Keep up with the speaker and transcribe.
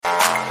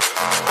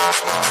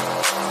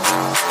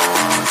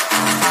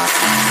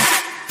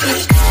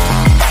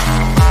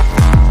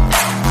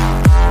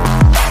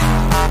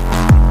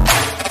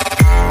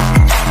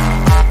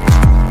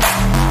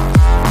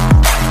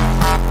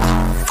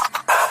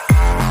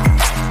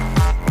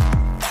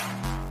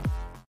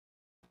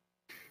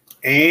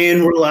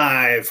And we're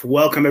live.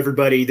 Welcome,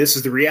 everybody. This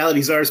is the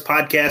Reality Czars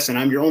podcast, and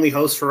I'm your only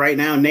host for right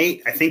now,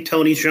 Nate. I think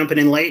Tony's jumping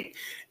in late,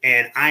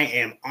 and I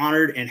am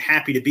honored and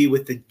happy to be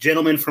with the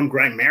gentlemen from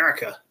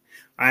Grimerica.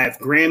 I have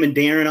Graham and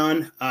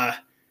Darren on.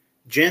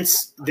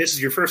 Gents, this is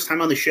your first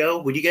time on the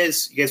show. Would you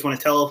guys want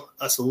to tell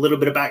us a little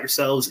bit about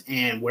yourselves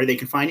and where they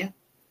can find you?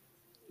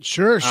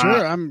 Sure.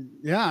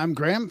 I'm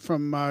Graham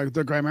from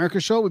the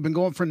Grimerica show. We've been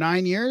going for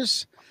 9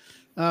 years.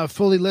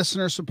 Fully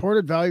listener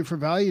supported, value for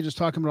value, just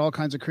talking about all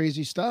kinds of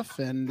crazy stuff.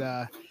 And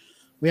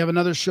we have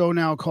another show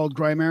now called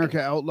Grimerica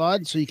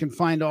Outlawed. So you can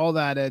find all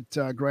that at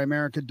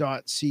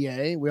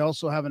grimerica.ca. We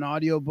also have an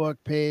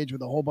audiobook page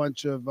with a whole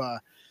bunch of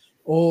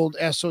old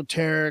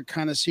esoteric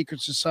kind of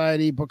secret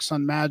society books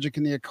on magic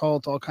and the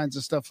occult, all kinds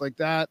of stuff like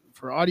that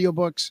for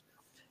audiobooks.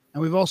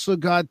 And we've also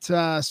got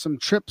some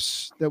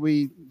trips that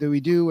we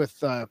do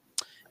with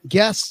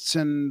guests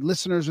and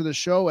listeners of the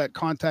show at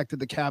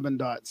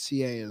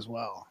contactedthecabin.ca as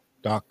well.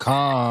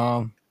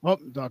 .com. Oh,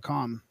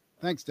 .com.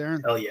 Thanks,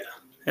 Darren.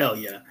 Hell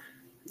yeah.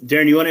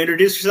 Darren, you want to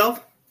introduce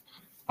yourself?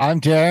 I'm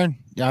Darren.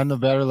 I'm the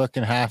better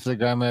looking half of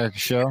the Grimerica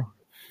show.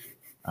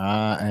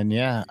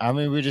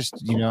 We just,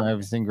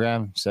 everything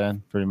Graham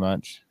said pretty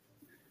much.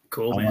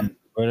 Cool, I'm man. on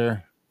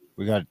Twitter.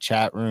 We got a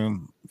chat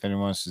room if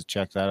anyone wants to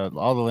check that out.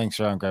 All the links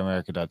are on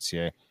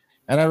grimerica.ca.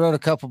 And I wrote a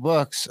couple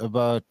books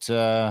about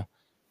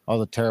all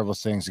the terrible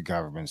things the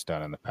government's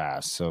done in the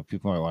past. So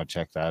people might want to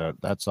check that out.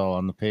 That's all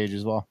on the page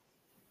as well.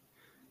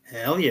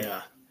 Hell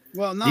yeah.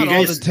 Well, not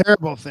all the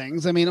terrible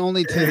things. I mean,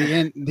 only to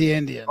the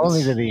Indians.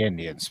 Only to the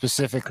Indians,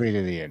 specifically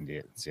to the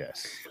Indians,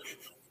 yes.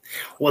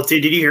 Well,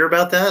 did you hear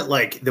about that?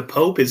 Like, the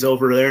Pope is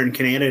over there in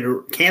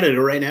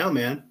Canada right now,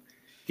 man.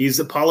 He's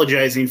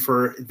apologizing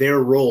for their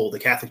role, the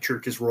Catholic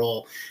Church's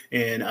role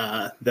in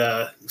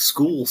the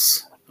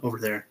schools over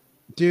there.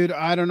 Dude,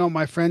 I don't know.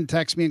 My friend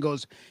texts me and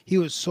goes, he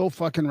was so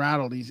fucking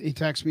rattled. He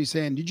texts me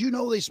saying, did you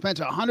know they spent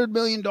 $100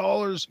 million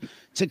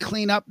to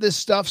clean up this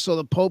stuff so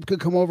the Pope could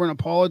come over and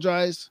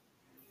apologize?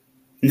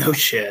 No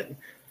shit.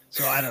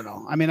 So I don't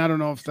know. I mean, I don't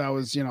know if that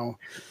was,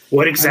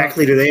 What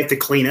exactly do they have to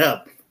clean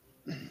up?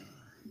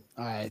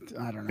 I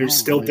don't know. There's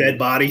still dead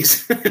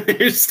bodies.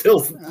 There's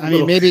still.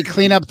 Maybe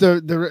clean up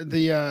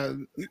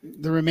the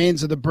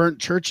remains of the burnt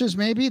churches.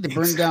 Maybe the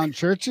burned down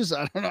churches.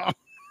 I don't know.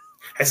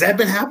 Has that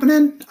been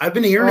happening? I've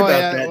been hearing about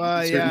that.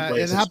 Well,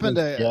 it happened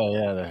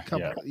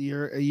a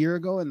year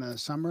ago in the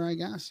summer, I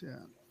guess.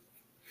 Yeah.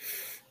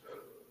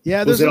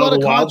 Yeah, there's a lot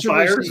of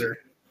controversy.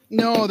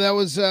 No, that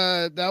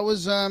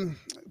was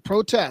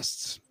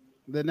protests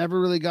that never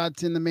really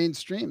got in the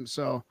mainstream.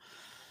 So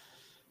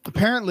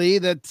apparently,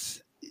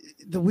 that's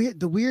the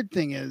weird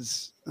thing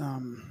is,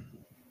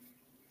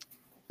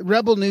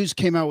 Rebel News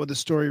came out with a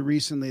story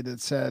recently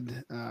that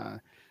said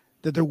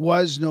that there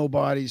was no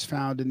bodies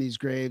found in these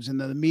graves, and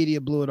the media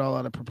blew it all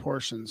out of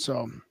proportion.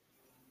 So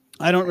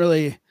I don't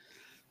really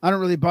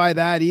buy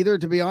that either,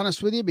 to be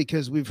honest with you,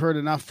 because we've heard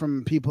enough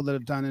from people that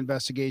have done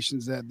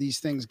investigations that these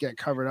things get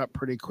covered up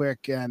pretty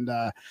quick, and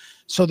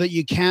so that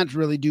you can't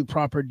really do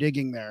proper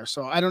digging there.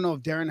 So I don't know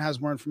if Darren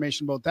has more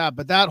information about that,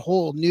 but that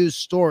whole news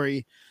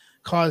story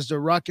caused a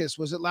ruckus.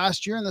 Was it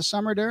last year in the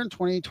summer, Darren?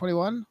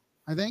 2021,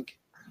 I think.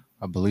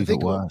 I believe it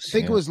was. I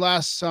think it was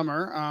last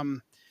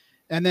summer.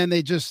 And then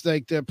they just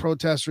the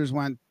protesters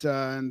went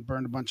and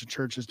burned a bunch of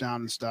churches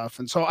down and stuff.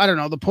 And so I don't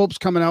know. The Pope's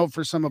coming out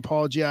for some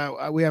apology.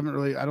 We haven't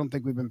really. I don't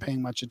think we've been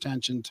paying much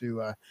attention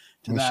to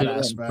that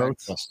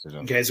aspect.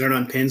 You guys aren't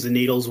on pins and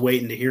needles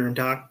waiting to hear him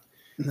talk.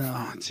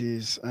 No,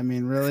 geez. I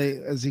mean, really,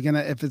 is he gonna?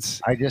 If it's,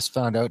 I just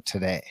found out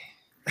today.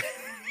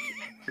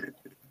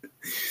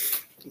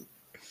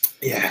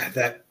 Yeah,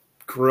 that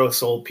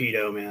gross old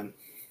pedo, man.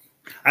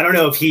 I don't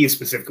know if he is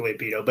specifically a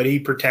pedo, but he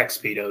protects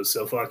pedos,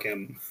 so fuck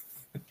him.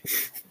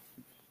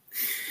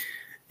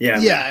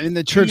 Yeah. I mean,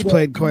 the church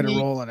played quite a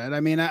role in it.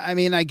 I mean,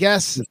 I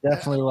guess there's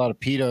definitely a lot of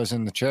pedos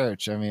in the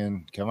church. I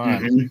mean, come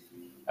on. Mm-hmm.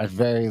 At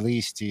very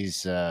least,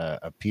 he's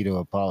a pedo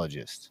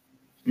apologist.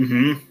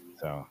 Mm-hmm.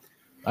 So,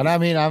 and I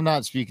mean, I'm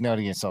not speaking out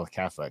against all the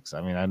Catholics.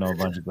 I mean, I know a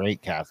bunch of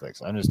great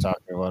Catholics. I'm just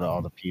talking about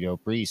all the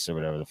pedo priests or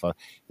whatever the fuck.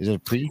 Is it a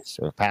priest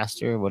or a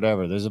pastor or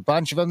whatever? There's a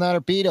bunch of them that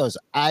are pedos.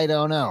 I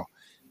don't know.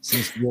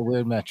 Seems to be a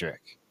weird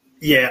metric.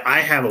 Yeah, I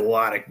have a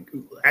lot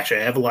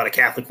of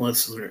Catholic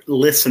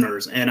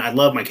listeners, and I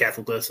love my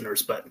Catholic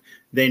listeners, but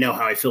they know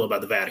how I feel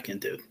about the Vatican,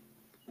 dude.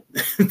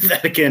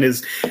 Vatican.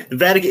 It's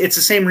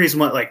the same reason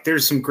why, like,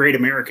 there's some great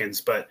Americans,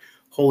 but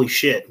holy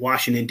shit,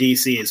 Washington,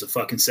 D.C. is a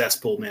fucking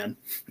cesspool, man.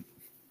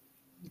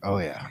 Oh,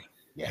 yeah.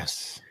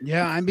 Yes.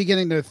 Yeah, I'm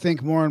beginning to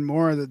think more and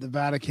more that the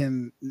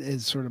Vatican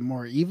is sort of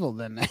more evil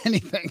than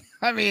anything.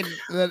 I mean,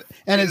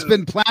 it's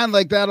been planned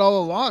like that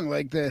all along.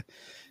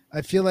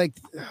 I feel like,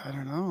 I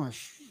don't know,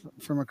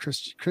 from a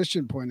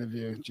Christian point of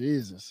view,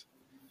 Jesus.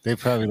 They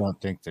probably don't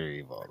think they're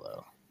evil,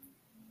 though.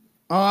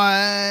 Oh,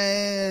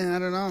 I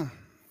don't know.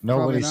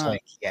 Nobody's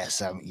like,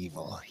 yes, I'm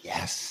evil.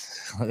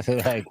 Yes.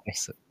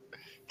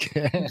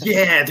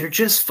 Yeah, they're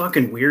just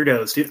fucking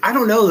weirdos, dude. I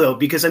don't know though,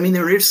 because I mean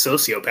there is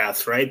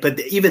sociopaths, right? But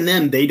even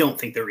them, they don't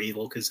think they're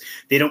evil because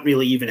they don't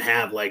really even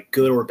have like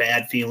good or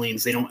bad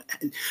feelings. They don't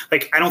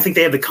like. I don't think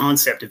they have the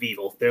concept of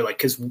evil. They're like,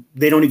 because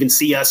they don't even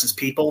see us as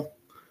people,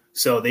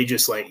 so they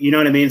just like, you know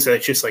what I mean. So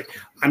it's just like,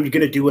 I'm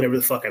gonna do whatever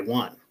the fuck I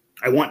want.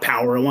 I want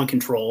power. I want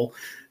control.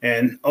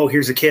 And oh,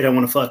 here's a kid. I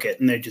want to fuck it,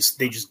 and they just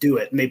do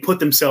it, and they put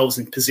themselves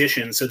in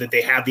position so that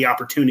they have the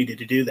opportunity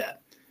to do that.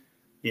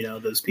 You know,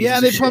 those pieces.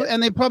 Yeah,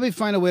 they probably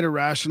find a way to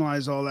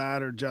rationalize all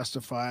that or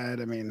justify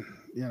it. I mean,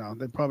 you know,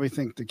 they probably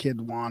think the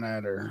kid want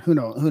it, or who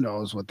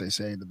knows what they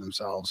say to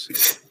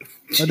themselves.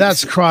 But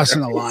that's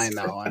crossing the line,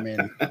 though. I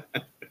mean,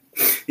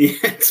 yeah,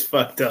 it's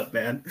fucked up,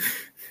 man.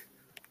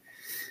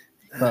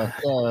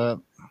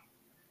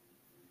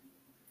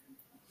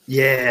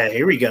 Yeah,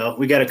 here we go.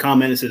 We got a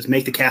comment that says,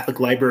 "Make the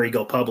Catholic library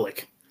go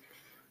public."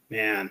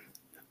 Man.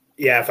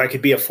 Yeah, if I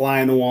could be a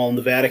fly on the wall in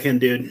the Vatican,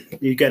 dude,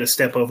 you got to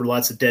step over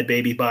lots of dead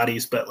baby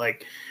bodies. But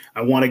like,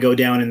 I want to go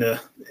down into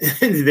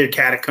their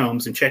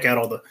catacombs and check out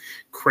all the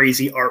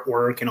crazy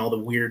artwork and all the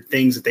weird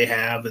things that they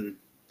have. And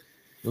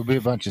there'll be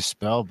a bunch of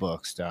spell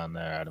books down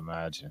there, I'd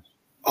imagine.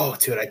 Oh,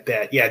 dude, I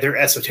bet. Yeah, they're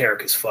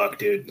esoteric as fuck,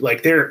 dude.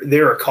 Like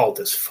they're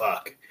occult as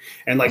fuck,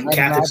 and like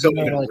Catholics don't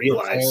even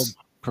realize.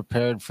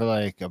 Prepared for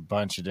like a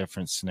bunch of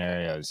different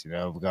scenarios, you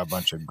know. We've got a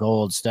bunch of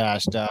gold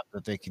stashed up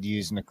that they could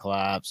use in a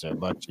collapse, or a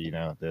bunch of, you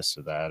know, this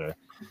or that, or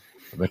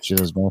I bet you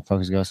those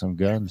motherfuckers got some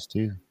guns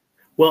too.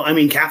 Well, I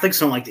mean, Catholics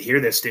don't like to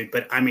hear this, dude,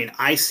 but I mean,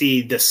 I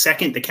see the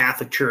second the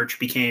Catholic Church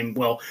became,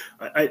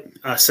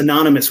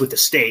 synonymous with the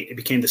state, it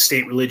became the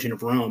state religion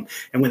of Rome.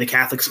 And when the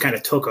Catholics kind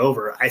of took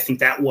over, I think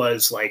that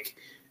was like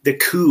the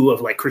coup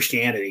of like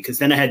Christianity, because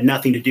then it had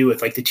nothing to do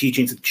with like the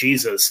teachings of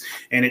Jesus,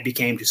 and it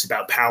became just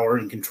about power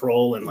and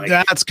control. And like,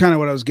 that's kind of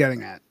what I was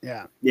getting at.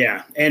 Yeah.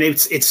 Yeah. And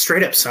it's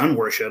straight up sun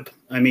worship.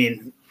 I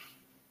mean,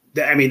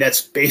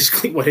 that's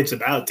basically what it's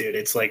about, dude.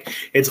 It's like,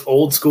 it's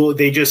old school.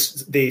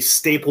 They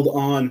stapled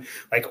on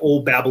like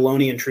old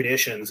Babylonian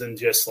traditions and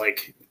just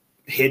like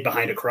hid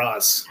behind a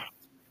cross.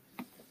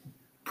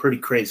 Pretty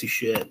crazy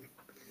shit.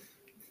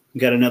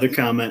 Got another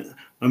comment.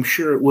 I'm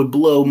sure it would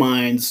blow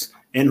minds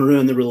and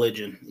ruin the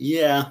religion.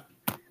 Yeah.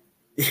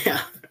 Yeah.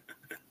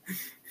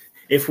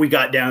 If we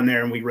got down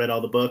there and we read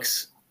all the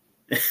books.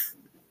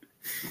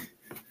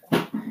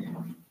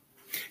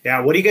 Yeah,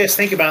 what do you guys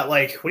think about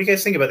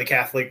the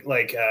Catholic,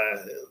 like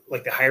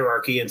the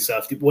hierarchy and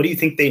stuff? What do you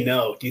think they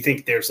know? Do you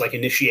think there's like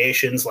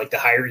initiations, like the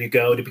higher you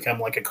go to become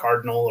like a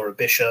cardinal or a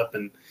bishop,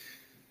 and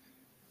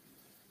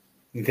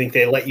you think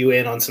they let you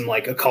in on some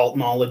like occult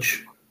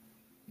knowledge?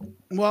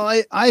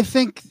 Well, I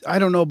think, I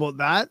don't know about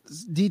that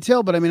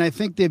detail, but I mean, I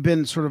think they've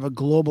been sort of a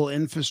global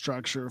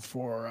infrastructure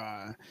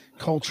for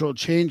cultural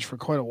change for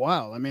quite a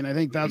while. I mean, I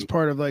think that's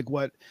part of like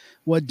what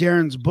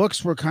Darren's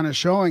books were kind of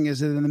showing, is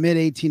that in the mid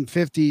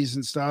 1850s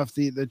and stuff,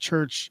 the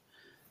church,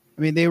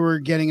 I mean, they were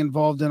getting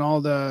involved in all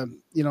the,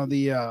 you know,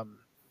 the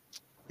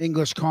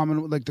English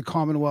the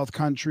Commonwealth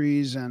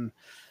countries. And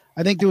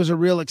I think there was a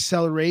real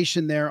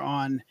acceleration there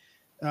on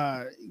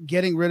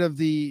getting rid of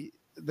the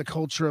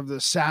culture of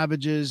the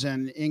savages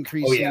and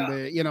increasing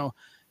the, you know,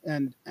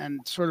 and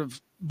sort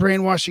of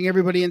brainwashing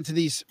everybody into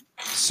these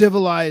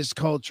civilized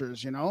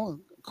cultures, you know,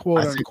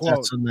 quote unquote.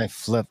 That's when they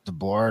flipped the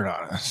board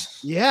on us.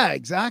 Yeah,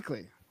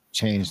 exactly.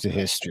 Changed the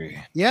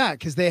history. Yeah,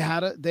 because they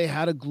had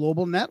a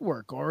global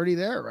network already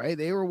there, right?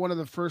 They were one of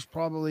the first,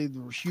 probably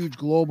the huge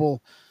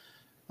global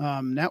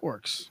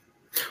networks.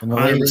 In the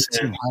late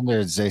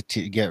 1800s,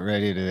 they get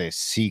ready to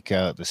seek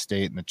out the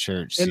state and the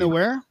church. In the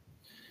where?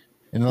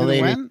 In the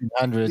late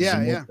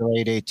 1800s, the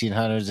late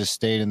 1800s, the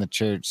state and the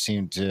church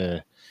seemed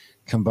to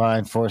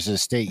combine forces. The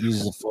state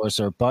uses the force,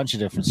 or a bunch of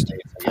different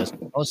states, I guess,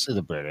 mostly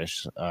the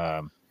British,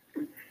 are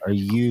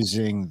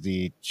using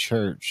the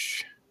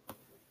church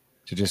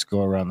to just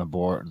go around the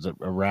board,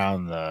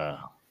 around the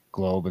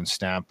globe, and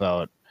stamp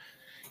out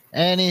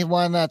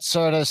anyone that's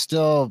sort of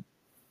still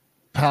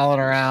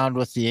palling around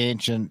with the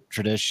ancient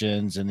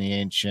traditions and the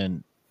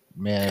ancient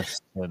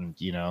myths, and,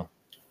 you know.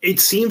 It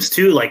seems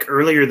too, like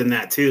earlier than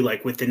that too,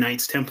 like with the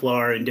Knights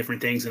Templar and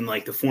different things, and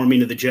like the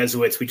forming of the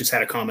Jesuits. We just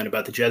had a comment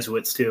about the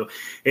Jesuits too.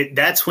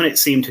 That's when it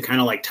seemed to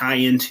kind of like tie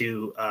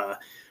into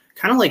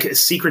kind of like a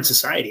secret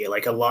society.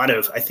 Like a lot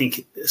of, I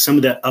think some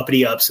of the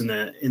uppity ups in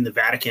the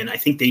Vatican, I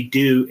think they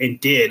do and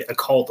did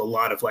occult a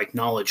lot of like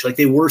knowledge. Like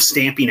they were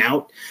stamping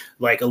out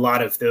like a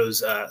lot of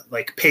those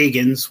like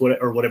pagans,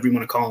 or whatever you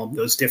want to call them,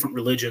 those different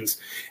religions.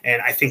 And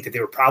I think that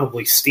they were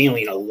probably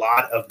stealing a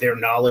lot of their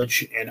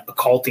knowledge and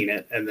occulting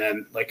it. And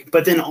then like,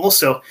 but then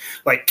also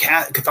like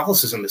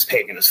Catholicism is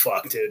pagan as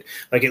fuck, dude.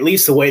 Like at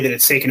least the way that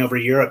it's taken over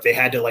Europe, they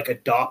had to like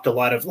adopt a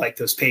lot of like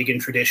those pagan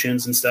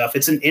traditions and stuff.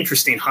 It's an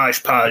interesting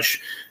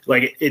hodgepodge.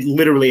 Like it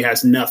literally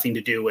has nothing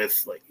to do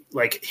with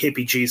like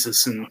hippie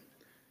Jesus and,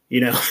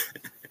 you know,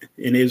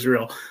 in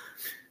Israel.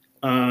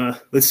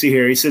 Let's see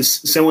here. He says,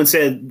 someone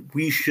said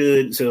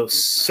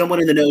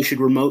someone in the know should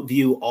remote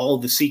view all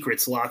the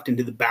secrets locked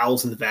into the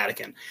bowels of the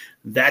Vatican.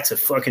 That's a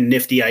fucking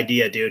nifty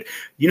idea, dude.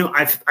 You know,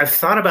 I've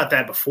thought about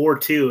that before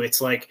too. It's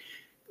like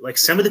like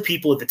some of the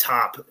people at the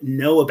top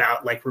know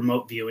about like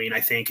remote viewing,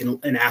 I think,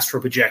 and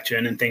astral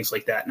projection and things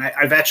like that. And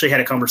I've actually had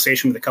a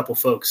conversation with a couple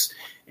folks,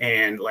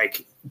 and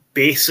like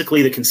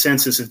basically the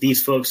consensus of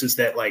these folks is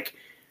that like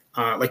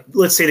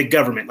let's say the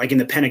government, like in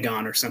the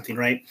Pentagon or something,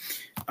 right?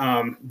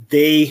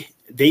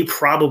 They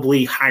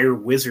probably hire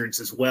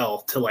wizards as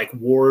well to like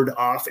ward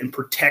off and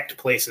protect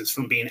places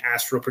from being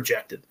astral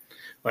projected.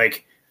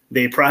 Like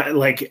they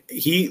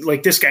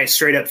this guy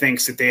straight up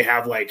thinks that they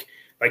have like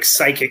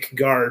psychic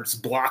guards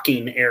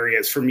blocking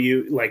areas from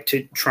you, like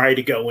to try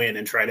to go in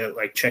and try to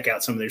like check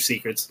out some of their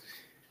secrets.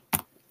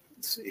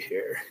 Let's see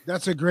here.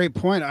 That's a great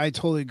point. I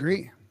totally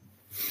agree.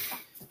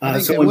 I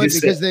think So they would,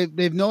 because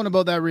they've known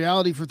about that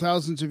reality for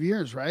thousands of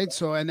years, right?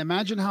 So, and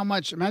imagine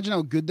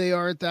how good they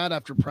are at that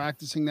after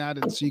practicing that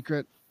in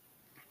secret,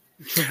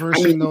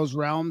 traversing those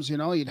realms. You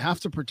know, you'd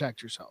have to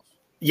protect yourself.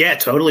 Yeah,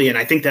 totally. And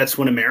I think that's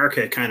when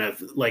America kind of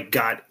like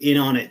got in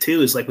on it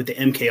too, is like with the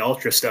MK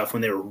Ultra stuff,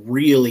 when they were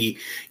really,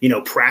 you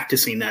know,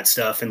 practicing that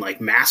stuff and like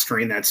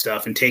mastering that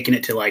stuff and taking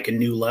it to like a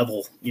new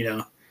level, you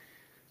know.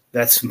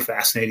 That's some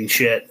fascinating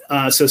shit.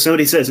 So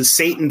somebody says, is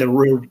Satan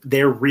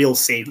their real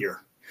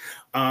savior?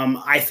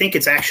 I think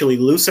it's actually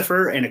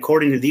Lucifer, and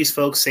according to these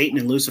folks, Satan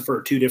and Lucifer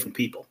are two different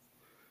people.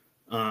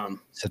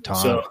 Satan.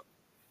 So,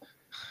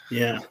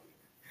 yeah,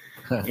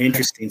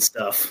 interesting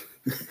stuff.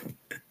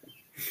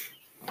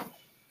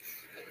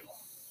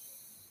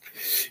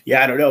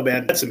 Yeah, I don't know,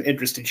 man. That's some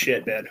interesting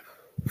shit, man,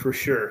 for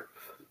sure.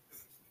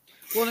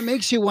 Well, it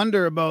makes you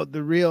wonder about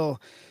the real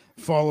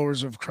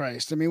followers of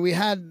Christ. I mean, we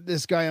had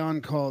this guy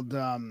on called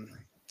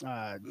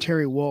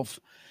Terry Wolf,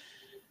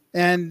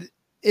 and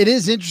it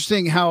is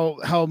interesting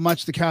how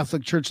much the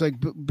Catholic Church, like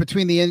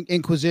between the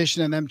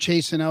Inquisition and them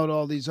chasing out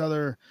all these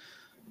other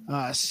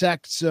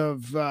sects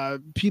of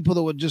people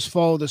that would just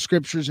follow the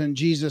scriptures and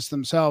Jesus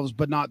themselves,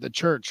 but not the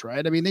church,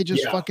 right? I mean, they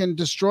just fucking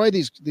destroy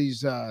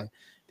these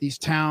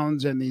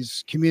towns and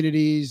these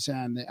communities.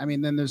 And I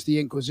mean, then there's the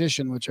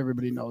Inquisition, which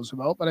everybody knows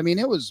about, but I mean,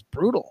 it was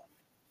brutal.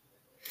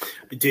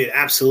 Dude,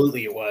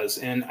 absolutely it was.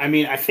 And I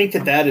mean, I think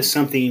that is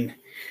something,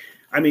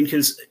 I mean,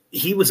 because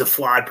he was a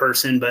flawed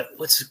person, but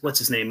what's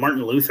his name?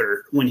 Martin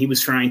Luther, when he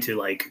was trying to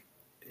like,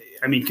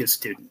 I mean, because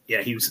dude,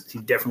 yeah, he's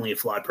definitely a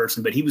flawed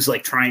person, but he was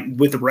like trying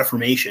with the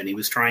Reformation, he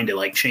was trying to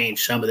like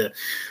change some of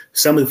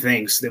the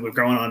things that were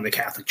going on in the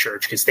Catholic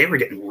Church, because they were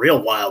getting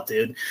real wild,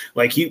 dude.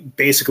 Like you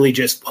basically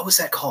just, what was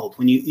that called?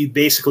 When you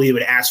basically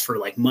would ask for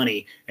like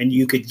money, and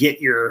you could get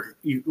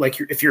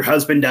if your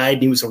husband died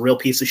and he was a real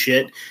piece of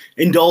shit,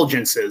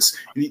 indulgences.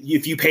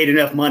 If you paid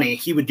enough money,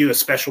 he would do a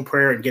special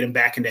prayer and get him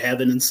back into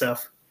heaven and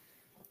stuff.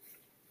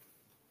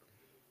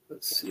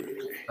 Let's see.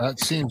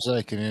 That seems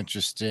like an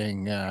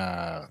interesting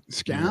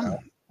scam.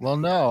 Well,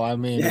 no, I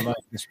mean, it might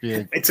just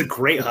be it's a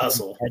great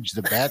hustle. Hedge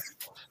the bet.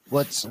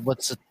 What's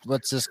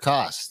this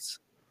cost?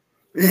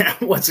 Yeah,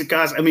 what's it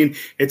cost? I mean,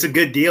 it's a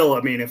good deal.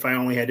 I mean, if I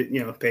only had to,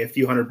 you know, pay a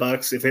few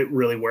 $100, if it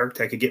really worked,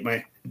 I could get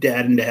my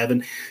dad into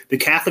heaven. The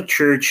Catholic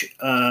Church,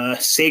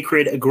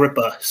 Sacred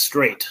Agrippa,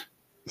 straight.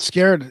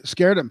 Scared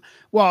him.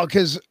 Well,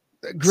 because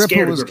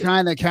Agrippa was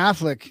kind of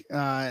Catholic,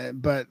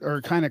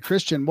 or kind of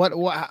Christian. What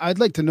I'd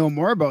like to know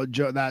more about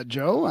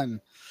Joe and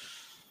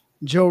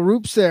Joe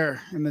Roop's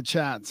there in the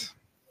chat.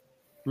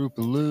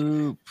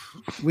 Loop.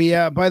 We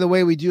by the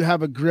way, we do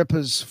have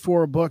Agrippa's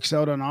 4 books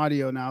out on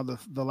audio now.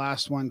 The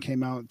last one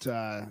came out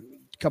a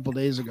couple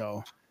days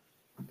ago.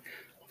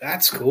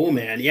 That's cool,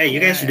 man. Yeah, you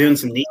guys are doing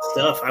some neat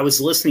stuff. I was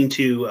listening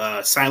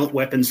to Silent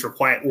Weapons for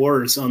Quiet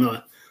Wars on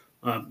the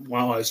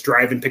while I was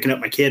driving, picking up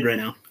my kid right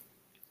now.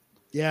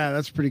 Yeah,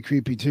 that's pretty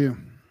creepy too.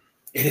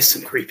 It is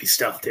some creepy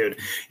stuff, dude.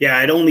 Yeah,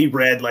 I'd only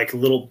read like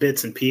little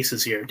bits and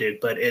pieces here, dude.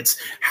 But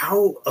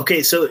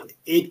so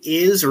it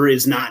is or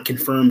is not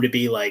confirmed to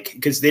be like,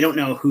 because they don't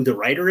know who the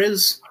writer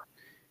is.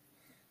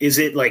 Is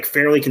it like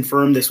fairly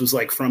confirmed this was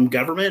like from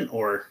government,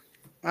 or?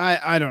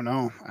 I don't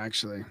know,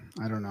 actually.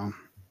 I don't know.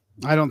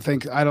 I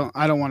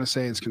don't want to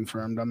say it's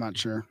confirmed. I'm not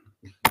sure.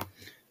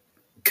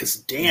 Because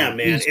damn,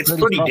 man, it's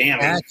pretty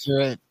damn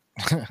accurate.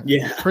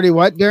 Yeah. Pretty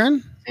what,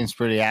 Darren? Seems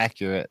pretty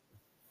accurate.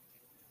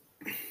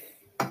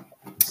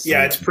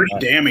 Yeah, it's pretty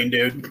damning,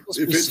 dude.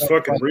 If it's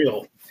fucking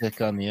real.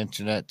 Pick on the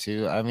internet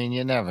too. I mean,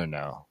 you never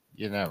know.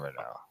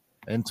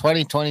 In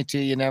 2022,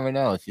 you never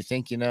know. If you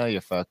think you know,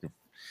 you're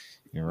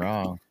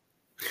wrong.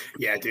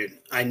 Yeah, dude.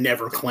 I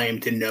never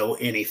claimed to know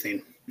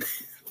anything.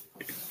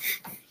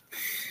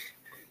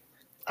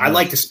 I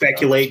like to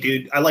speculate,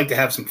 dude. I like to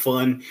have some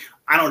fun.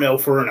 I don't know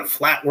if we're in a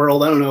flat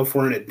world. I don't know if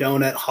we're in a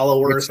donut,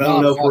 hollow earth. I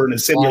don't know if we're in a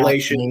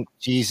simulation. Flat,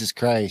 Jesus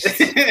Christ.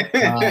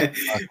 Not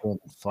fucking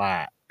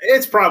flat.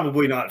 It's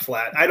probably not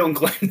flat. I don't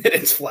claim that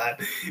it's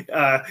flat.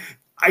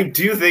 I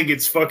do think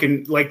it's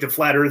fucking like the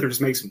flat earthers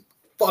make some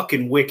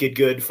fucking wicked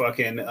good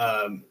fucking.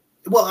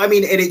 Well, I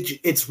mean,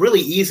 it's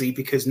really easy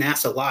because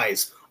NASA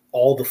lies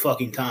all the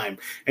fucking time.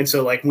 And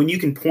so like when you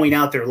can point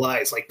out their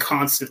lies like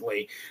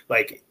constantly,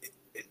 like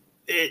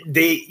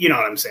they, you know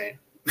what I'm saying?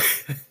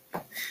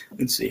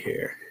 Let's see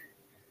here.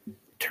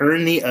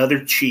 Turn the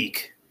other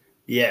cheek.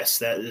 Yes,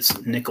 that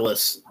is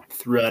Nicholas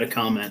threw out a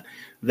comment.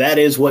 That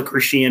is what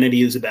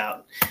Christianity is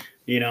about.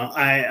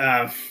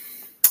 I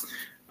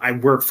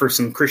work for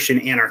some Christian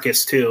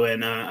anarchists too,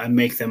 and I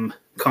make them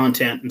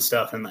content and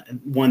stuff. And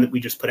one that we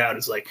just put out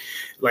is like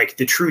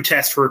the true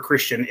test for a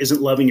Christian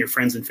isn't loving your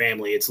friends and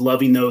family; it's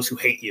loving those who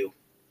hate you.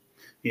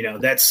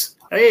 That's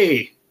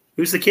hey,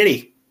 who's the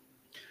kitty?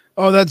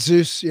 Oh, that's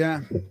Zeus.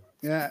 Yeah.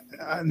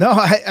 No,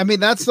 I mean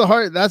that's the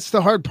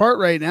hard part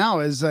right now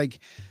is like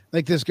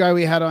this guy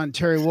we had on,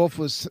 Terry Wolf,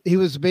 was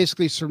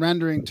basically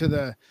surrendering to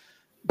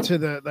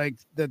the like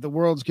that the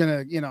world's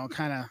gonna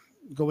kind of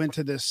go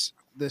into this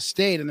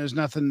state and there's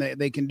nothing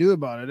they can do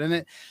about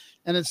it,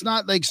 and it's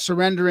not like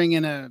surrendering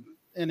in a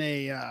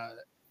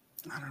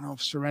I don't know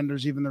if surrender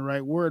is even the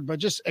right word, but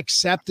just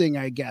accepting,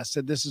 I guess,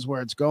 that this is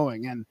where it's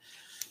going, and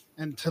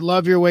to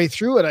love your way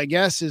through it, I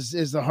guess,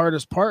 is the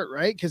hardest part,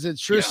 right? Because it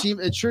sure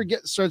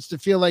starts to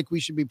feel like we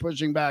should be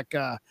pushing back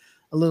a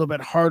little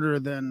bit harder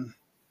than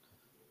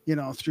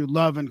through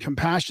love and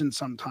compassion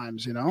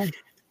sometimes,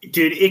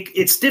 Dude,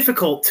 it's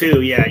difficult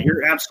too. Yeah,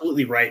 you're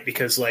absolutely right,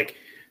 because like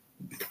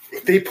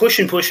they push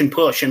and push and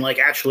push, and like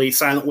actually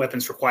Silent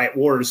Weapons for Quiet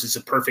Wars is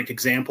a perfect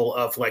example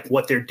of like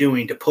what they're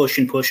doing to push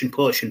and push and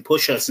push and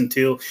push us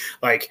into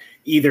like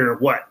we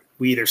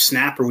either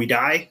snap or we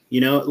die,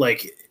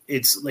 like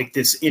it's like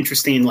this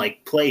interesting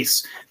like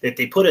place that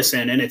they put us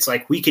in, and it's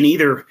like we can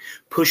either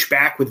push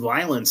back with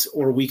violence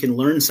or we can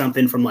learn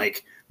something from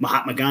like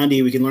Mahatma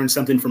Gandhi, we can learn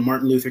something from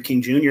Martin Luther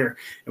King Jr.,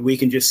 and we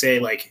can just say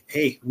like,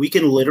 hey, we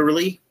can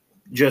literally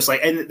just like,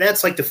 and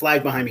that's like the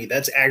flag behind me,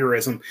 that's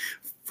agorism.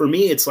 For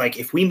me, it's like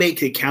if we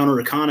make a counter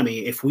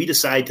economy, if we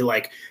decide to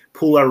like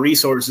pool our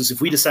resources,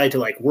 if we decide to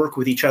like work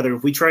with each other,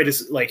 if we try to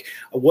like,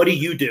 what do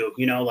you do?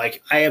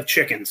 Like I have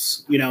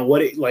chickens,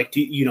 what, like,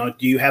 do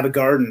you have a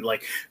garden?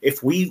 Like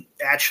if we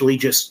actually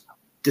just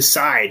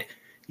decide,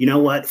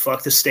 what,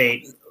 fuck the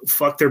state,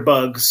 fuck their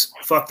bugs,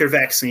 fuck their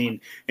vaccine,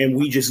 and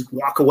we just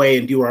walk away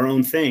and do our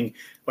own thing.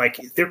 Like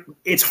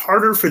it's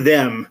harder for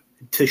them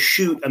to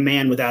shoot a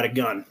man without a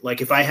gun.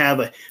 Like if I have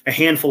a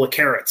handful of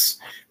carrots,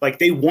 like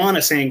they want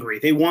us angry.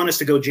 They want us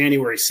to go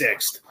January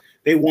 6th.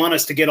 They want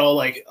us to get all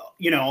like,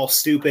 all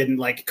stupid and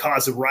like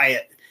cause a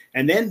riot.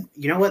 And then,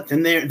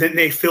 then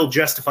they feel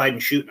justified in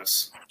shooting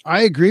us.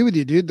 I agree with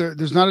you, dude.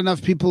 There's not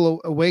enough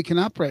people waking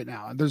up right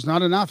now. There's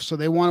not enough. So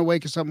they want to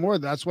wake us up more.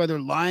 That's why they're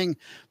lying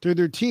through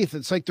their teeth.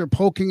 It's like they're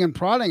poking and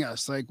prodding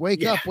us. Like,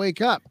 wake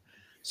up.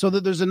 So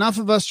that there's enough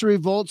of us to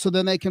revolt so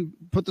then they can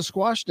put the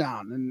squash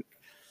down.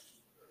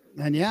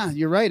 And yeah,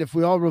 you're right. If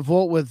we all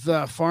revolt with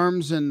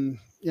farms and,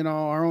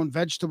 our own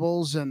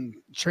vegetables and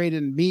trade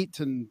in meat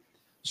and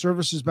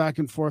services back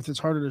and forth, it's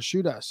harder to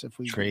shoot us if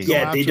we trade.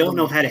 Yeah, they don't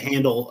know how to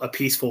handle a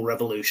peaceful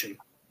revolution.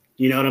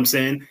 You know what I'm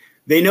saying?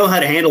 They know how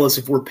to handle us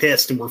if we're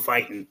pissed and we're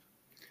fighting.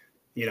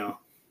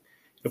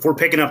 If we're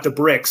picking up the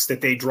bricks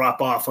that they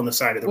drop off on the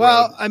side of the road.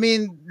 Well, I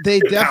mean, they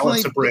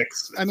definitely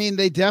bricks. I mean,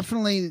 they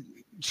definitely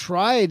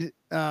tried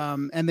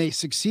and they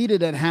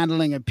succeeded at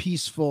handling a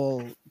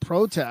peaceful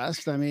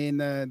protest. I mean,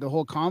 the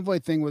whole convoy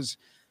thing was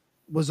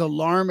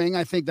alarming.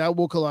 I think that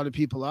woke a lot of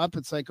people up.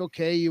 It's like,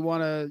 okay, you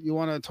want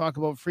to talk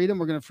about freedom?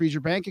 We're going to freeze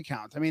your bank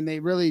account. I mean, they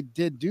really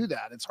did do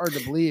that. It's hard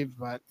to believe,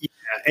 but yeah,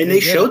 and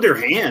they showed their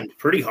hand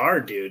pretty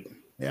hard, dude.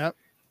 Yeah.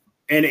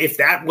 And if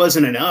that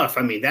wasn't enough,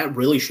 I mean, that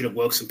really should have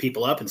woke some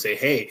people up and say,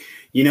 hey,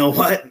 you know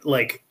what?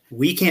 Like,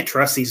 we can't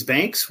trust these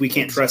banks. We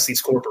can't trust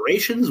these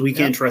corporations. We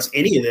can't trust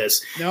any of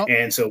this. Nope.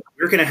 And so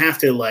we're going to have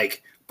to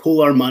like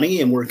pool our money,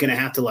 and we're going to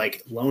have to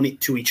like loan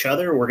it to each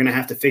other. We're going to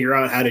have to figure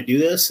out how to do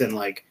this. And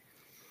like,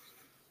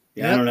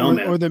 I don't know,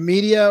 man. Or the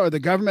media or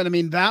the government. I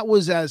mean, that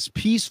was as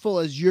peaceful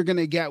as you're going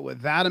to get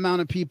with that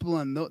amount of people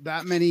and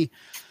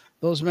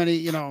those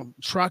many,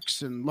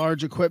 trucks and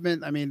large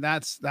equipment. I mean,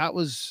 that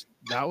was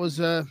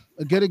a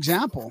good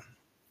example.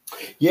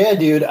 Yeah,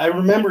 dude. I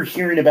remember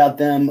hearing about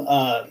them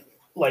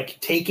like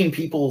taking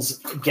people's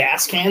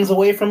gas cans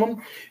away from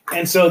them.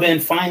 And so then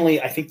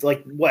finally, I think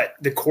like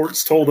the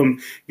courts told them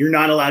you're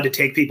not allowed to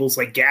take people's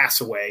like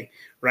gas away.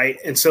 Right.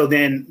 And so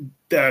then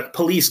the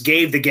police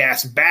gave the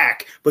gas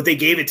back, but they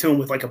gave it to them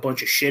with like a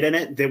bunch of shit in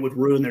it that would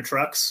ruin their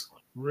trucks.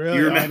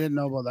 Really? I didn't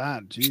know about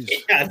that. Jeez.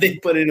 Yeah, they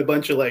put in a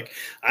bunch of like,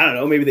 I don't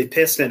know, maybe they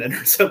pissed in it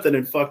or something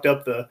and fucked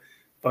up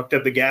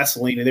the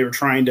gasoline, and they were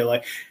trying to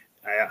like,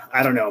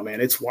 I don't know,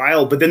 man, it's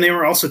wild. But then they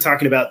were also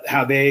talking about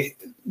how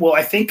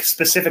I think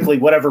specifically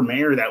whatever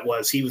mayor that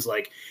was, he was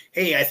like,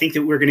 hey, I think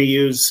that we're going to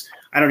use,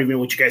 I don't even know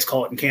what you guys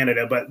call it in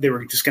Canada, but they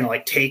were just going to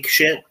like take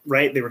shit,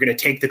 right? They were going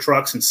to take the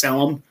trucks and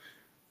sell them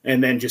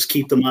and then just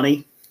keep the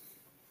money.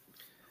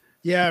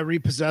 Yeah,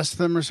 repossess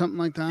them or something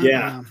like that.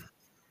 Yeah.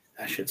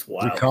 That shit's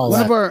wild. We call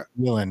that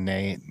stealing,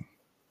 Nate.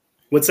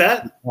 What's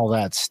that? All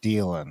that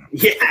stealing.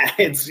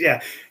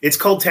 Yeah, it's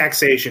called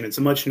taxation. It's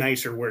a much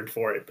nicer word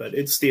for it, but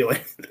it's stealing.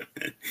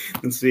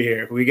 Let's see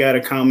here. We got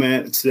a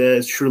comment. It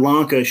says Sri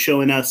Lanka is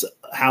showing us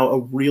how a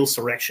real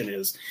surrection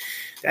is.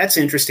 That's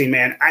interesting,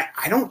 man.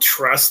 I don't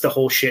trust the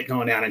whole shit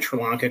going down in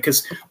Sri Lanka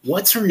because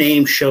what's her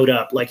name showed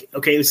up? Like,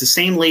 okay, it was the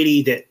same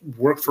lady that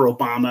worked for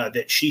Obama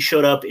that she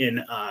showed up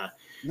in.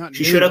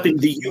 Showed up in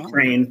the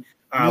Ukraine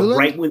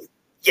right when.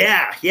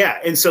 Yeah.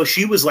 And so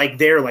she was like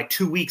there like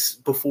 2 weeks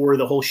before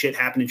the whole shit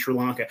happened in Sri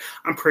Lanka.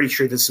 I'm pretty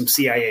sure there's some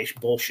CIA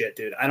bullshit,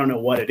 dude. I don't know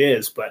what it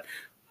is, but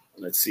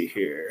let's see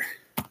here.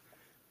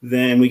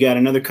 Then we got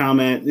another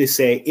comment. They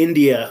say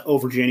India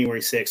over January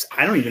 6th.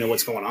 I don't even know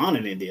what's going on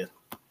in India.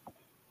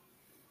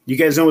 You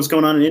guys know what's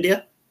going on in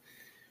India?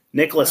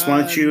 Nicholas,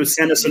 why don't you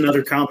send us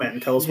another comment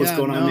and tell us what's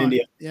going on in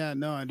India? Yeah,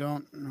 no, I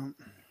don't. No.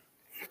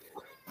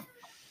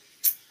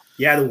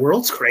 Yeah, the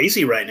world's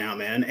crazy right now,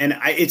 man. And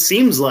it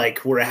seems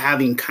like we're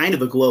having kind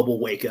of a global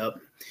wake up.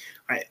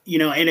 And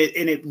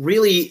it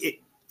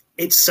really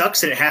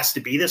sucks that it has to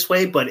be this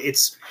way, but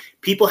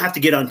people have to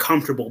get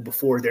uncomfortable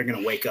before they're going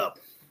to wake up.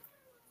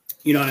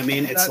 You know what I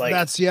mean?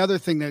 That's the other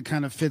thing that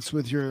kind of fits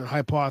with your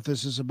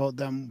hypothesis about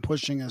them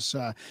pushing us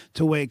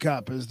to wake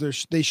up is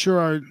they sure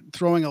are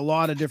throwing a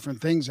lot of different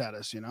things at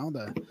us. You know,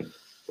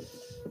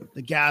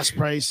 the gas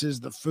prices,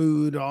 the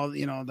food, all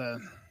dude,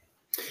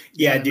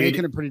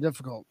 making it pretty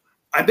difficult.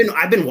 I've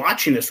been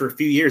watching this for a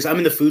few years. I'm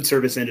in the food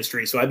service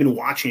industry, so I've been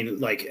watching.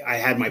 Like, I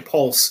had my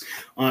pulse,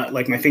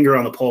 like my finger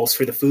on the pulse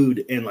for the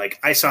food, and like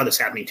I saw this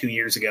happening 2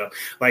 years ago.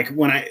 Like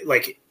when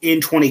in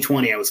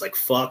 2020, I was like,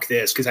 "Fuck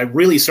this," because I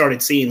really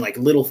started seeing like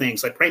little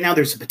things. Like right now,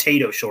 there's a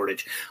potato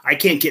shortage. I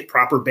can't get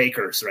proper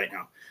bakers right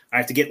now. I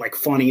have to get like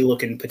funny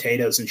looking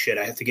potatoes and shit.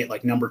 I have to get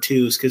like number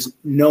 2s because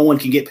no one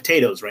can get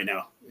potatoes right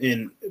now,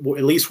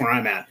 at least where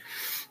I'm at.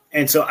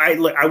 And so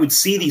I would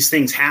see these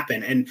things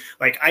happen. And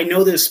like, I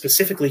know this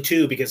specifically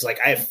too, because like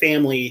I have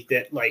family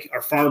that like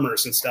are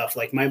farmers and stuff.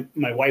 Like my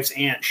wife's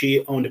aunt,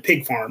 she owned a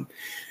pig farm.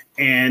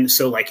 And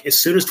so like, as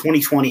soon as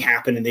 2020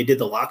 happened and they did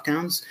the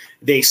lockdowns,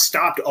 they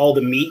stopped all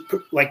the meat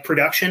like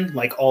production,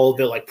 like all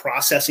the like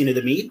processing of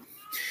the meat.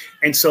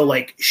 And so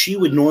like she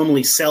would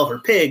normally sell her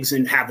pigs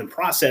and have them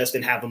processed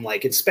and have them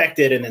like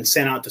inspected and then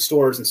sent out to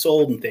stores and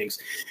sold and things.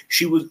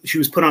 She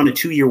was put on a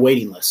 2-year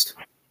waiting list.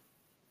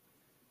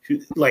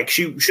 Like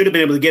she should have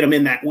been able to get them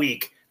in that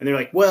week. And they're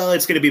like, well,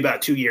 it's going to be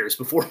about 2 years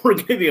before we're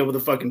going to be able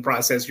to fucking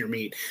process your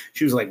meat.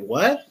 She was like,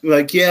 what?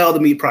 Like, yeah, all the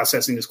meat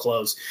processing is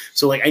closed.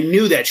 So like, I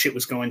knew that shit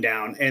was going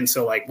down. And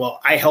so like, well,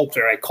 I helped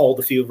her. I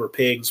called a few of her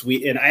pigs.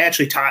 And I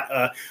actually taught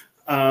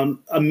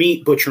a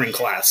meat butchering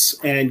class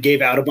and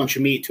gave out a bunch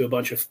of meat to a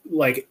bunch of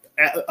like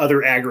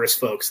other agorist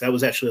folks. That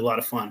was actually a lot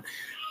of fun.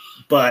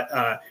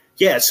 But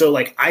yeah, so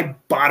like I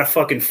bought a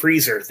fucking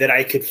freezer that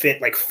I could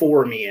fit like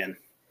 4 of me in.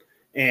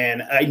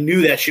 And I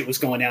knew that shit was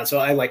going down. So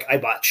I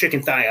bought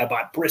chicken thigh. I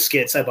bought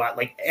briskets. I bought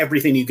like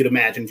everything you could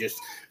imagine, just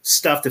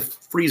stuffed the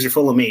freezer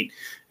full of meat,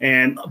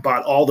 and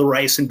bought all the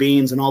rice and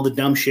beans and all the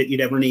dumb shit you'd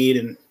ever need.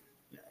 And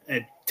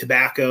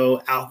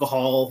tobacco,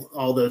 alcohol,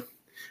 all the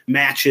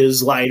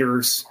matches,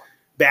 lighters,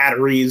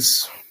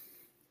 batteries.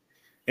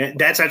 And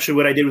that's actually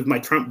what I did with my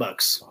Trump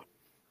bucks.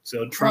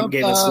 So Trump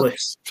gave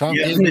us Trump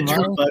gave me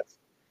Trump bucks.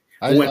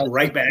 I went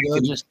right back.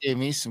 He just gave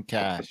me some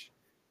cash.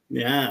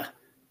 Yeah.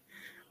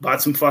 Bought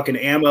some fucking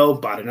ammo,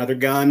 bought another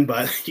gun,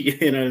 but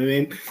you know what I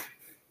mean?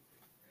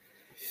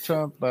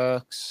 Trump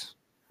bucks.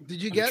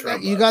 Did you get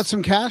that? You got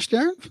some cash,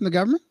 Darren, from the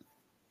government?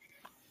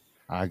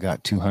 I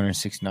got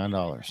 $269.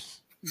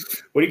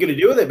 What are you going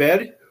to do with it,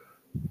 man?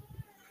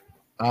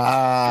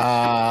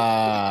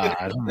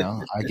 I don't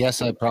know. I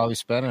guess I probably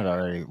spent it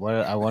already.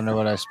 I wonder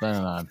what I spent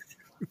it on.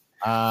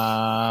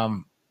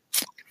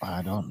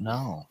 I don't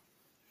know.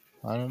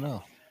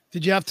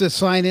 Did you have to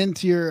sign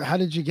into your? How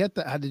did you get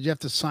that? How did you have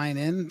to sign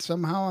in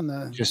somehow on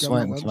the? Just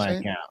went into my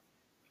account.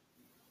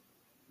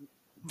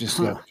 Just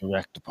got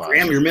direct deposit.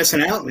 Graham, you're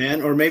missing out,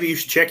 man. Or maybe you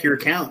should check your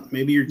account.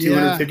 Maybe you're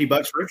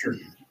 $250 richer.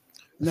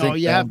 No,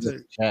 you have to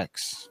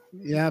checks.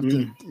 You have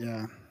to.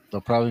 Yeah,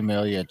 they'll probably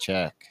mail you a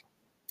check.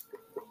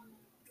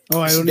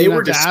 Oh, I don't even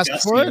have to ask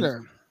for it,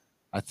 or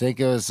I think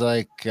it was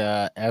like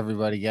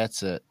everybody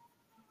gets it.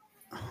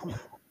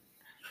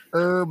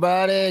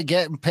 Everybody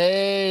getting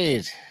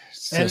paid.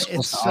 And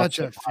it's such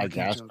a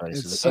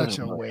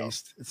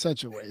waste. It's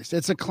such a waste.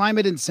 It's a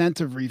climate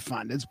incentive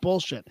refund. It's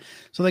bullshit.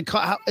 So it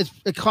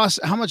costs.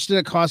 How much did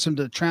it cost them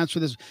to transfer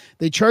this?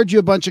 They charge you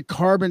a bunch of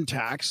carbon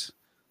tax,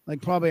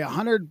 like probably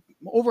over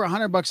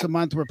 $100 a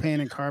month. We're paying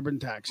in carbon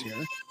tax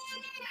here,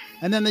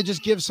 and then they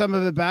just give some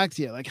of it back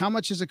to you. Like, how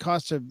much does it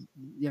cost to,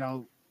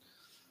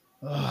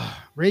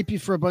 rape you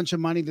for a bunch of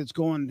money that's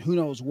going who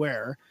knows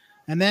where,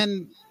 and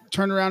then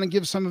turn around and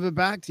give some of it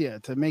back to you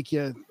to make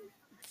you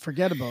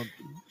forget about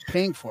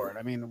paying for it.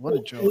 I mean, what a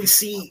joke.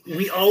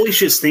 We always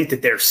just think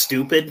that they're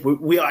stupid.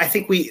 I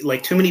think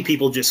too many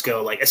people just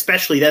go like,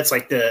 especially that's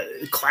like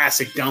the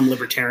classic dumb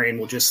libertarian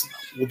will just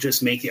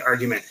make the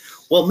argument.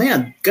 Well,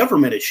 man,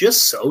 government is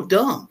just so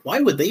dumb.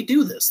 Why would they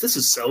do this? This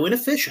is so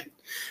inefficient.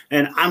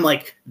 And I'm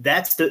like,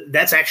 that's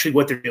actually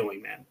what they're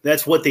doing, man.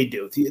 That's what they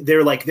do.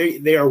 They're like,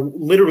 they are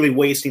literally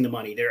wasting the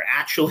money. They're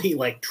actually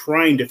like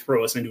trying to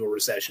throw us into a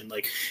recession.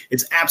 Like,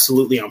 it's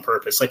absolutely on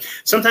purpose. Like,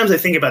 sometimes I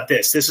think about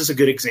this. This is a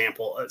good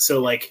example.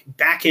 So like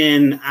back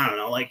in, I don't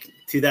know, like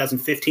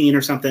 2015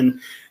 or something.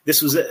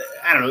 This was,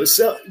 I don't know,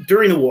 so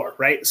during the war,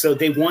 right? So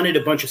they wanted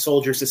a bunch of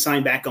soldiers to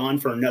sign back on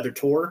for another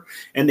tour,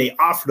 and they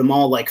offered them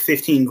all like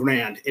 15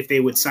 grand if they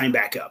would sign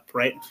back up,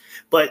 right?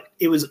 But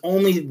it was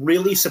only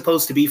really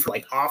supposed to be for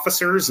like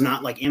officers,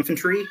 not like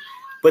infantry.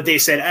 But they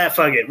said,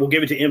 fuck it, we'll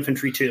give it to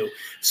infantry too.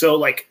 So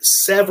like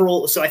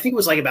so I think it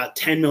was like about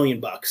 $10 million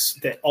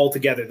that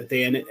altogether that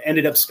they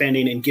ended up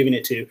spending and giving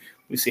it to.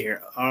 Let me see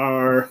here.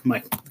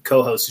 My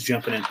co-host is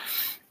jumping in.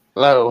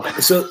 Hello.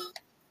 So,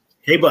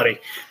 hey, buddy.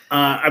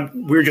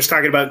 We were just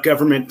talking about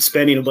government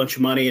spending a bunch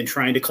of money and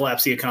trying to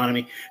collapse the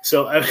economy.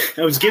 So I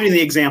was giving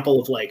the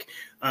example of like,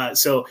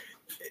 so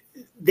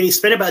they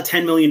spent about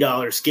 $10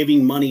 million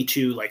giving money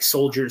to like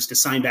soldiers to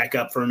sign back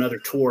up for another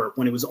tour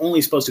when it was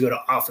only supposed to go to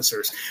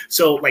officers.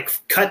 So like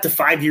cut to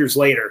 5 years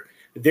later,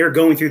 they're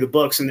going through the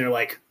books and they're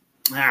like,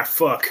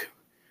 fuck.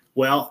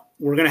 Well,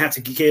 we're going to have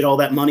to get all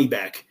that money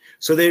back.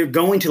 So they're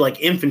going to like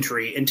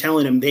infantry and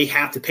telling them they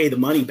have to pay the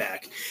money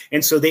back.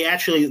 And so they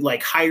actually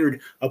like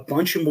hired a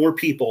bunch of more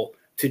people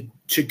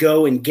to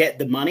go and get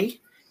the money.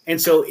 And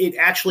so it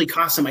actually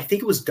cost them, I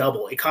think it was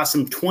double. It cost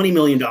them $20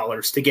 million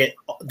to get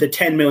the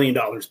 $10 million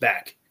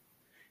back.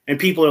 And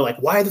people are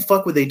like, why the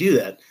fuck would they do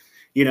that?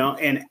 You know,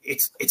 and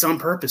it's on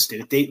purpose,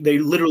 dude. They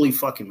literally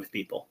fucking with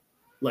people.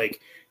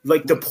 Like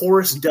the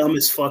poorest,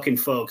 dumbest fucking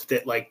folk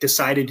that like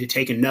decided to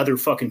take another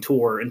fucking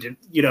tour and to,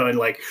 you know, and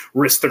like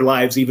risk their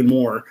lives even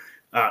more,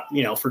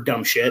 you know, for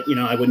dumb shit. You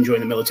know, I wouldn't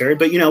join the military,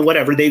 but you know,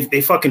 whatever.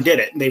 They fucking did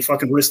it. They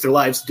fucking risked their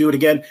lives to do it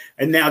again.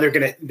 And now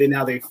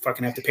they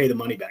fucking have to pay the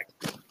money back.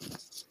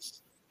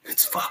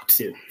 It's fucked,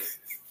 dude.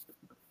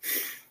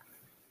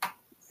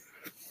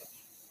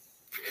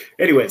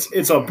 Anyways,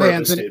 it's on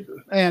purpose, dude.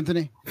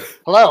 Anthony.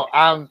 Hello.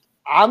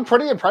 I'm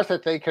pretty impressed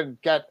that they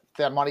could get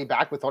their money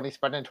back with only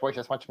spending twice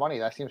as much money.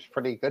 That seems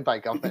pretty good by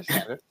government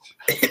standards.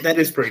 That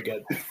is pretty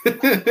good.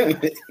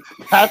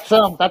 That's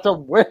a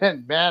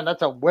win, man.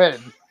 That's a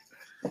win.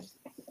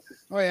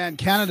 Oh yeah, in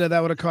Canada that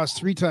would have cost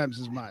 3 times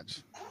as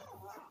much.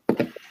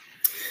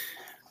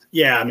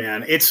 Yeah,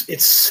 man,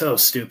 it's so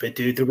stupid,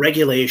 dude. The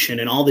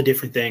regulation and all the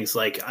different things.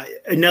 Like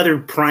another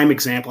prime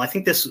example. I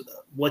think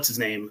what's his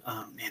name?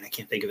 Man, I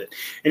can't think of it.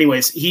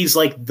 Anyways, he's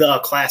like the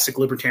classic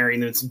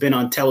libertarian that's been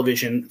on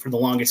television for the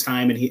longest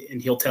time, and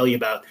he'll tell you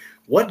about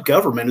what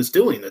government is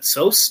doing that's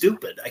so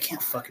stupid. I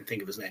can't fucking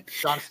think of his name.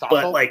 John Stossel?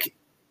 But like,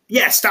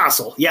 yeah,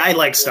 Stossel. Yeah, I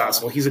like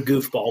Stossel. He's a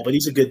goofball, but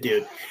he's a good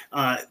dude.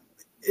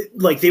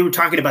 Like they were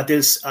talking about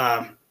this.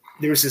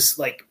 There was this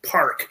like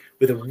park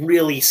with a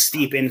really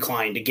steep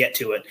incline to get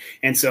to it.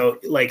 And so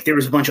like there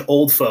was a bunch of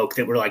old folk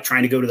that were like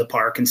trying to go to the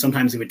park, and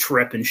sometimes they would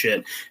trip and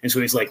shit. And so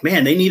he's like,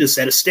 man, they need a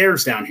set of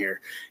stairs down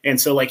here. And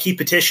so like he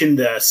petitioned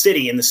the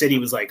city, and the city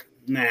was like,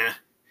 nah.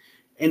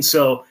 And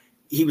so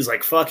he was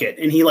like, fuck it.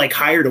 And he like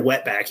hired a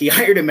wetback. He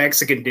hired a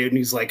Mexican dude, and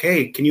he's like,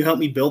 hey, can you help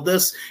me build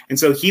this? And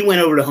so he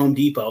went over to Home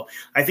Depot.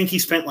 I think he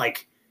spent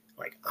like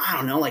I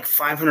don't know, like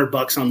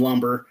 $500 on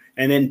lumber,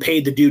 and then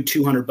paid the dude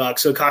 $200.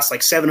 So it cost like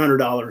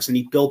 $700, and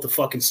he built the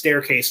fucking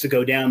staircase to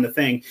go down the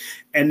thing.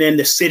 And then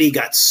the city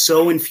got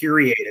so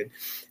infuriated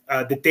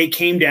that they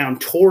came down,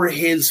 tore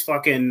his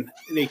fucking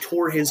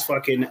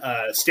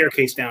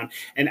staircase down.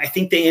 And I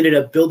think they ended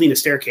up building a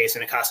staircase,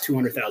 and it cost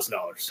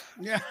 $200,000.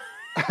 Yeah.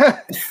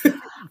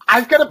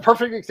 I've got a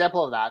perfect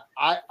example of that.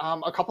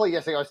 A couple of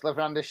years ago, I was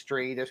living on this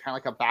street. There's kind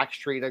of like a back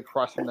street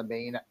across from the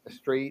main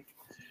street.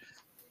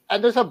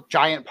 And there's a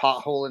giant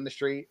pothole in the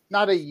street.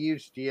 Not a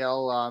huge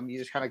deal. You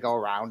just kind of go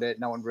around it.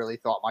 No one really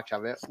thought much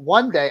of it.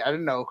 One day, I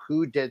don't know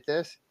who did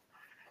this.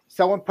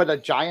 Someone put a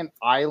giant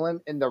island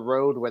in the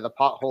road where the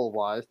pothole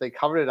was. They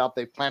covered it up.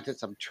 They planted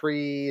some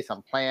trees,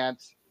 some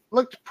plants.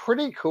 Looked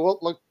pretty cool.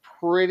 It looked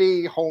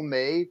pretty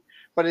homemade,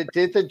 but it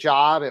did the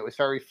job. It was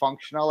very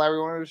functional.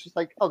 Everyone was just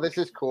like, oh, this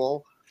is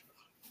cool.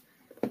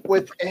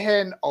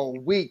 Within a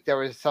week, there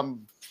was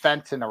some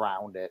fencing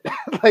around it.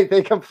 Like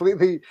they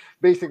completely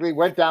basically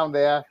went down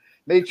there,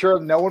 made sure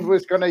no one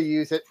was going to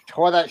use it,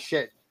 tore that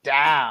shit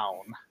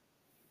down.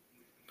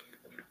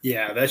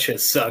 Yeah, that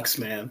shit sucks,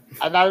 man.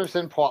 And that was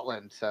in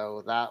Portland,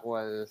 so that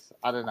was,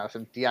 I don't know,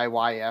 some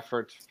DIY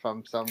efforts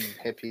from some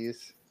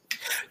hippies.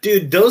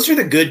 Dude, those are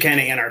the good kind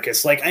of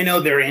anarchists. Like, I know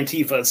they're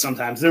Antifa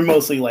sometimes. They're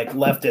mostly like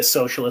leftist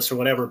socialists or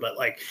whatever, but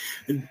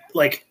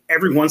like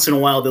every once in a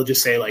while they'll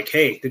just say like,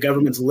 hey, the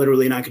government's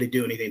literally not going to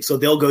do anything. So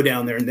they'll go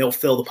down there and they'll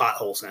fill the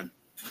potholes in.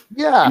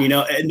 Yeah. And, you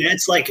know, and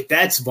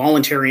that's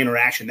voluntary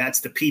interaction. That's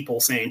the people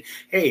saying,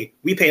 hey,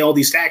 we pay all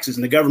these taxes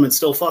and the government's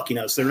still fucking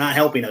us. They're not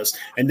helping us.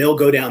 And they'll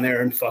go down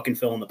there and fucking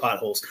fill in the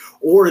potholes.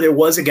 Or there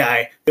was a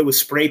guy that was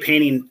spray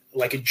painting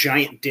like a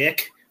giant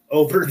dick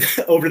over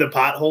the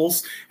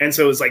potholes, and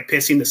so it was like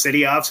pissing the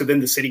city off. So then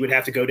the city would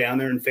have to go down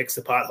there and fix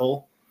the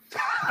pothole.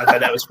 I thought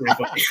that was pretty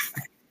funny.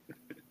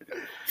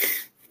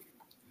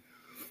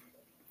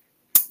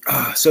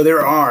 So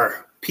there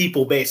are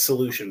people-based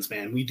solutions,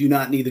 man. We do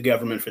not need the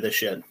government for this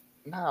shit.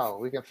 No,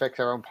 we can fix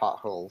our own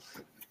potholes.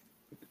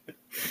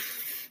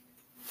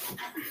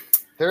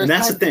 And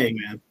that's the thing,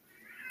 man.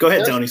 Go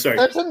ahead, Tony. Sorry.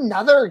 There's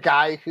another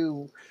guy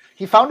who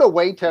he found a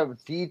way to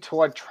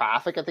detour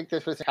traffic. I think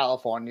this was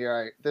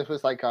California. This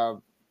was like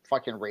a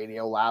fucking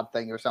radio lab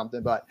thing or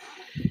something, but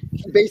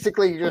he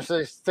basically just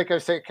sticking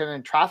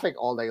in traffic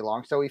all day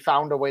long. So he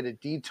found a way to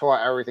detour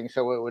everything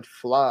so it would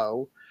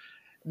flow.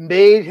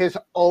 Made his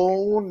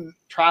own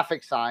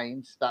traffic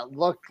signs that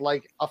looked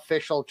like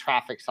official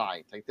traffic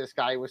signs. Like, this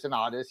guy was an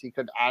artist. He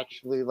could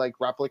actually like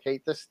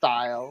replicate the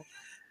style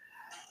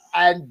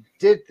and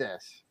did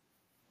this.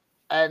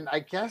 And I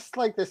guess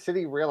like the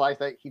city realized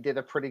that he did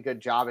a pretty good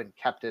job and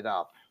kept it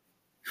up.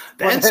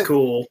 That's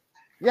cool.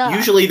 Yeah.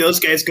 Usually those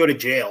guys go to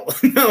jail,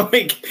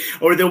 like,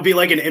 or there'll be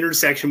like an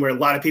intersection where a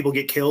lot of people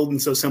get killed. And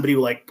so somebody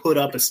will like put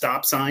up a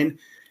stop sign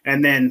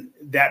and then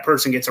that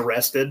person gets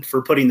arrested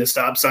for putting the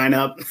stop sign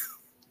up.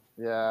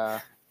 Yeah.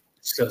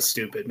 So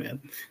stupid,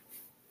 man.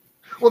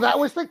 Well, that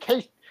was the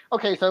case.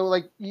 Okay, so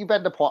like you've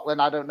been to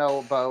Portland. I don't know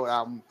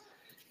about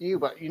you,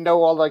 but you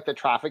know all like the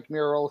traffic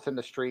murals in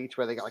the streets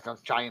where they got like a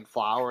giant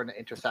flower in the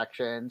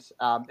intersections.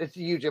 It's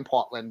huge in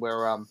Portland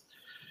where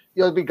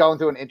you'll be going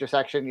through an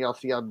intersection, you'll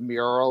see a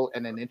mural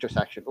in an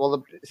intersection. Well,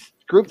 the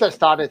group that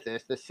started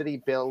this, the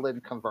City Build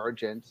and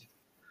Convergence,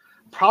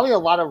 probably a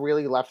lot of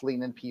really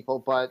left-leaning people,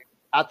 but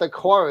at the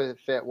core of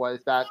it was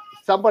that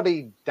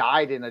somebody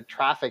died in a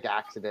traffic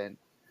accident.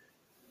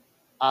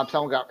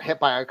 Someone got hit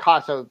by a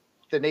car, so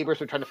the neighbors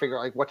were trying to figure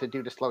out like what to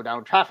do to slow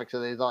down traffic. So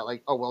they thought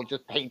like, oh, we'll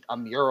just paint a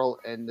mural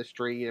in the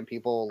street and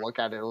people will look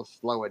at it, it'll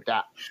slow it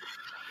down.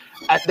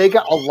 And they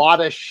got a lot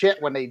of shit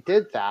when they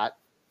did that.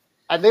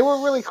 And they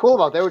were really cool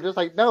about it. They were just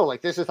like, no,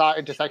 like this is our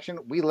intersection.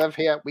 We live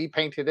here. We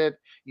painted it.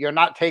 You're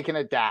not taking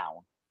it down.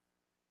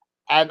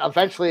 And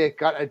eventually it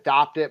got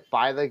adopted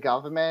by the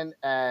government.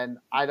 And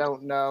I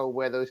don't know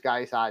where those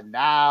guys are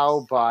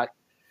now, but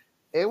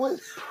it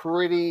was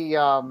pretty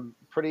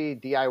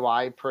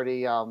DIY,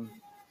 pretty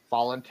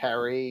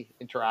voluntary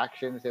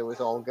interactions. It was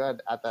all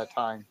good at that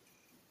time.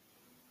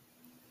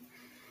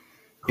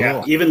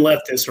 Yeah, even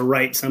leftists are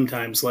right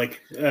sometimes.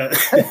 Like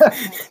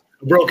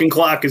broken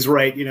clock is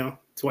right,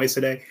 twice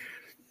a day.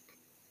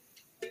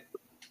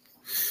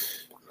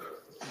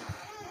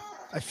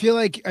 I feel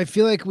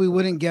like we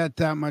wouldn't get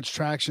that much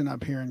traction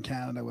up here in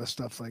Canada with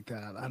stuff like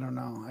that. I don't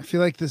know. I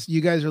feel like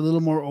you guys are a little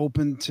more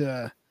open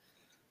to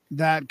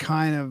that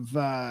kind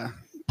of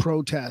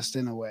protest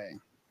in a way.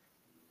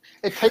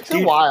 It takes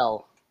a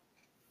while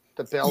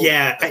to build.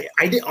 Yeah,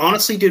 I did,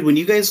 honestly, dude, when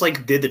you guys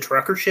like did the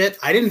trucker shit,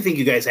 I didn't think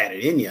you guys had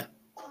it in you.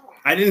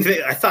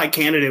 I thought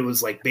Canada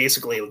was like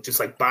basically just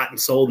like bought and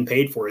sold and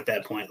paid for at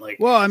that point. Like,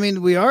 well, I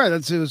mean, we are.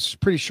 It was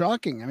pretty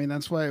shocking. I mean,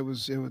 that's why it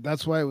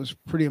was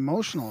pretty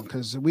emotional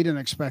because we didn't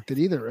expect it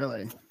either,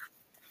 really.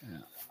 Yeah.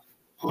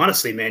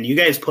 Honestly, man, you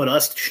guys put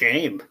us to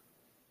shame.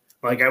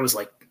 Like, I was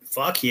like,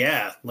 fuck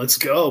yeah, let's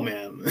go,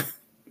 man.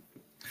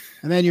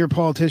 And then your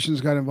politicians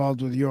got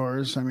involved with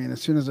yours. I mean,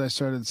 as soon as I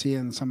started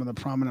seeing some of the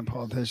prominent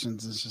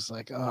politicians, it's just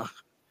like, ugh,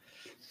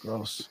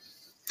 gross.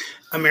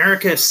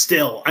 America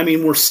still, I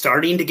mean, we're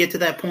starting to get to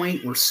that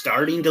point. We're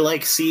starting to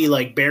like see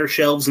like bare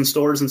shelves in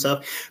stores and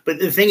stuff. But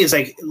the thing is,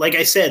 like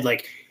I said,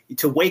 like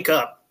to wake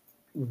up,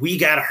 we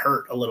got to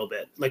hurt a little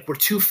bit. Like we're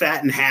too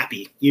fat and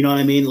happy. You know what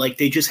I mean? Like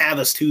they just have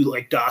us too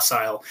like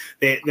docile.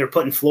 They're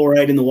putting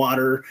fluoride in the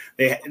water.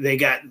 We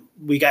got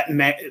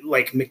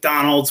like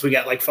McDonald's. We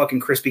got like fucking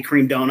Krispy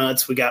Kreme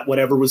donuts. We got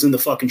whatever was in the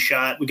fucking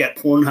shot. We got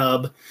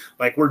Pornhub.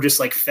 Like we're just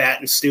like fat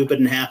and stupid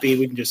and happy.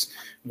 We can just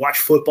watch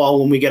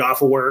football when we get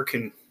off of work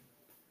and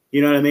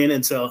you know what I mean?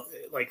 And so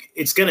like,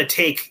 it's going to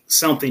take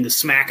something to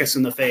smack us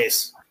in the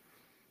face.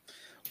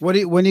 When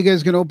are you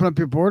guys going to open up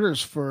your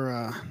borders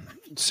for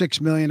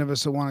 6 million of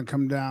us that want to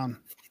come down?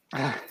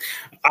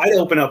 I'd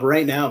open up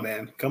right now,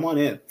 man. Come on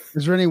in.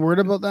 Is there any word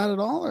about that at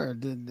all? Or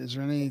is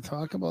there any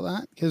talk about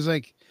that? Because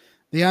like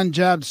the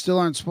unjabbed still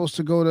aren't supposed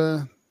to go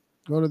to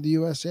the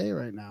USA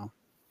right now.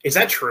 Is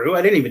that true?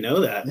 I didn't even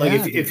know that.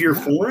 Like if you're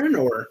foreign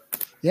or.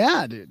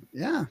 Yeah, dude.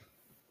 Yeah.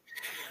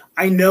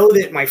 I know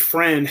that my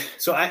friend.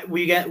 So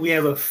we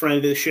have a friend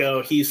of the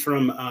show. He's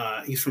from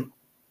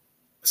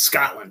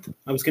Scotland.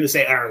 I was going to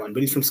say Ireland,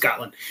 but he's from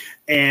Scotland.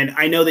 And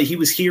I know that he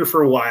was here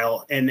for a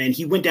while, and then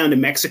he went down to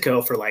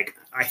Mexico for like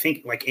I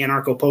think like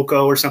Anarcho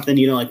Poco or something.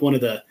 Like one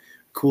of the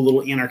cool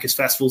little anarchist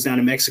festivals down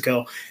in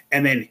Mexico.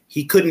 And then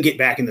he couldn't get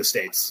back in the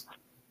States.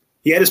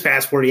 He had his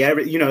passport. He had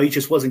he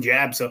just wasn't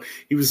jabbed, so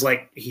he was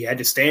like he had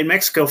to stay in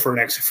Mexico for an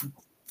extra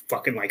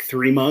fucking like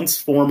 3 months,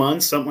 4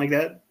 months, something like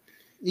that.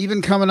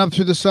 Even coming up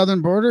through the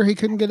southern border, he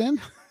couldn't get in.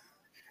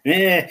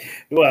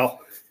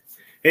 Well,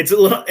 it's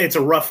a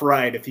rough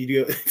ride if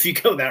you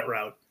go that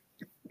route.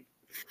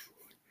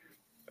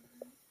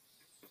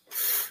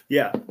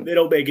 Yeah, they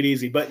don't make it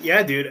easy, but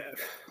yeah, dude.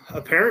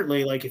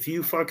 Apparently, like if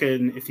you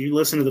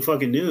listen to the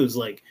fucking news,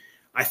 like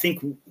I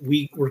think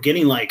we're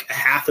getting like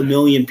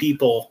 500,000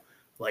 people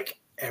like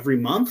every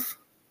month,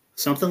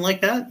 something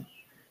like that.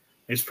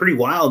 It's pretty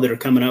wild that are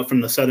coming out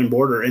from the southern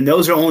border, and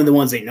those are only the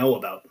ones they know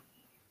about.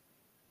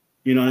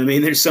 You know what I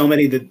mean? There's so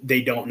many that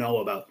they don't know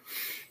about.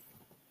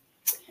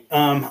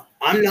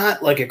 I'm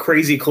not like a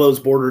crazy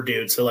closed border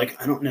dude, so like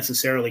I don't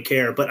necessarily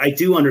care, but I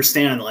do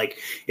understand like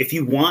if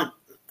you want,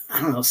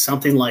 I don't know,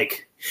 something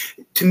like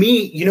To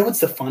me, you know what's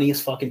the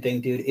funniest fucking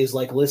thing, dude, is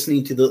like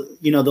listening to the,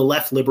 you know, the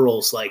left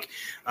liberals, like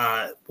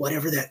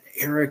whatever that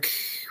Eric,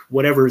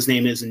 whatever his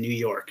name is in New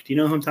York. Do you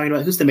know who I'm talking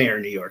about? Who's the mayor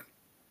of New York?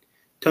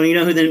 Tony, you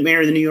know who the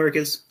mayor of New York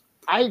is?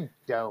 I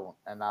don't.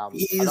 And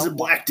he's a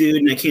black dude,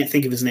 and I can't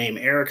think of his name.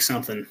 Eric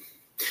something.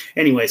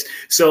 Anyways,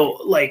 so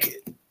like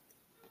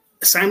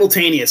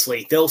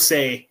simultaneously, they'll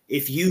say,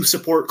 if you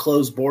support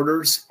closed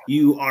borders,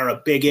 you are a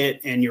bigot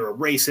and you're a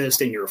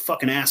racist and you're a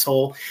fucking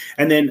asshole.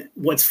 And then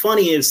what's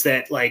funny is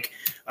that like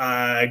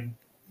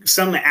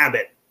some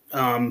Abbott,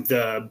 what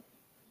the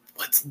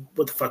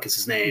fuck is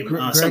his name?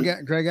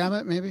 Greg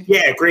Abbott, maybe?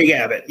 Yeah, Greg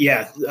Abbott.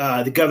 Yeah,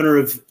 the governor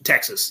of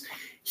Texas.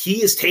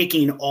 He is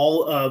taking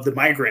all of the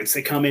migrants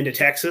that come into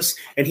Texas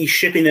and he's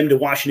shipping them to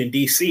Washington,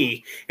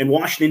 D.C. And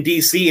Washington,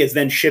 D.C. is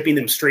then shipping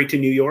them straight to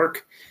New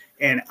York.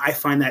 And I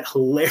find that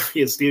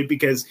hilarious, dude,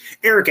 because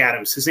Eric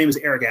Adams, his name is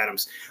Eric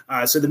Adams.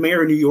 So the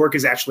mayor of New York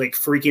is actually like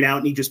freaking out,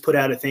 and he just put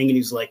out a thing and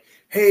he's like,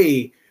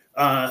 hey,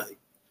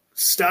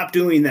 stop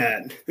doing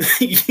that.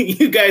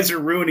 You guys are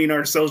ruining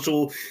our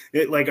social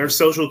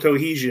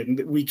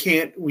cohesion. We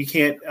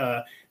can't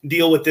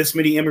deal with this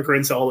many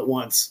immigrants all at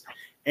once.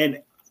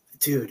 And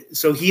dude,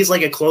 so he's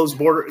like a closed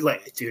border.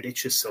 Like, dude,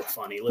 it's just so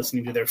funny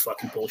listening to their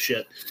fucking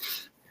bullshit.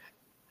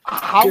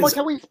 How much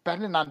are we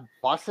spending on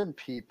busing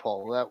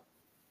people?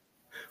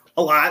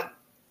 A lot,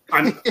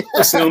 I'm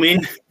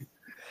assuming.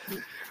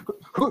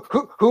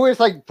 Who is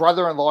like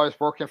brother-in-law is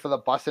working for the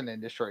busing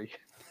industry?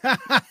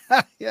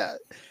 Yeah,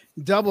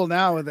 double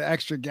now with the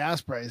extra gas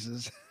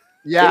prices.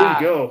 Yeah,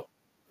 there you go.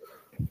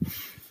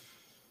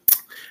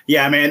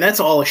 Yeah, man, that's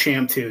all a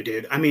sham too,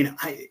 dude. I mean,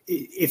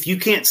 if you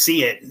can't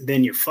see it,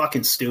 then you're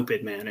fucking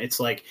stupid, man. It's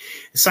like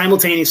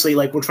simultaneously,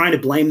 like we're trying to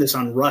blame this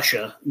on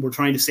Russia. We're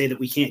trying to say that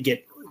we can't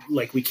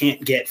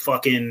get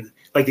fucking.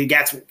 Like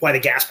that's why the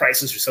gas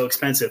prices are so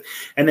expensive.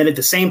 And then at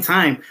the same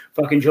time,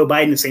 fucking Joe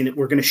Biden is saying that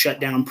we're going to shut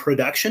down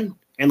production.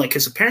 And like,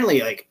 because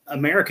apparently like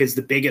America is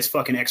the biggest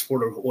fucking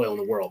exporter of oil in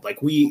the world.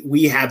 Like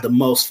we have the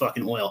most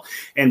fucking oil,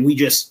 and we're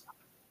just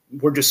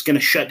going to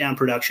shut down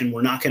production.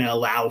 We're not going to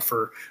allow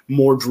for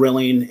more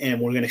drilling,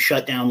 and we're going to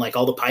shut down like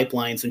all the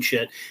pipelines and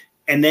shit.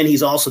 And then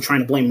he's also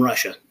trying to blame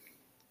Russia.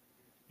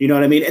 You know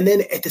what I mean? And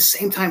then at the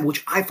same time,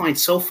 which I find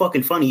so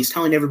fucking funny, he's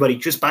telling everybody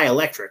just buy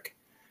electric.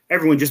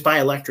 Everyone just buy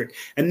electric.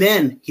 And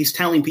then he's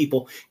telling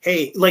people,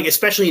 hey, like,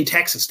 especially in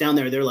Texas down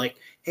there, they're like,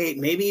 hey,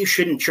 maybe you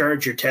shouldn't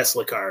charge your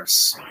Tesla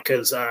cars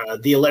because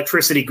the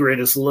electricity grid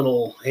is a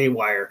little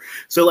haywire.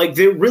 So like,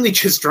 they're really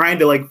just trying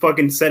to like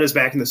fucking set us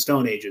back in the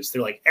Stone Ages.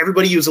 They're like,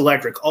 everybody use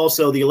electric.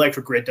 Also, the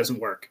electric grid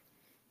doesn't work.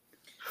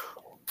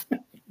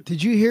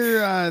 Did you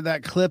hear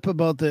that clip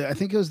about I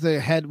think it was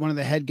one of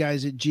the head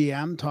guys at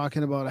GM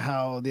talking about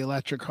how the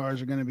electric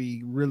cars are going to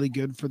be really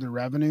good for the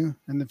revenue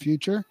in the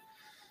future?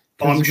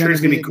 Oh, I'm sure it's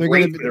going to be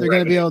great. They're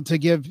going to be able to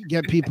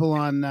get people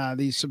on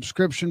these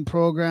subscription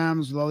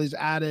programs with all these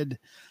added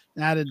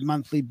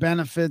monthly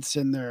benefits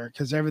in there,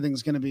 because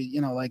everything's going to be,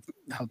 you know, like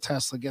how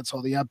Tesla gets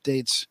all the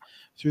updates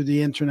through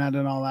the internet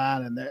and all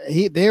that. And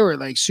they were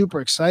like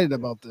super excited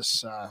about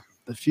this,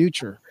 the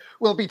future.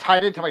 Will it be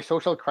tied into my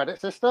social credit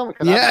system?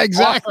 Yeah,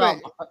 exactly.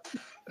 Awesome.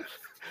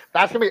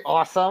 That's going to be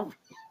awesome.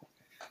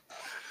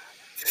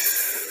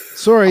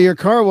 Sorry, your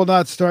car will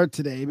not start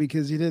today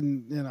because you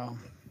didn't, you know.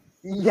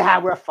 Yeah,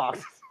 we're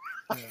fucked.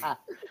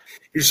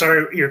 You're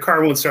sorry, your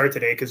car won't start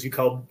today because you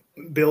called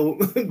Bill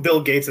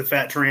Gates a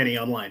fat tranny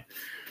online.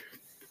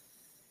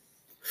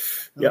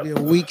 That'll be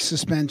a week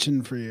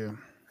suspension for you.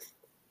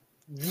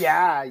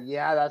 Yeah,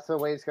 that's the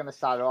way it's going to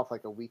start off,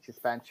 like a week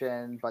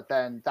suspension. But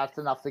then that's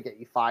enough to get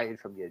you fired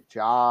from your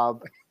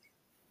job.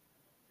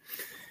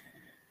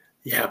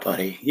 Yeah,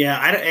 buddy. Yeah,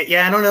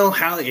 I don't know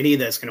how any of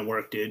that's going to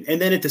work, dude.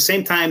 And then at the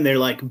same time, they're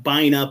like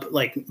buying up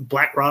like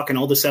BlackRock and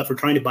all this stuff. Are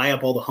trying to buy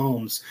up all the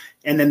homes,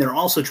 and then they're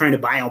also trying to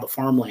buy all the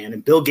farmland.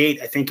 And Bill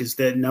Gates, I think, is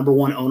the number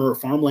one owner of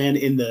farmland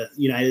in the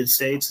United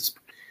States.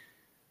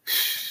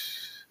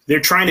 They're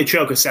trying to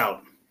choke us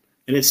out,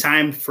 and it's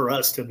time for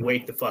us to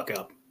wake the fuck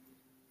up.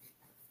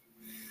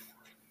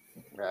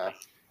 Yeah.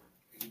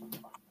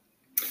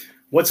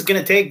 What's it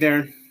going to take,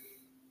 Darren?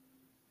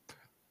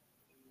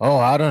 Oh,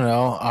 I don't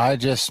know. I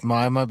just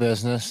mind my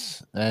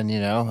business. And, you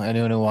know,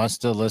 anyone who wants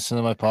to listen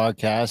to my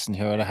podcast and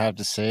hear what I have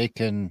to say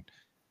can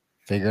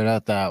figure it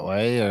out that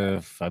way. Or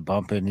if I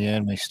bump into you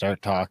and we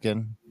start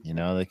talking, you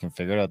know, they can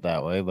figure it out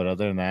that way. But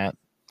other than that,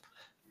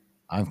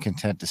 I'm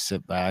content to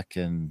sit back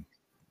and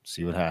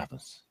see what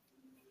happens.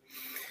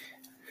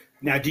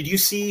 Now, did you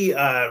see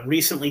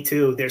recently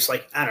too? There's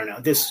like, I don't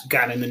know, this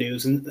got in the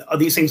news, and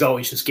these things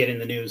always just get in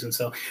the news, and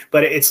so.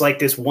 But it's like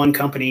this one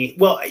company,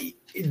 well,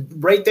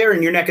 right there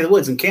in your neck of the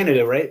woods in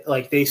Canada, right?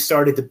 Like they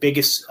started the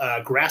biggest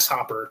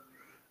grasshopper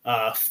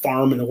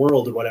farm in the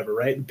world, or whatever,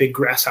 right? Big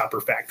grasshopper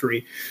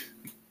factory,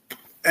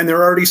 and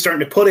they're already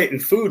starting to put it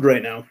in food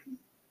right now.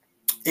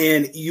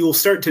 And you'll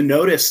start to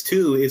notice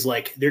too is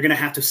like they're going to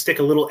have to stick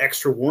a little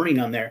extra warning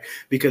on there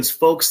because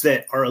folks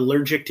that are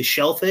allergic to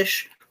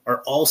shellfish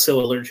are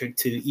also allergic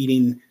to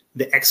eating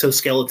the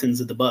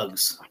exoskeletons of the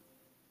bugs.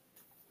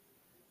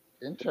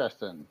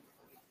 Interesting.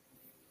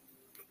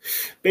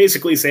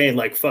 basically saying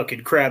like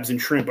fucking crabs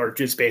and shrimp are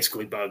just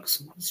basically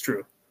bugs. It's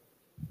true.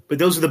 But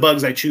those are the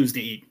bugs I choose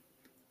to eat.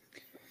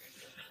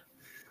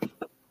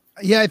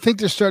 Yeah, I think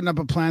they're starting up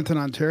a plant in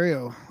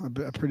Ontario,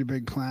 a pretty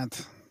big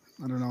plant.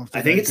 I don't know. If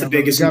I think it's the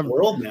biggest in the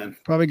world, man.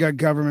 Probably got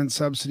government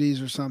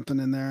subsidies or something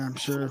in there. I'm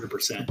sure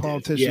 100%, the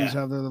politicians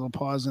have their little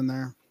paws in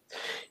there.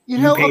 You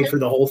pay for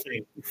the whole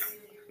thing.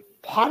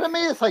 Part of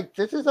me is like,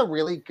 this is a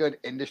really good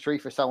industry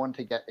for someone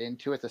to get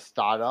into as a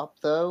startup,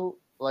 though,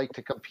 like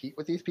to compete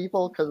with these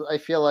people, because I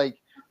feel like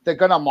they're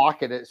gonna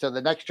market it so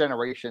the next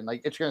generation,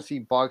 like, it's gonna see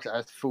bugs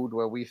as food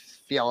where we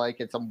feel like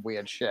it's some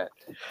weird shit,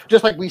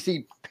 just like we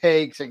see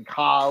pigs and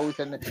cows,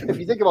 and if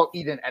you think about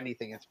eating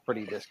anything, it's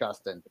pretty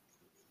disgusting.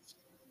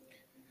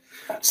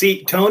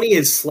 See, Tony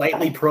is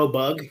slightly pro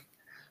bug,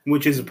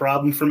 which is a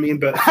problem for me,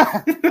 but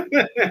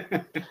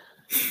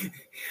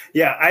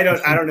yeah, I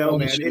don't know,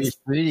 man. It's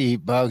free to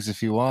eat bugs if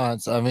he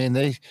wants. I mean,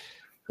 the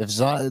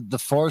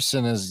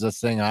forcing is the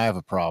thing I have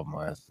a problem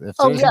with. If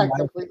there's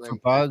completely for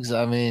bugs,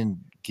 I mean,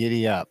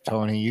 giddy up,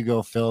 Tony. You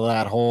go fill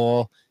that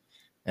hole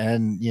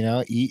and,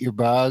 eat your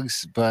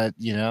bugs. But,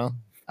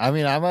 I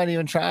mean, I might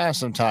even try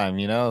sometime,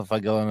 if I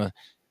go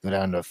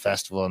down to a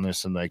festival and there's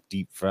some like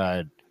deep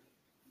fried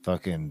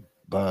fucking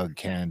bug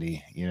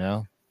candy,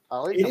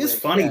 It is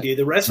funny, dude.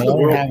 The rest of the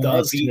world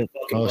does eat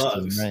fucking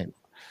bugs.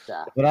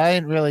 Yeah. But I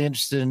ain't really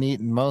interested in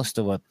eating most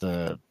of what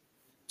the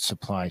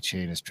supply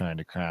chain is trying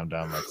to cram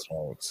down my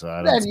throat.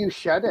 So then you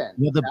shouldn't.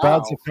 The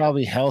bugs are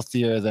probably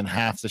healthier than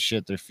half the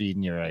shit they're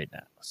feeding you right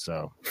now.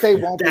 So they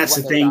won't. That's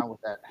the thing.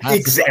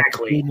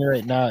 Exactly. Feeding you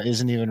right now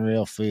isn't even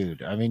real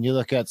food. I mean, you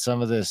look at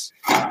some of this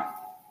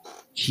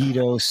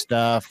keto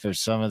stuff or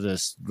some of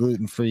this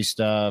gluten-free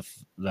stuff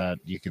that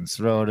you can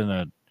throw it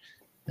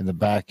in the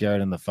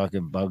backyard and the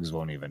fucking bugs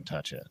won't even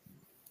touch it.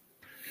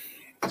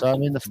 So I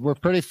mean, we're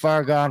pretty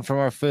far gone from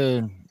our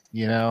food.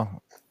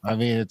 I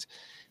mean,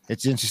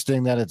 it's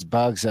interesting that it's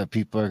bugs that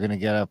people are going to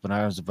get up in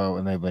arms about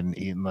when they've been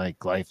eating like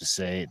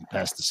glyphosate and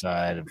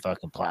pesticide and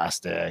fucking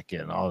plastic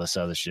and all this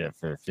other shit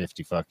for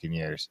 50 fucking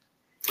years.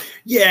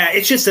 Yeah,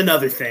 it's just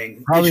another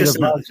thing. Probably it's just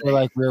the bugs were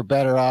like, we were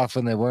better off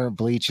when they weren't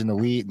bleaching the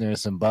wheat and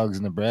there's some bugs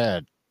in the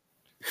bread.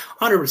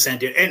 100%,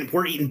 dude. And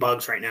we're eating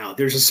bugs right now.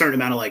 There's a certain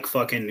amount of like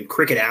fucking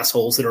cricket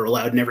assholes that are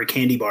allowed in every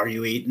candy bar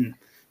you eat. And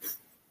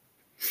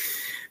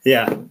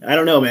yeah, I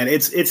don't know, man.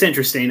 It's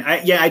interesting.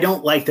 I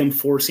don't like them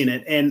forcing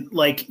it. And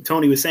like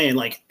Tony was saying,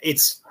 like,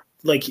 it's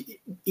like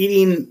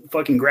eating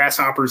fucking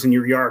grasshoppers in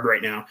your yard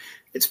right now.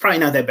 It's probably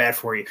not that bad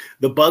for you.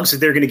 The bugs that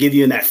they're going to give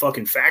you in that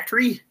fucking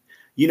factory,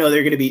 they're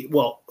going to be,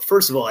 well,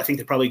 first of all, I think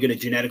they're probably going to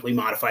genetically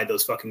modify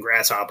those fucking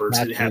grasshoppers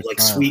and have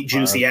like sweet,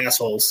 juicy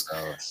assholes.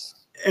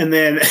 And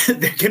then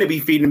they're going to be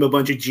feeding them a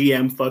bunch of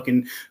GM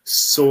fucking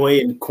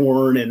soy and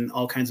corn and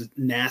all kinds of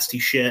nasty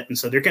shit. And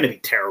so they're going to be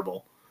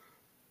terrible.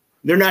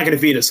 They're not going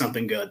to feed us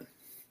something good.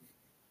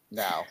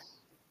 No.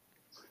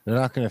 They're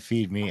not going to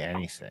feed me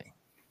anything.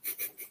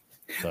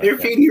 They're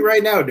feeding you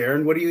right now,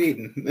 Darren. What are you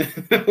eating?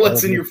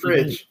 What's in your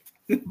fridge?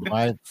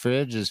 My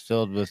fridge is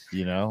filled with,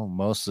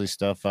 mostly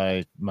stuff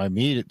my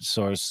meat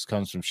source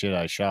comes from shit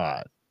I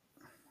shot.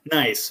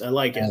 Nice. I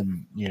like it.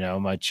 And,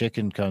 my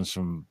chicken comes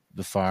from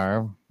the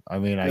farm. I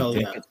mean,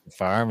 it's the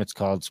farm. It's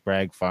called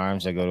Sprague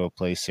Farms. I go to a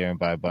place here and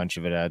buy a bunch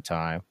of it at a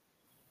time.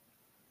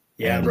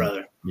 Yeah, and,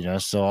 brother.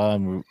 So all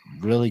I'm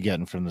really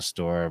getting from the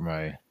store are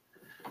my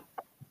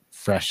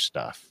fresh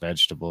stuff,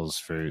 vegetables,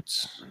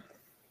 fruits,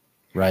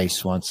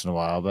 rice once in a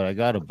while. But I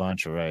got a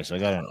bunch of rice. I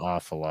got an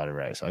awful lot of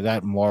rice. I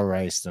got more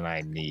rice than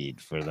I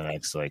need for the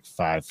next like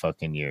 5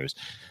 fucking years.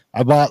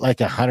 I bought like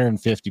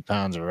 150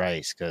 pounds of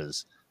rice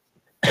because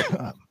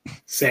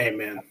same,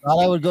 man. I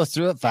thought I would go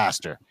through it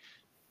faster.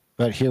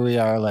 But here we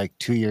are like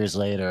 2 years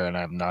later, and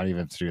I'm not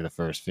even through the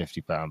first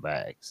 50-pound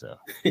bag. So,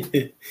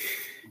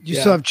 you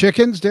still have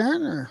chickens,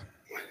 Darren? Or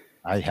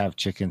I have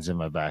chickens in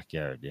my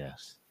backyard.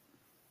 Yes.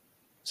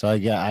 So I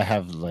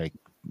have like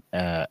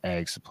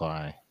egg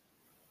supply.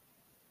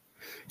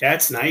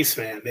 That's nice,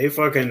 man.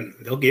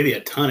 They'll give you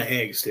a ton of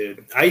eggs,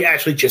 dude. I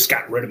actually just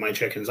got rid of my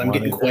chickens. I'm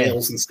getting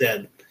quails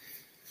instead.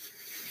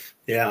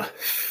 Yeah.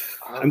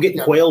 I'm getting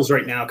quails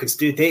right now because,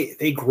 dude,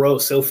 they grow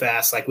so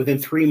fast. Like within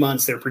 3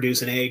 months, they're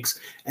producing eggs,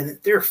 and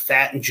they're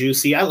fat and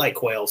juicy. I like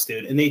quails,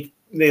 dude, and they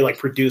like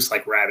produce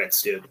like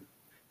rabbits, dude.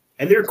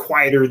 And they're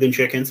quieter than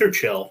chickens. They're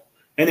chill,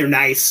 and they're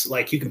nice.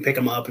 Like you can pick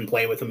them up and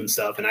play with them and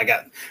stuff. And I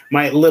got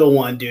my little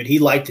one, dude. He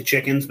liked the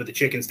chickens, but the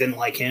chickens didn't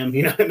like him.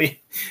 You know what I mean?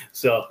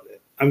 So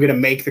I'm gonna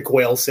make the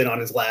quail sit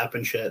on his lap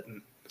and shit.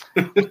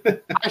 I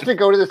used to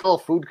go to this little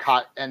food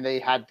cart, and they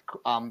had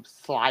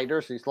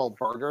sliders, these little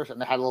burgers,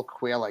 and they had little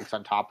quail eggs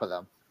on top of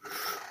them.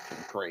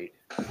 Great.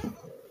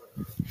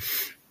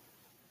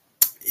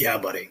 Yeah,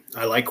 buddy.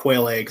 I like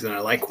quail eggs, and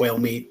I like quail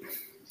meat.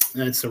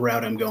 That's the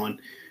route I'm going.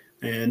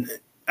 And,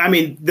 I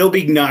mean, they'll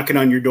be knocking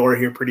on your door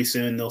here pretty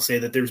soon. They'll say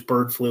that there's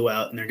bird flu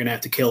out, and they're going to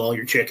have to kill all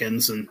your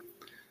chickens. And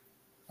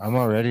I'm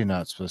already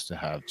not supposed to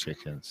have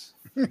chickens.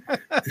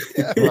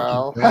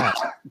 Well,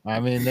 I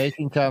mean, they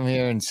can come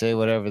here and say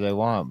whatever they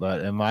want,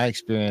 but in my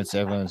experience,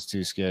 everyone's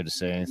too scared to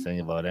say anything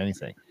about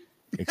anything.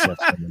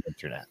 except from the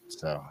internet.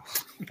 So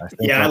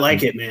I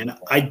like it, man.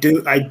 I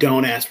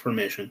don't ask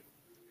permission.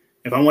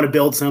 If I want to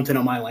build something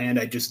on my land,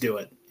 I just do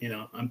it.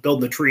 I'm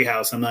building a tree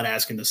house. I'm not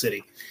asking the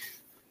city.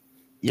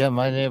 Yeah,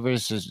 my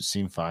neighbors just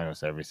seem fine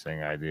with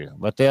everything I do,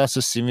 but they also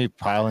see me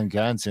piling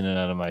guns in and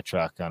out of my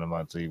truck on a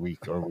monthly,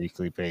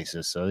 weekly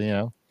basis.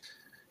 So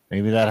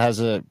maybe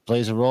that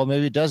plays a role.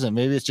 Maybe it doesn't.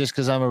 Maybe it's just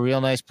because I'm a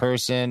real nice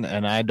person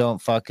and I don't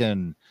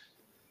fucking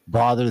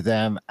bother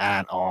them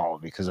at all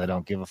because I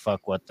don't give a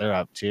fuck what they're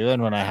up to.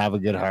 And when I have a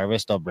good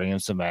harvest, I'll bring them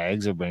some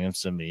eggs or bring them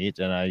some meat,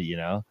 and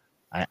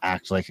I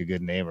act like a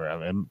good neighbor. I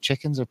mean,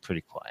 chickens are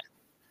pretty quiet.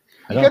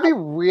 You could be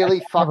really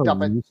fucked up.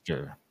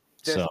 Rooster,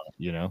 so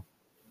Yeah,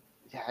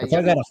 if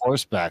I got a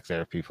horse back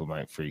there, people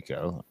might freak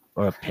out.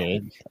 Or a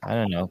pig. I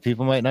don't know.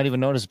 People might not even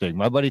notice a pig.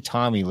 My buddy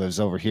Tommy lives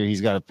over here. He's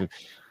got a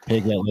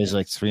pig that weighs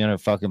like 300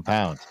 fucking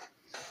pounds.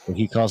 But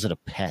he calls it a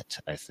pet,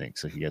 I think,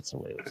 so he gets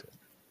away with it.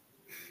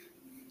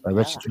 I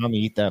bet you Tommy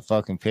eat that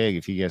fucking pig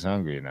if he gets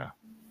hungry enough.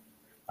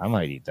 I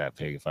might eat that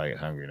pig if I get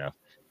hungry enough.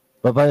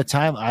 But by the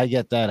time I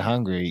get that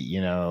hungry,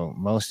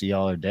 most of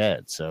y'all are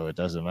dead, so it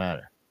doesn't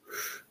matter.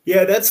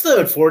 Yeah, that's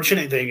the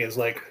unfortunate thing is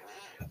like,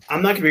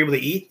 I'm not going to be able to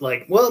eat.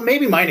 Like, well,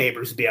 maybe my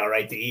neighbors would be all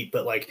right to eat,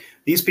 but like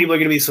these people are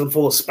going to be so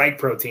full of spike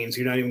proteins,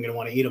 you're not even going to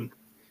want to eat them.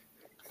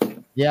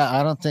 Yeah,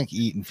 I don't think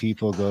eating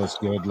people goes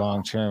good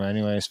long term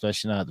anyway,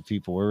 especially not the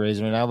people we're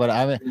raising right now. But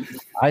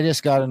I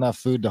just got enough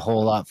food to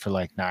hold up for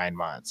like 9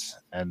 months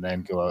and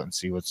then go out and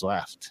see what's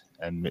left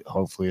and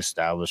hopefully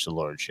establish a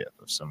lordship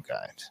of some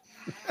kind.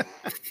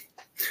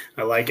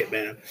 I like it,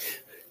 man.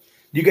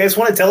 You guys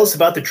want to tell us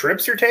about the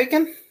trips you're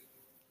taking?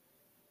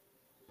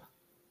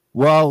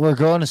 Well, we're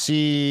going to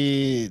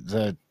see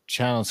the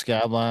Channel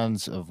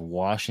Scablands of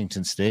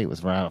Washington State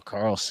with Randall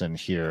Carlson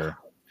here.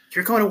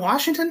 You're going to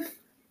Washington?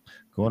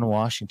 Going to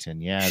Washington,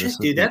 yeah. Shit,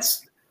 dude,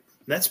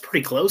 that's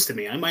pretty close to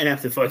me. I might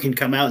have to fucking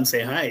come out and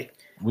say hi.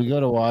 We go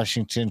to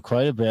Washington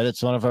quite a bit.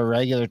 It's one of our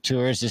regular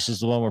tours. This is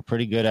the one we're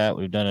pretty good at.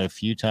 We've done it a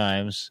few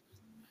times.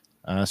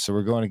 So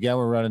we're going again.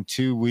 We're running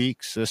 2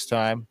 weeks this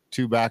time,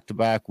 2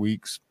 back-to-back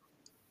weeks.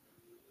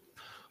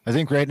 I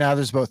think right now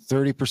there's about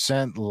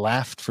 30%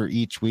 left for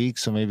each week.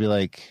 So maybe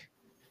like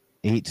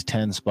 8 to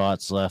 10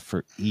 spots left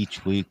for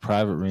each week.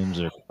 Private rooms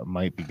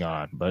might be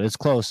gone, but it's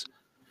close.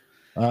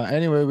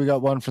 Anyway, we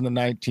got one from the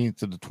 19th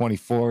to the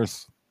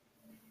 24th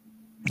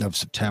of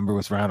September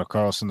with Randall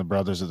Carlson, the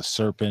Brothers of the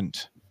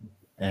Serpent,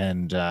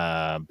 and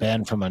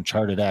Ben from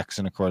Uncharted X,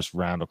 and of course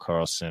Randall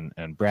Carlson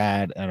and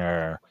Brad, and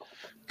our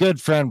good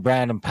friend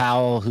Brandon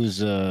Powell,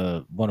 who's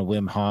one of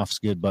Wim Hof's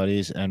good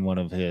buddies and one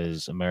of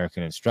his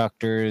American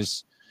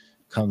instructors,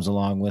 comes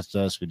along with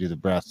us. We do the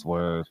breath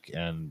work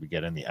and we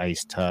get in the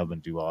ice tub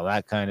and do all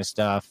that kind of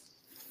stuff.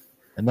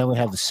 And then we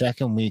have the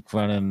second week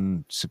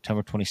running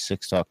September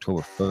 26th to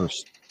October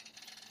 1st,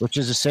 which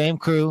is the same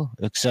crew,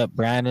 except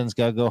Brandon's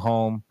got to go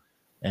home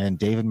and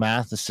David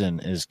Matheson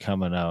is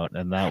coming out.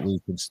 And that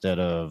week, instead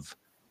of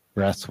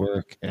breath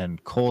work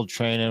and cold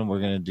training,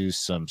 we're going to do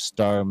some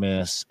star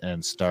miss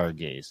and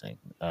stargazing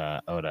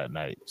out at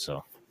night.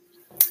 So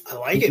I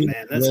like it,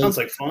 man. That sounds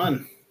like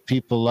fun.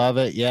 People love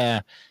it. Yeah.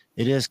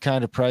 It is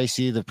kind of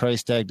pricey. The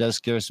price tag does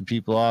scare some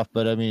people off,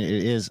 but I mean,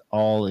 it is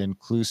all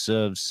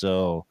inclusive.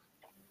 So,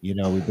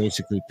 we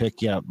basically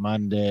pick you up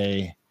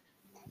Monday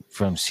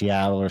from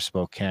Seattle or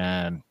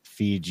Spokane,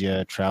 feed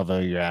you,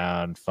 travel you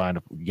around,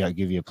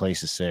 give you a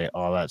place to stay,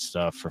 all that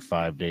stuff for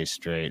 5 days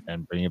straight,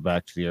 and bring you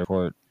back to the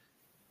airport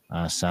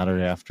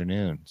Saturday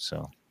afternoon.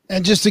 So.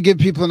 And just to give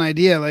people an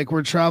idea, like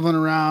we're traveling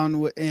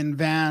around in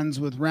vans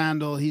with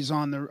Randall. He's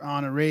on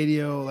a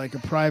radio, like a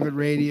private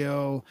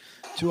radio,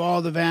 to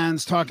all the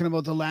vans, talking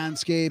about the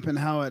landscape and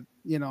how it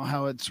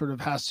sort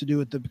of has to do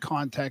with the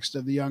context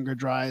of the Younger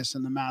Dryas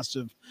and the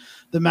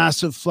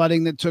massive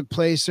flooding that took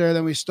place there.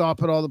 Then we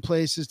stop at all the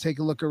places, take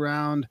a look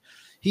around.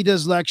 He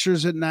does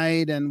lectures at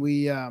night, and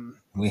we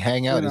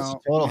hang out. It's a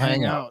total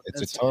hangout.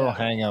 It's a total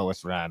hangout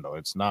with Randall.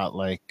 It's not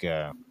like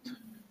a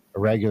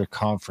regular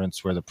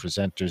conference where the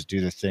presenters do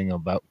the thing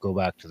about go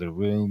back to the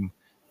room.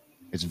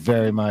 It's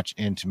very much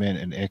intimate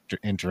and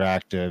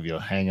interactive. You'll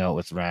hang out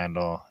with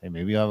Randall and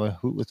maybe you'll have a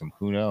hoot with him.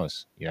 Who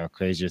knows?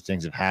 Crazier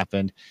things have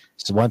happened.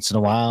 So once in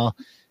a while,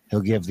 he'll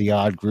give the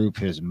odd group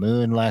his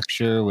moon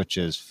lecture, which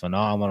is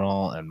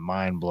phenomenal and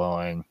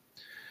mind-blowing.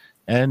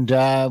 And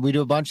we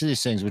do a bunch of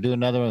these things. We do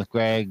another one with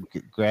Greg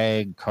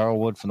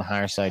Carlwood from the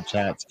Higher Side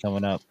Chats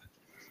coming up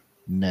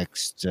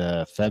next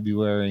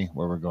February,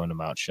 where we're going to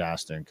Mount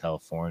Shasta in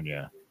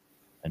California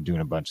and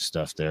doing a bunch of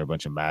stuff there, a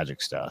bunch of magic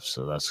stuff.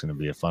 So that's going to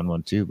be a fun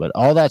one too. But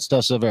all that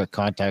stuff's over at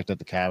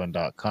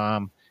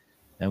contact@thecabin.com.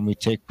 And we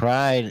take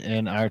pride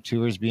in our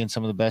tours being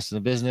some of the best in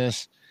the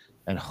business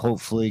and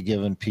hopefully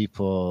giving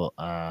people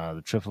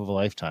the trip of a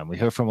lifetime. We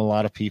hear from a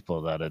lot of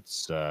people that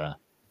it's the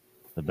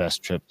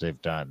best trip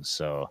they've done.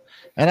 So,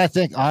 and I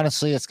think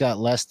honestly, it's got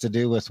less to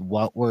do with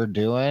what we're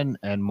doing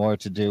and more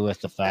to do with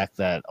the fact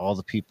that all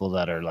the people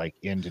that are like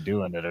into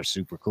doing it are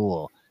super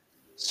cool.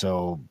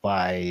 So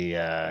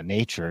by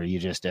nature, you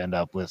just end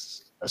up with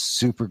a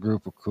super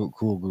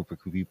cool group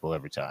of people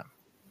every time.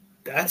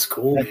 That's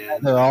cool, man.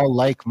 They're all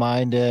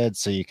like-minded,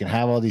 so you can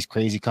have all these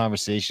crazy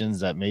conversations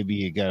that maybe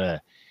you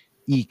gotta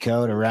eke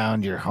out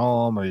around your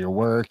home or your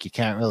work. You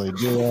can't really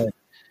do it.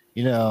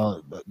 You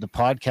know, the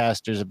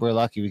podcasters, we're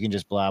lucky we can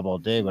just blab all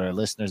day, but our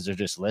listeners, they're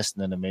just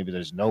listening, and maybe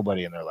there's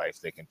nobody in their life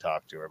they can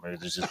talk to, or maybe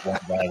there's just one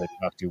guy they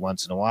talk to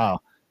once in a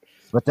while.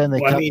 But then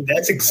I mean,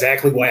 that's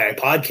exactly why I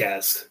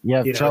podcast.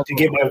 Yeah, you know, to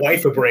give my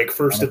wife a break,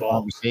 first of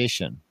all.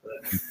 Conversation,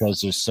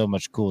 because there's so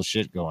much cool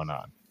shit going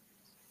on.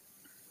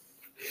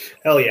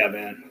 Hell yeah,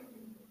 man.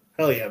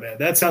 Hell yeah, man.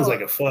 That sounds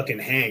like a fucking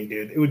hang,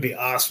 dude. It would be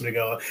awesome to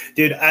go.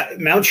 Dude,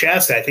 Mount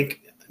Shasta, I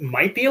think,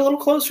 might be a little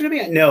closer to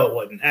me. No, it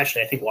wouldn't.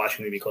 Actually, I think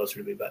Washington would be closer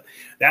to me, but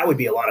that would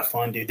be a lot of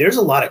fun, dude. There's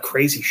a lot of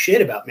crazy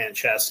shit about Mount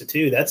Shasta,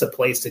 too. That's a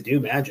place to do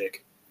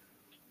magic.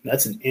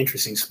 That's an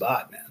interesting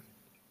spot, man.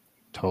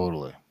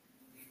 Totally.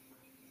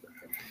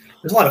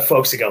 There's a lot of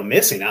folks that go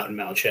missing out in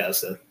Mount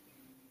Shasta.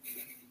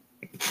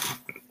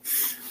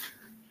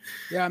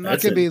 Yeah, I'm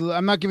not gonna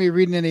be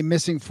reading any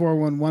missing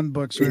 411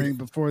 books or anything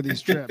before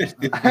these trips.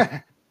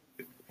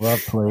 Well,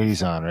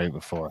 plays on right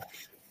before.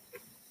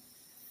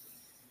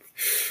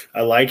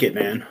 I like it,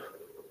 man.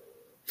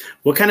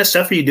 What kind of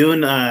stuff are you doing?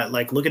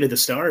 Like looking at the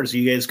stars? Are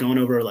you guys going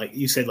over, like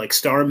you said, like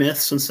star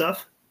myths and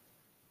stuff?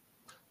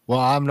 Well,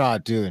 I'm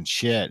not doing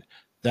shit.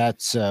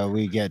 That's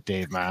we get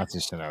Dave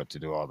Matheson out to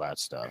do all that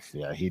stuff.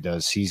 Yeah, he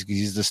does.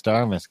 He's the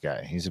star myth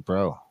guy. He's a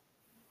bro.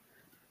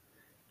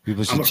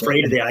 I'm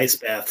afraid of the ice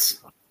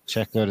baths.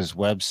 Check out his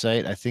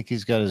website. I think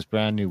he's got his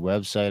brand new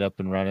website up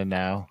and running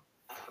now.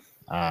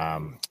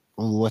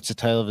 What's the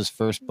title of his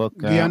first book?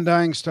 The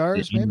Undying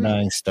Stars, maybe?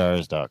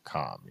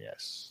 UndyingStars.com,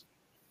 yes.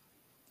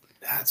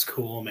 That's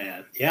cool,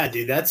 man. Yeah,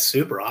 dude, that's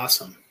super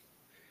awesome.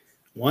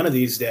 One of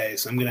these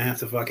days, I'm going to have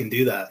to fucking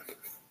do that.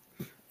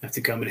 I have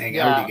to come and hang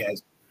out with you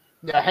guys.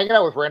 Yeah, hanging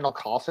out with Randall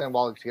Carlson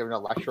while he's giving a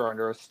lecture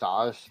under the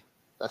stars.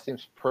 That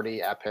seems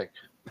pretty epic.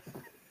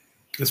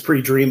 It's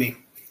pretty dreamy.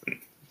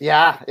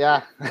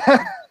 Yeah.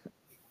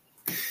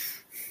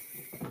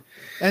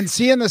 And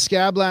seeing the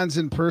Scablands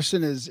in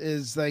person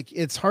is like,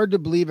 it's hard to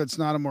believe it's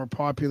not a more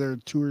popular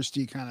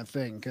touristy kind of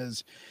thing,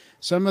 because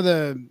some of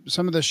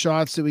the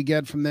shots that we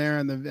get from there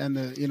and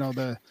the you know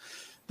the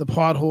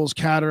Potholes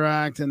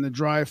Cataract and the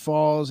Dry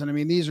Falls, and I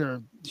mean these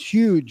are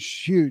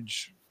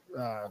huge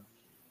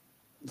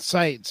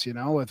sites, you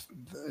know,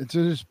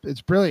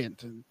 it's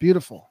brilliant and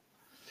beautiful.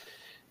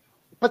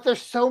 But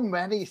there's so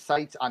many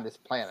sites on this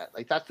planet.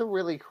 Like, that's the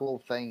really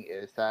cool thing,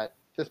 is that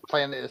this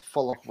planet is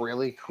full of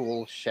really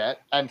cool shit,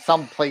 and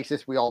some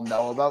places we all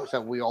know about,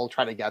 so we all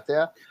try to get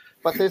there.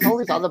 But there's all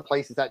these other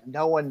places that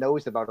no one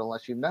knows about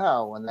unless you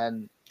know, and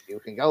then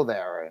you can go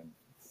there, and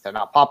they're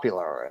not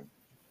popular. And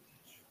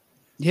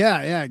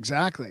yeah,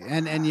 exactly.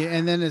 And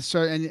then it's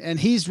and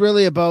he's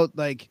really about,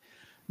 like,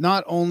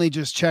 not only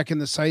just checking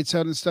the sites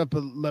out and stuff,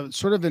 but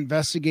sort of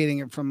investigating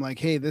it from, like,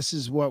 hey, this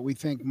is what we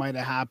think might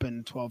have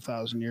happened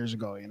 12,000 years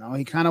ago. You know,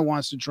 he kind of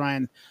wants to try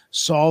and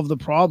solve the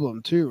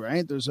problem too,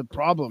 right? There's a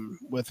problem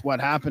with what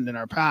happened in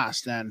our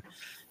past, and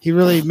he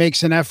really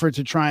makes an effort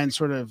to try and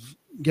sort of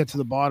get to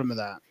the bottom of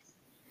that.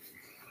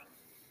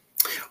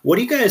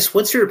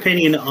 What's your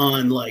opinion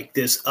on, like,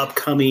 this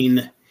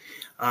upcoming,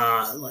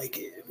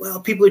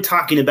 people are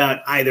talking about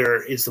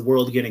either is the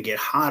world going to get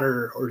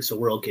hotter or is the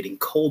world getting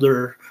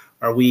colder?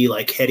 Are we,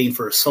 like, heading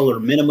for a solar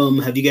minimum?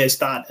 Have you guys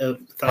thought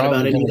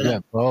about any of that?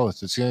 Get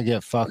both. It's going to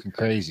get fucking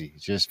crazy.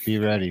 Just be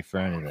ready for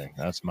anything.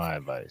 That's my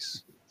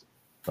advice.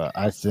 But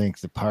I think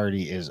the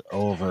party is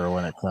over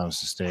when it comes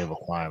to stable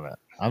climate.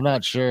 I'm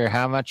not sure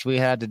how much we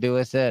had to do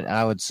with it.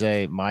 I would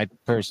say my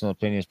personal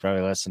opinion is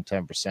probably less than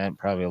 10%,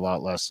 probably a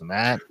lot less than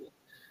that.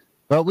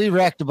 But we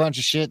wrecked a bunch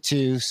of shit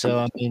too. So,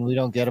 I mean, we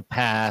don't get a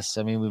pass.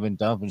 I mean, we've been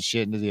dumping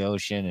shit into the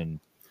ocean and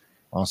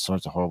all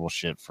sorts of horrible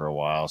shit for a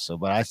while. So,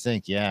 but I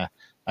think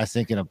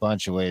in a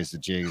bunch of ways the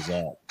jig is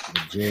up.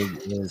 The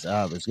jig is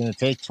up. It's going to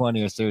take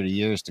 20 or 30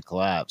 years to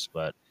collapse.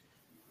 But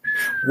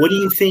what do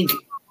you think?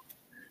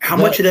 How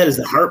much of that is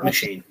the heart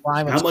machine?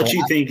 How much do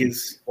you think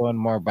is going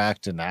more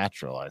back to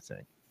natural? I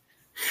think.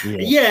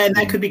 Yeah, and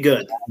that could be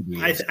good.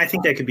 I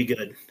think that could be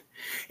good.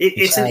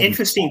 It's an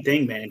interesting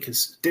thing, man,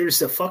 because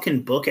there's a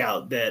fucking book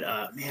out that,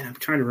 I'm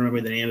trying to remember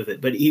the name of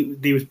it, but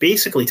he was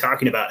basically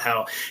talking about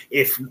how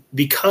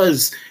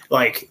because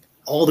like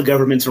all the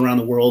governments around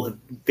the world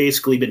have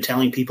basically been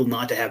telling people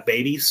not to have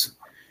babies,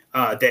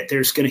 that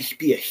there's going to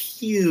be a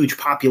huge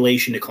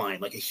population decline,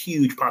 like a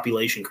huge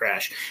population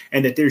crash,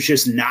 and that there's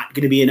just not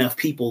going to be enough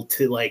people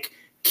to, like,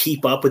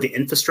 keep up with the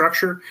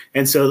infrastructure.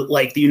 And so,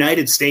 like, the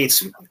United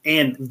States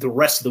and the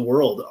rest of the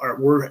world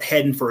we're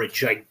heading for a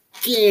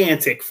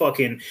gigantic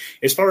fucking,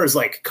 as far as,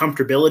 like,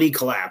 comfortability,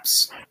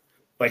 collapse,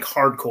 like,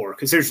 hardcore,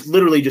 because there's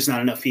literally just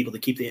not enough people to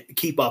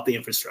keep up the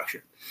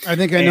infrastructure. I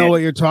think I know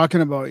what you're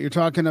talking about. You're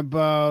talking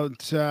about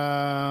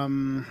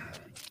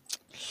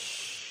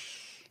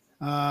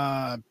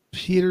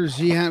Peter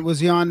Zehan. Was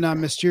he on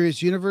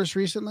Mysterious Universe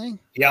recently?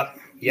 Yep.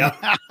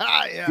 Yeah.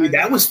 Dude,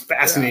 that was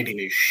fascinating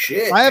as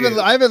shit. I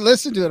haven't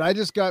listened to it. I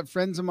just got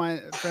friends of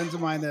mine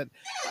that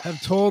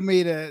have told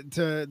me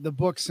to the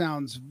book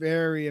sounds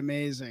very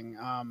amazing.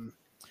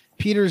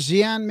 Peter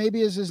Zian,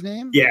 maybe is his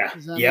name. Yeah.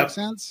 Does that make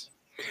sense?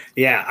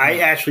 Yeah, I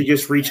actually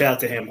just reach out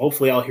to him.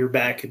 Hopefully, I'll hear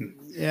back and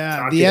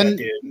talk to that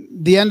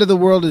dude. The end of the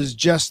world is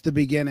just the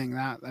beginning.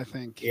 That I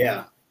think.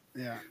 Yeah.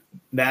 Yeah.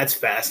 That's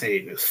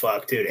fascinating as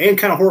fuck, dude, and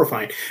kind of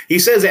horrifying. He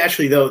says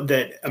actually though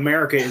that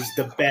America is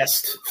the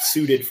best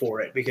suited for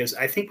it because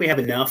I think we have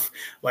enough.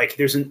 Like,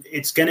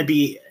 it's going to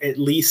be at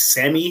least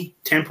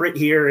semi-temperate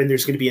here, and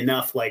there's going to be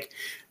enough. Like,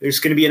 there's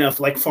going to be enough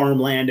like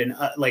farmland, and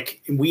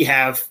like we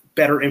have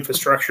better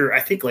infrastructure. I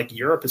think like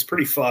Europe is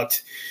pretty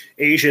fucked,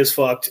 Asia is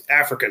fucked,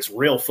 Africa's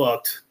real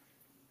fucked.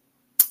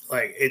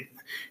 Like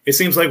it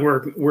seems like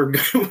we're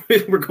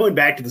going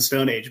back to the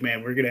Stone Age,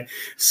 man. We're gonna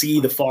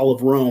see the fall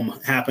of Rome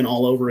happen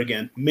all over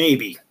again,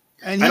 maybe.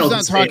 And he's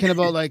not talking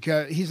about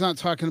he's not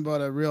talking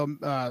about a real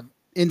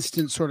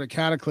instant sort of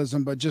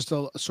cataclysm, but just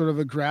a sort of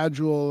a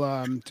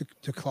gradual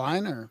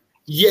decline, or.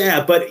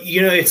 Yeah, but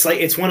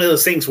it's one of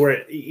those things where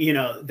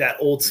that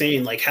old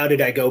saying, like, how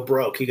did I go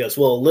broke? He goes,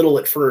 well, a little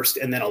at first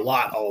and then a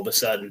lot all of a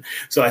sudden.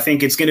 So I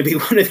think it's going to be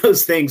one of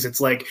those things.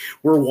 It's like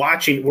we're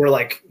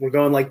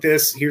going like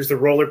this. Here's the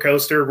roller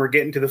coaster. We're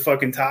getting to the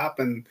fucking top,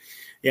 and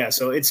yeah,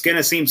 so it's going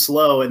to seem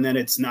slow, and then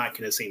it's not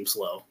going to seem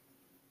slow.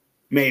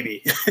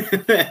 Maybe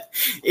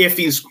if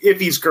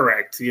he's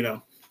correct,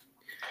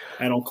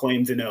 I don't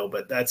claim to know,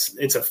 but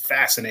it's a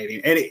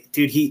fascinating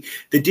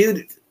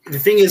the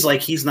thing is,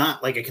 like, he's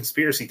not like a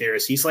conspiracy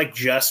theorist. He's like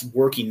just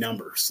working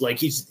numbers. Like,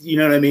 he's, you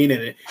know what I mean?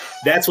 And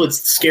that's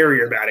what's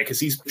scarier about it, because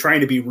he's trying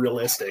to be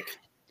realistic.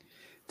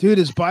 Dude,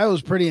 his bio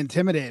is pretty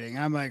intimidating.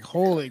 I'm like,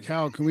 holy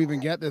cow, can we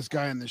even get this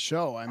guy on the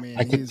show? I mean,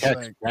 he's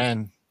like,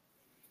 man.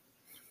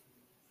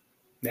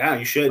 Yeah,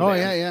 you should. Oh,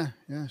 man.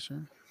 yeah,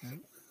 sure. Yeah.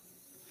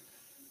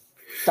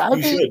 That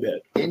would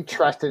be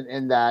interested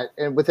in that,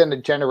 and within a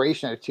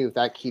generation or two, if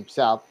that keeps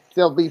up,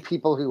 there'll be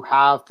people who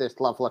have this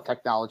level of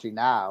technology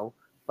now,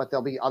 but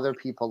there'll be other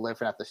people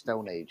living at the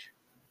Stone Age.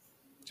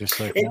 Just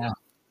like now.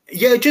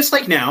 Yeah, just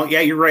like now.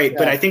 Yeah, you're right. Yeah.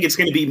 But I think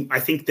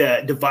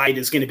the divide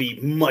is going to be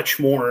much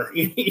more,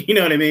 you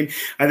know what I mean?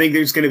 I think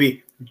there's going to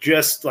be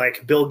just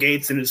like Bill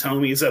Gates and his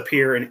homies up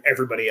here and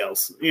everybody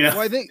else, Well,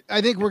 I think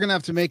we're going to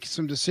have to make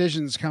some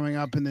decisions coming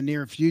up in the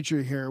near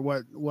future here.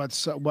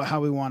 How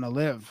we want to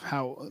live,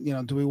 how,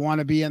 do we want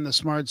to be in the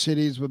smart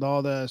cities with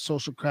all the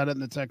social credit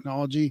and the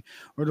technology,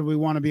 or do we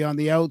want to be on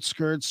the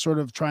outskirts, sort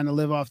of trying to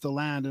live off the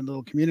land in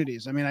little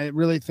communities? I mean, I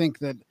really think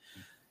that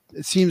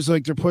it seems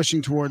like they're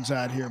pushing towards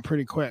that here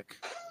pretty quick.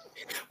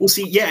 Well,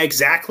 see, yeah,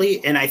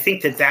 exactly. And I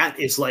think that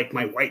is like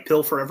my white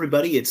pill for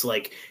everybody. It's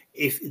like,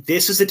 if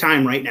this is the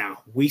time right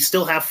now, we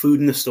still have food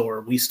in the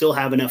store. We still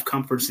have enough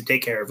comforts to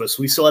take care of us.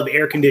 We still have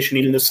air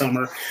conditioning in the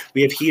summer.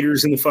 We have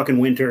heaters in the fucking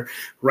winter.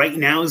 Right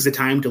now is the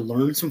time to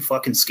learn some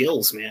fucking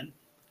skills, man.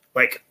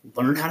 Like,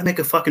 learn how to make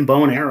a fucking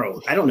bow and arrow.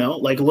 I don't know.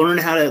 Like, learn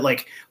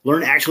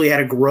actually how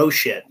to grow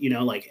shit,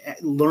 like,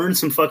 learn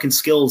some fucking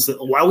skills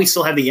that while we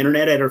still have the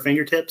internet at our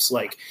fingertips,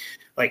 like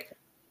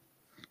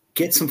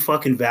get some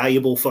fucking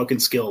valuable fucking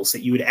skills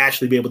that you would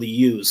actually be able to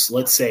use.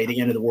 Let's say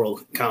the end of the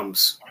world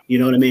comes. You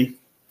know what I mean?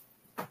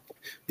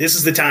 This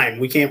is the time.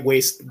 We can't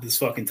waste this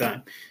fucking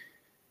time.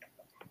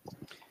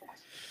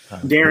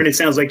 Darren, it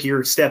sounds like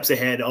you're steps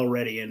ahead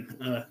already,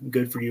 and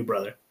good for you,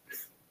 brother.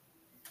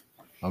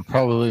 I'm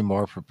probably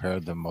more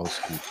prepared than most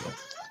people.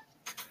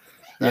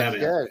 That's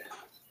good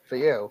for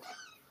you.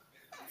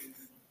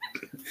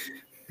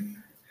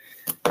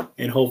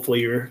 And hopefully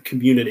your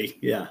community.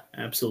 Yeah,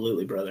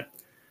 absolutely, brother.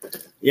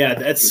 Yeah,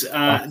 that's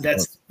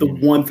the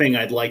one thing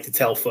I'd like to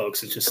tell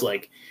folks. It's just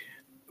like,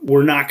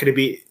 we're not going to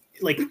be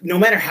like, no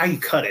matter how you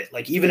cut it,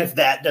 like, even if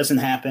that doesn't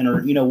happen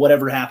or,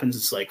 whatever happens,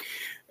 it's like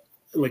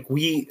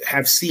we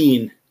have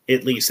seen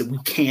at least that we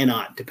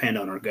cannot depend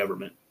on our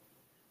government.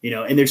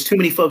 And there's too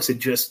many folks that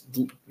just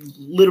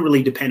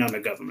literally depend on the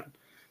government.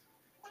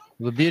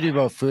 The beauty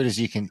about food is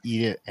you can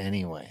eat it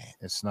anyway.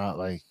 It's not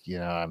like,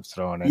 I'm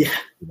throwing it,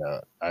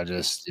 I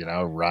just,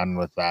 run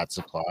with that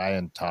supply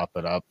and top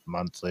it up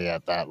monthly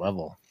at that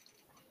level.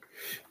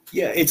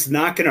 Yeah, it's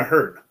not going to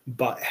hurt,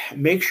 but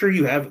make sure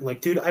you have,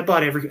 like, dude, I'm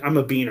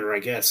a beaner, I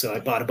guess. So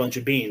I bought a bunch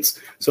of beans.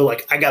 So,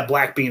 like, I got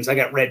black beans, I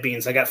got red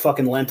beans, I got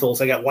fucking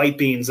lentils, I got white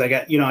beans, I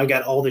got, I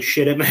got all this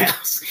shit at my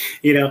house,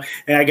 and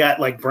I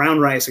got like brown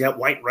rice, I got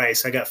white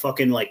rice, I got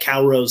fucking like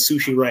cow rose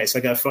sushi rice,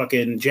 I got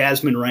fucking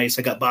jasmine rice,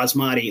 I got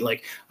basmati.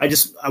 Like,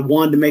 I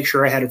wanted to make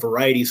sure I had a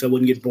variety so I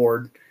wouldn't get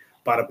bored.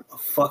 Bought a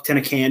fuck ton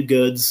of canned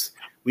goods.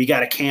 We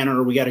got a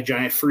canner, we got a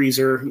giant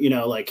freezer,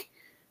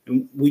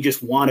 we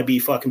just want to be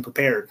fucking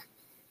prepared.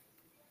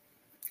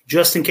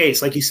 Just in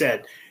case, like you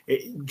said,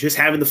 just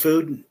having the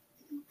food,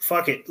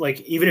 fuck it. Like,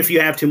 even if you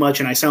have too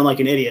much and I sound like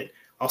an idiot,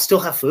 I'll still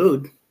have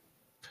food.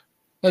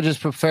 No, just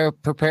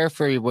prepare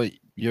for what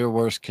your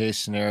worst case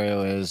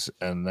scenario is,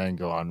 and then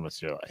go on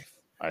with your life,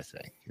 I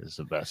think, is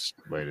the best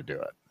way to do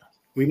it.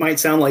 We might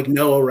sound like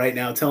Noah right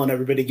now telling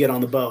everybody to get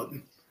on the boat.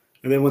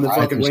 And then when the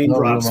fucking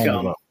raindrops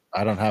come.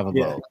 I don't have a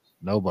boat.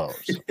 No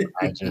boats.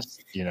 I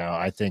just,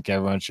 I think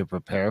everyone should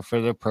prepare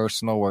for their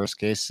personal worst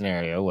case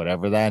scenario,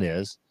 whatever that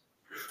is.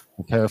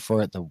 Prepare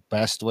for it the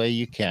best way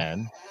you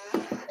can,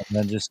 and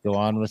then just go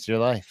on with your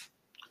life.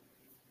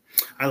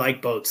 I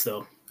like boats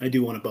though. I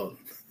do want a boat.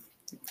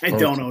 I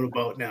Boats- don't own a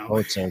boat now.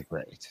 Boats are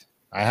great.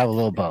 I have a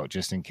little boat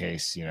just in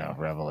case,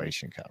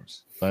 revelation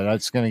comes. But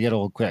that's going to get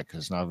old quick because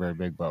it's not a very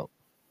big boat.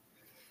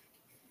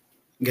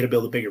 I'm gonna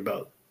build a bigger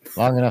boat.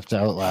 Long enough to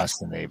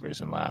outlast the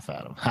neighbors and laugh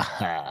at them. Ha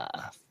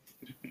ha.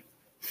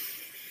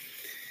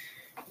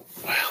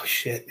 Wow,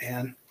 shit,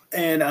 man.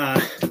 And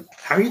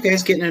how are you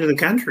guys getting into the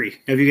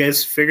country? Have you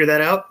guys figured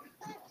that out?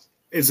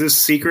 Is this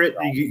secret?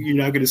 You're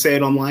not going to say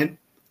it online?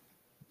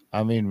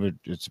 I mean,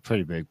 it's a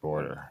pretty big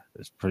border.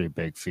 It's a pretty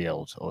big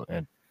field,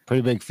 and a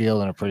pretty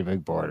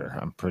big border.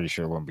 I'm pretty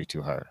sure it won't be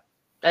too hard.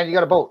 And you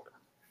got a boat.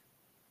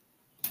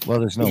 Well,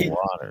 there's no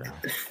water,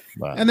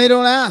 but And they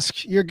don't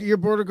ask. Your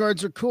border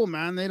guards are cool,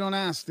 man. They don't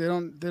ask. They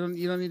don't.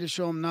 You don't need to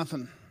show them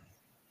nothing.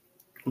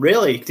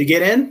 Really? To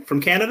get in from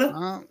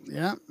Canada?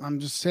 Yeah. I'm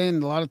just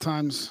saying. A lot of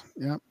times.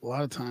 Yeah, a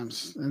lot of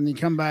times. And you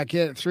come back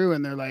through,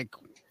 and they're like,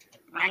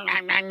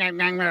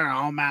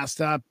 all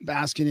masked up,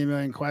 asking you a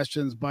million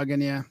questions,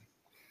 bugging you.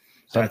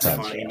 That's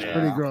sometimes funny, man.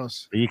 Pretty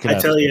gross. But you can I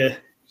tell you,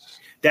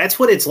 that's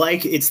what it's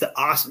like. It's the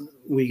awesome.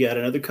 We got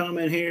another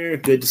comment here.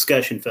 Good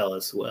discussion,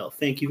 fellas. Well,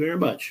 thank you very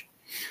much.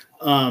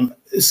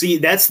 See,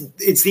 it's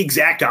the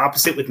exact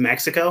opposite with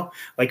Mexico.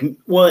 Like,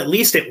 well, at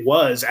least it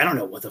was. I don't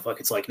know what the fuck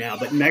it's like now,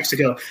 but in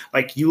Mexico,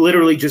 like, you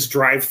literally just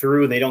drive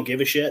through and they don't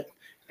give a shit.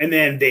 And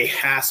then they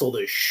hassle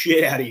the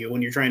shit out of you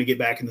when you're trying to get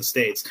back in the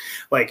States.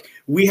 Like,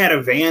 we had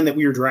a van that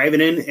we were driving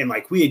in, and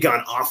like we had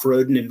gone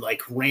off-roading and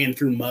like ran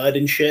through mud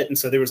and shit. And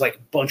so there was like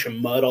a bunch of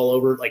mud all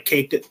over, like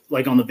caked it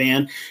like on the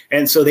van.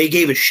 And so they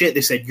gave a shit. They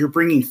said, "You're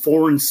bringing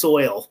foreign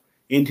soil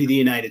into the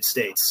United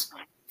States."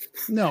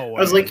 No way.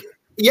 I was like,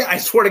 yeah, I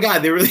swear to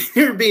God, they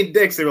were being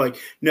dicks. They were like,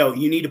 "No,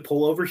 you need to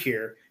pull over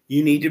here.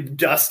 You need to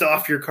dust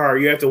off your car.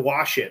 You have to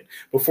wash it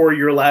before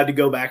you're allowed to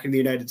go back in the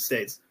United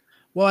States."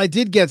 Well, I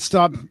did get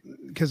stopped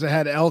because I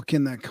had elk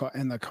in the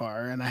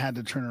car, and I had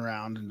to turn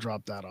around and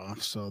drop that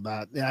off. So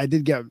I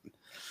did get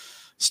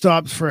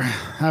stopped for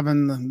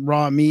having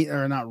raw meat,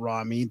 or not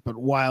raw meat, but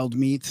wild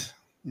meat,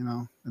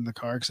 in the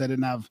car, because I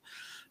didn't have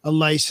a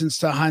license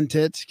to hunt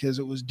it because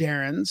it was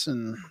Darren's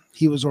and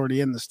he was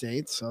already in the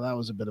States. So that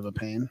was a bit of a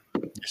pain.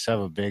 You just have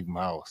a big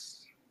mouth.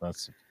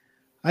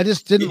 I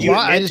just didn't Did you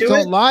lie. I admit just to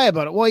don't it? lie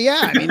about it. Well,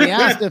 yeah. I mean, he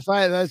asked if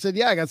I said,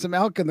 yeah, I got some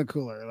elk in the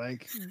cooler.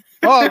 Like,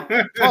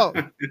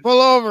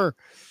 pull over.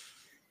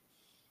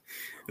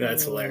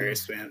 That's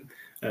hilarious, man.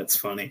 That's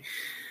funny.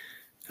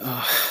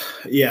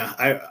 Yeah,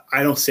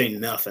 I don't say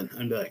nothing.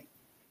 I'm like,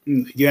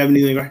 "Do you have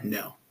anything?"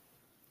 No.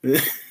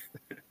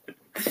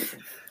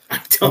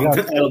 I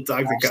don't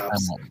talk to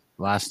cops.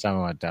 Last time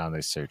I went down, they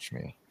searched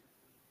me.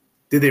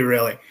 Did they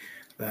really?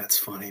 That's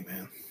funny,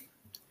 man.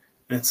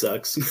 That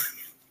sucks.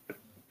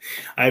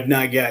 I have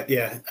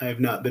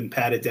not been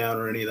patted down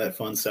or any of that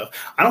fun stuff.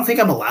 I don't think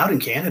I'm allowed in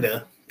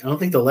Canada. I don't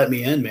think they'll let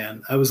me in,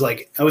 man. I was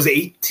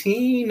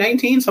 18,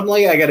 19, something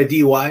like that. I got a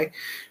DUI.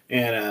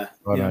 And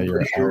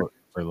You're out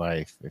for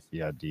life if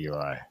you had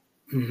DUI.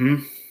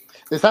 Mm-hmm.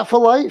 Is that for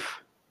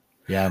life?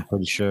 Yeah, I'm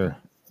pretty sure.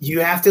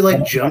 You have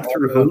to jump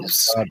through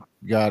hoops.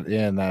 Got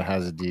in that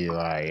has a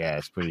DUI. Yeah,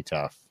 it's pretty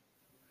tough.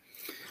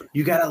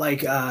 You gotta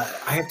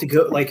I have to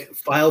go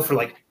file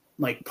for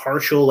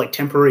partial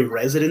temporary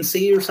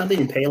residency or something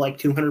and pay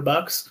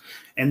 $200,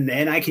 and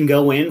then I can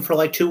go in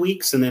for 2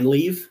 weeks and then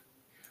leave.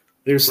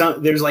 There's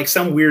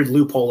some weird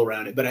loophole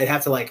around it, but I'd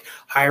have to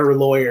hire a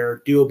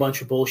lawyer, do a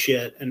bunch of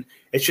bullshit, and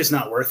it's just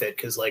not worth it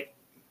because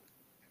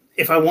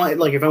if I want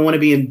to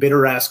be in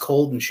bitter ass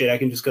cold and shit, I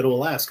can just go to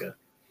Alaska.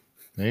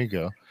 There you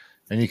go.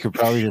 And you could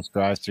probably just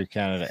drive through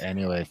Canada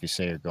anyway if you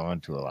say you're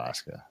going to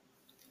Alaska.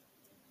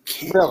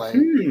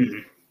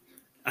 Really?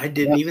 I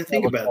didn't even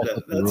think about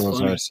that. The That's rules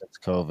funny. are since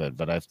COVID,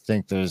 but I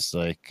think there's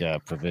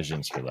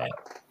provisions for that.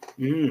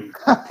 Mm.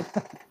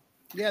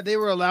 Yeah, they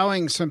were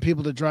allowing some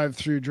people to drive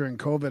through during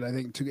COVID, I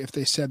think, if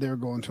they said they were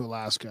going to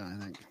Alaska,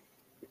 I think.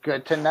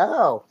 Good to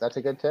know. That's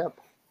a good tip.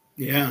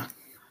 Yeah.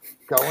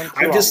 Going to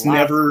I've just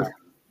Alaska. never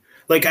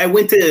I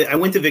went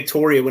to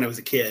Victoria when I was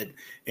a kid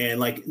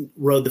and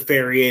rode the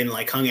ferry and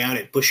hung out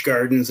at Busch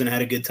Gardens and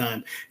had a good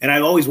time. And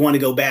I've always wanted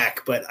to go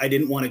back, but I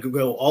didn't want to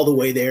go all the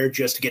way there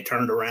just to get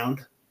turned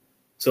around.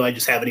 So I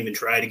just haven't even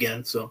tried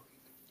again. So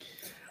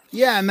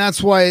yeah, and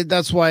that's why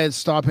it's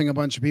stopping a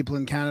bunch of people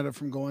in Canada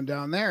from going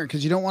down there,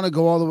 because you don't want to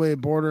go all the way to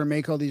the border and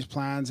make all these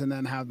plans and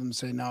then have them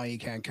say, no, you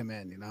can't come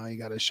in. You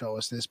got to show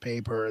us this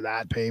paper or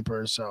that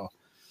paper. So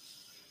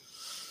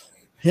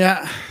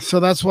yeah, so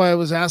that's why I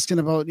was asking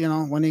about, when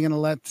are you going to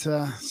let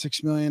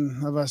 6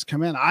 million of us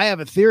come in? I have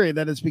a theory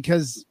that it's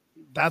because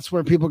that's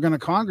where people are going to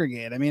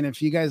congregate. I mean,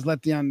 if you guys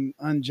let the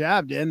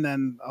unjabbed in,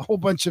 then a whole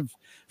bunch of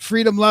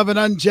freedom-loving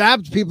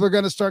unjabbed people are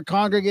going to start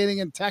congregating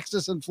in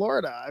Texas and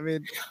Florida. I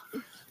mean,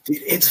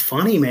 dude, it's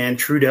funny, man.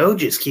 Trudeau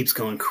just keeps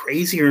going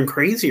crazier and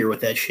crazier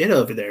with that shit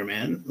over there,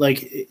 man.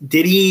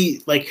 Did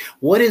he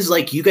what is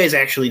you guys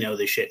actually know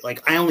this shit?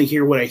 I only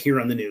hear what I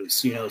hear on the news,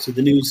 so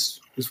the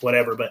news is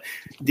whatever, but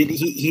did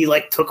he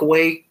took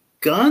away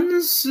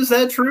guns? Is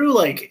that true?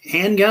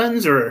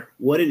 Handguns, or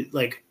what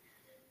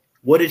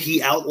did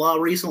he outlaw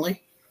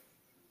recently?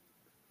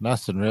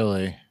 Nothing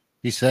really.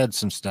 He said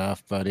some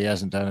stuff, but he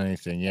hasn't done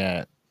anything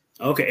yet.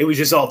 Okay, it was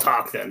just all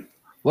talk then.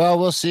 Well,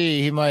 we'll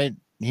see. We'll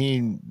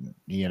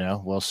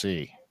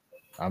see.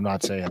 I'm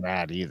not saying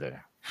that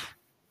either.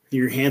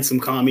 You're handsome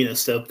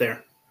communist up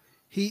there.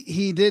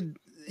 He did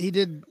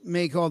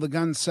make all the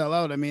guns sell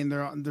out. I mean,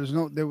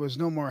 there was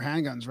no more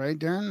handguns, right,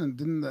 Darren? And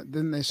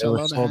didn't they sell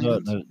out? Sold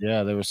out.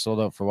 Yeah, they were sold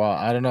out for a while.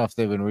 I don't know if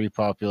they've been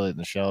repopulating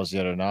the shelves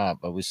yet or not,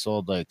 but we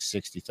sold like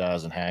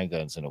 60,000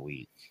 handguns in a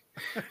week.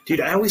 Dude,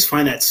 I always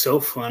find that so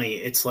funny.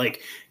 It's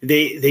like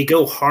they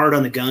go hard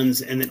on the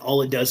guns, and then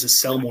all it does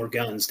is sell more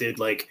guns, dude.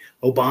 Like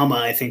Obama,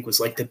 I think, was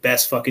like the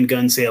best fucking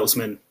gun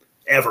salesman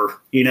ever,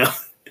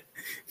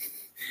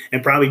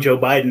 and probably Joe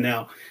Biden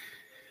now.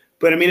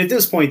 But I mean, at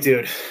this point,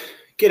 dude,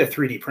 get a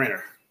 3D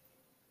printer.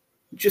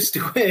 Just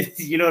do it.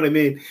 You know what I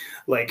mean?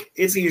 Like,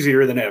 it's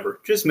easier than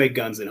ever. Just make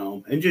guns at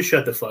home and just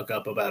shut the fuck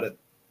up about it.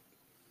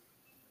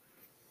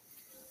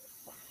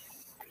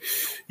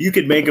 You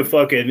could make a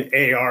fucking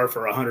AR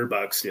for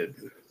 $100,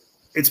 dude.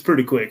 It's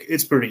pretty quick.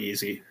 It's pretty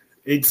easy.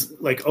 It's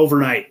like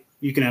overnight,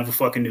 you can have a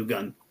fucking new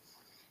gun.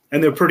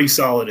 And they're pretty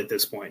solid at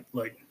this point.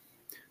 Like,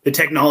 the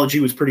technology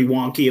was pretty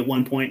wonky at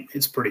one point.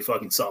 It's pretty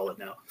fucking solid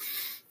now.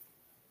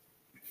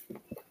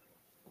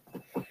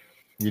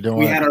 You don't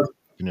want it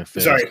in your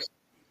face. Sorry.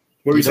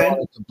 What were you saying? Don't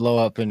want it to blow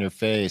up in your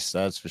face,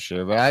 that's for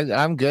sure. But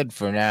I'm good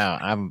for now.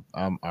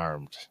 I'm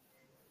armed.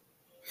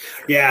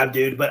 Yeah,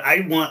 dude. But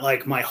I want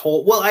like my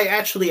whole. Well,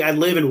 I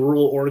live in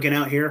rural Oregon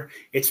out here.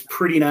 It's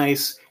pretty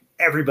nice.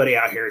 Everybody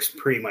out here is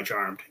pretty much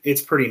armed.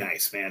 It's pretty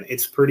nice, man.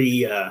 It's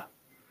pretty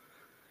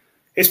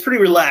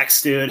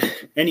relaxed, dude.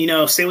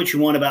 And say what you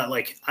want about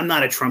like I'm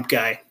not a Trump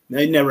guy.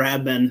 I never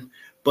have been,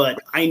 but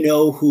I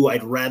know who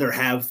I'd rather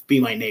have be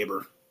my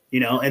neighbor.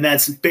 And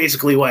that's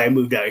basically why I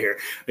moved out here.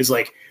 It's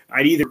like,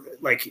 I'd either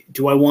like,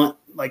 do I want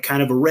like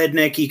kind of a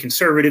rednecky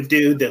conservative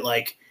dude that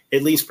like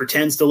at least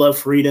pretends to love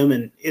freedom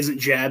and isn't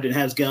jabbed and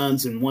has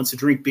guns and wants to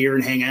drink beer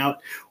and hang out?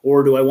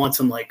 Or do I want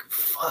some like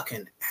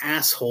fucking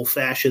asshole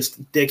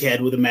fascist dickhead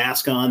with a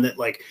mask on that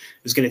like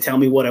is going to tell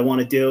me what I want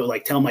to do?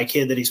 Like tell my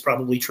kid that he's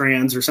probably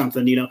trans or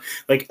something,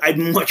 like I'd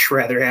much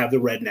rather have the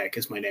redneck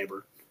as my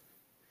neighbor.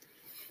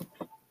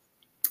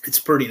 It's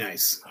pretty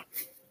nice.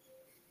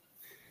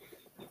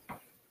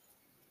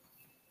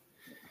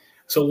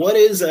 So what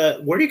is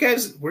where do you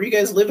guys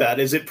live at?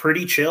 Is it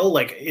pretty chill?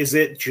 Like, is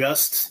it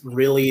just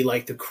really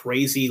like the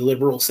crazy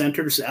liberal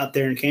centers out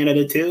there in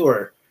Canada too,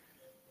 or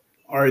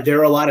are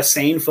there a lot of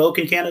sane folk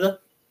in Canada?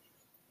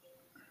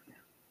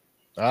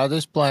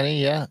 There's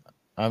plenty, yeah.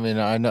 I mean,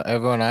 I know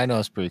everyone I know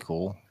is pretty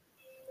cool.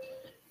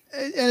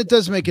 And it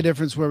does make a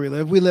difference where we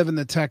live. We live in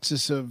the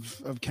Texas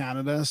of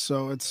Canada,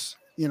 so it's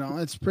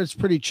it's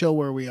pretty chill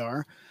where we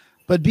are.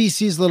 But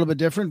BC is a little bit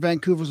different.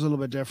 Vancouver's a little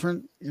bit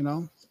different,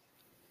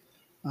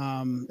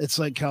 It's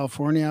like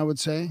California, I would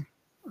say.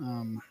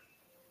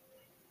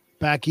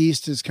 Back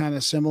east is kind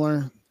of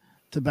similar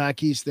to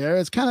back east there.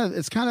 It's kind of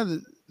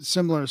the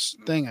similar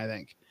thing, I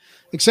think,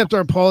 except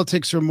our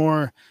politics are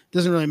more,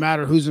 doesn't really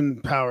matter who's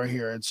in power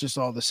here. It's just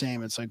all the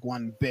same. It's like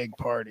one big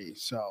party.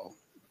 So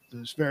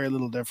there's very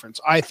little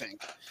difference. I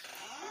think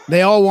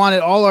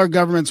all our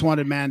governments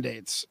wanted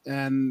mandates,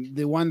 and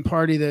the one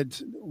party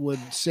that would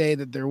say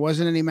that there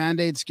wasn't any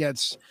mandates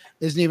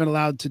isn't even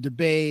allowed to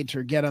debate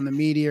or get on the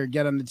media or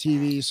get on the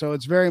TV. So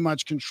it's very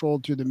much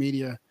controlled through the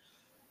media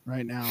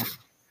right now.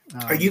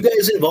 Are you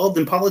guys involved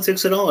in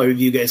politics at all, or have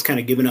you guys kind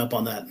of given up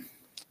on that?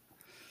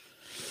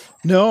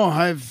 No,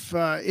 I've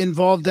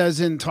involved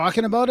as in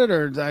talking about it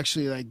or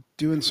actually like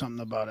doing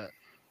something about it.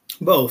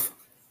 Both.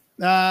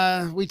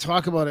 We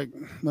talk about it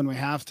when we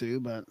have to,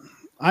 but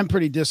I'm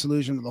pretty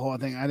disillusioned with the whole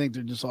thing. I think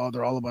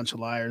they're all a bunch of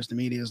liars. The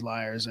media is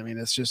liars. I mean,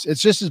 it's just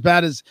as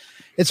bad as.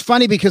 It's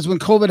funny because when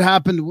COVID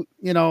happened,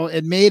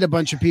 it made a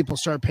bunch of people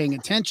start paying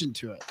attention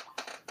to it,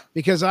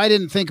 because I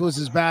didn't think it was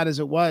as bad as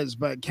it was.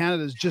 But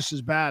Canada is just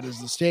as bad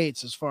as the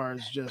States as far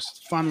as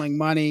just funneling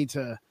money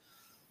to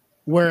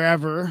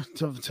wherever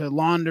to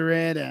launder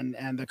it,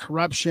 and the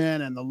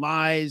corruption and the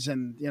lies,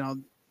 and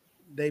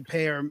they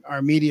pay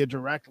our media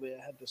directly.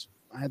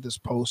 I had this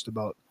post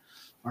about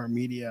our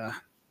media.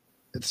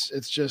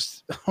 It's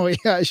just, oh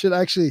yeah, I should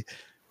actually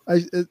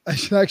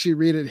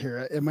read it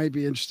here. It might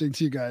be interesting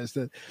to you guys,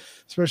 that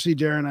especially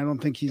Darren. I don't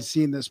think he's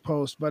seen this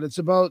post, but it's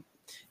about,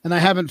 and I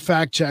haven't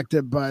fact checked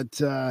it, but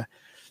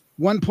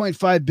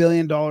 $1.5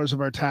 billion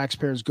of our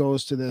taxpayers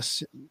goes to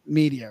this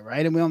media,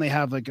 right? And we only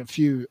have like a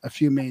few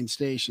main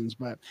stations,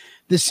 but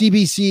the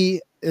CBC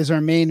is our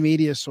main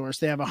media source.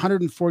 They have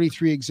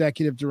 143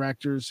 executive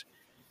directors,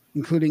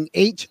 including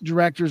 8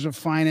 directors of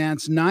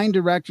finance, 9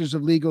 directors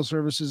of legal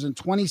services, and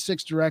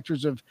 26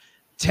 directors of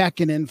tech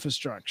and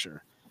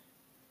infrastructure.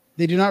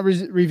 They do not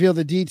reveal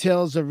the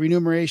details of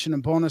remuneration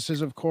and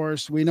bonuses, of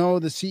course. We know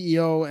the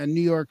CEO and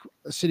New York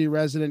City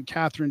resident,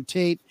 Catherine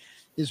Tate,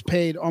 is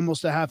paid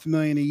almost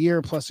 $500,000 a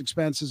year plus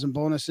expenses and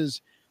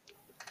bonuses.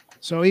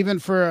 So even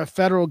for a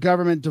federal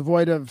government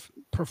devoid of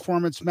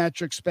performance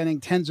metrics, spending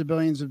tens of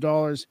billions of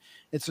dollars,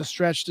 it's a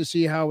stretch to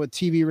see how, with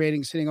TV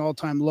ratings hitting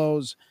all-time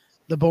lows,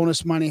 the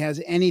bonus money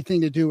has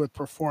anything to do with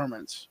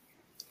performance.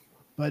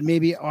 but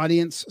maybe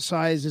audience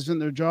size isn't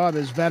their job.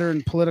 As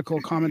veteran political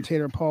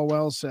commentator Paul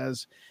Wells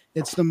says,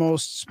 it's the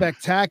most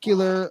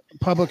spectacular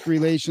public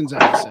relations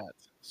asset.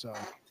 So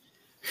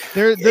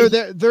they're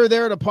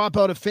there to pop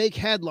out a fake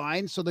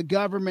headline so the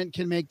government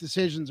can make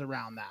decisions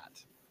around that.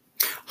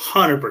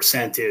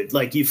 100%, dude.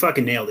 Like, you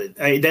fucking nailed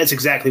it. That's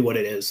exactly what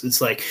it is.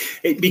 It's like,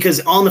 because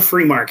on the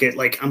free market,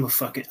 like, I'm an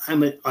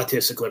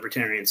autistic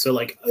libertarian. So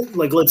like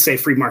let's say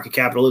free market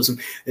capitalism,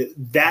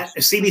 that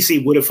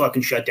CBC would have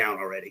fucking shut down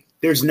already.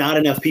 There's not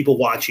enough people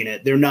watching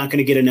it. They're not going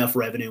to get enough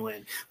revenue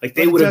in. Like,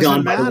 they would have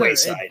gone by the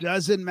wayside. It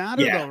doesn't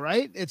matter though,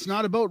 right? It's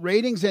not about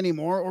ratings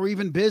anymore or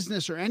even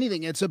business or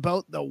anything. It's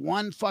about the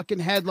one fucking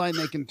headline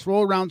they can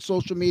throw around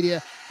social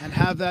media and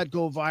have that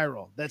go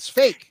viral. That's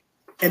fake.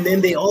 And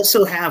then they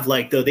also have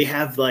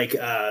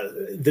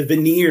the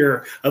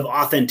veneer of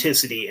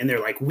authenticity, and they're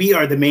like, we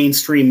are the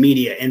mainstream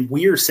media and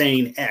we're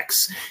saying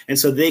X. And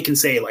so they can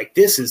say, like,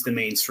 this is the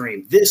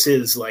mainstream. This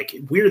is like,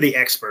 we're the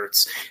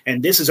experts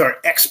and this is our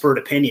expert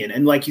opinion.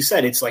 And like you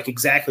said, it's like,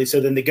 exactly.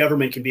 So then the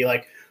government can be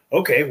like,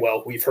 okay,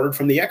 well, we've heard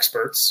from the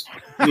experts,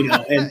 and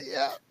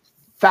yeah.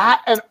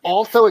 That, and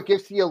also it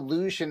gives the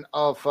illusion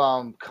of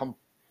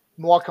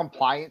more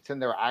compliance than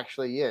there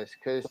actually is,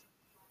 because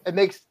it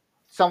makes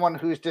someone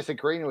who's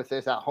disagreeing with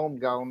this at home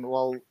going,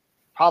 well,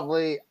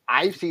 probably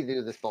I see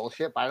through this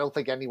bullshit, but I don't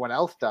think anyone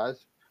else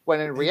does. When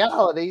in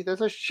reality,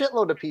 there's a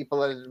shitload of people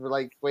that are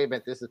like, wait a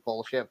minute, this is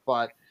bullshit.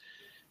 But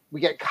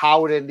we get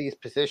cowed in these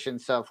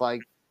positions of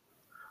like,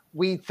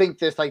 we think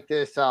this like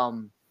this.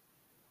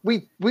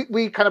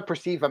 We kind of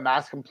perceive a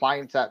mass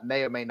compliance that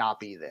may or may not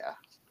be there.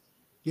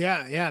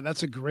 Yeah,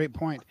 that's a great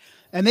point.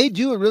 And they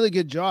do a really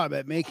good job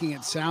at making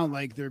it sound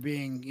like they're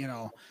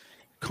being,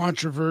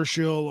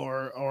 controversial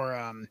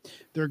or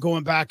they're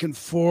going back and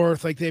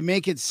forth. Like, they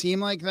make it seem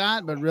like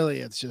that, but really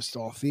it's just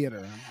all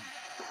theater.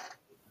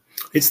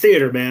 It's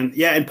theater, man.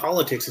 Yeah, and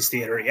politics is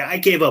theater. Yeah, I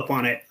gave up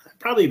on it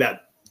probably about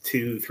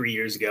 2-3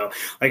 years ago.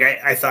 Like,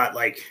 I thought,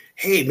 like,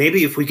 hey,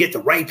 maybe if we get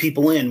the right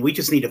people in, we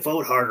just need to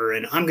vote harder.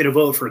 And I'm going to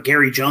vote for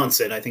Gary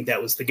Johnson. I think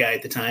that was the guy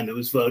at the time that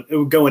was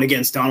going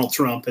against Donald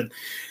Trump. And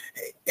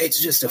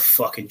it's just a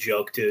fucking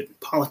joke, dude.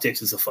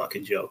 Politics is a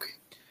fucking joke.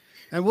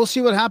 And we'll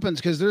see what happens,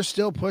 because they're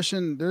still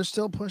pushing this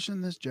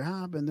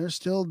jab, and they're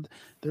still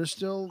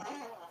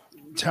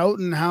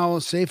touting how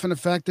safe and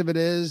effective it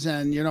is.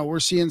 And, we're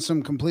seeing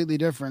some completely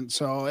different.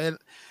 So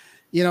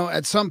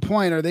at some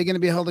point, are they going to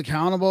be held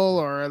accountable,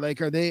 or like,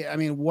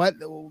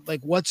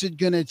 what's it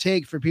going to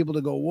take for people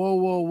to go,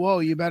 whoa,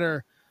 you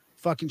better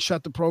fucking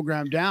shut the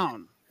program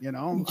down,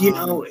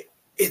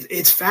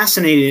 It's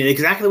fascinating.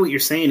 Exactly what you're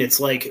saying.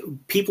 It's like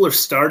people are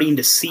starting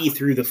to see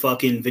through the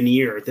fucking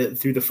veneer,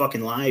 through the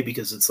fucking lie,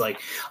 because it's like,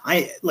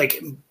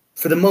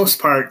 for the most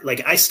part,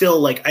 like, I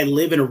still, like, I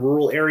live in a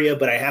rural area,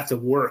 but I have to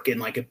work in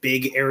like a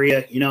big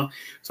area,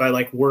 so I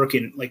like work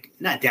in, like,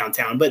 not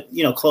downtown, but,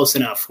 close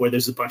enough where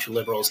there's a bunch of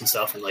liberals and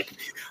stuff. And like,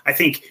 I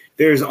think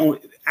there's only,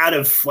 out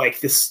of like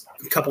this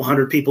couple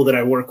hundred people that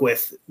I work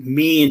with,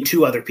 me and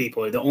 2 other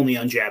people are the only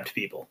unjabbed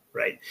people.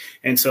 Right.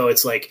 And so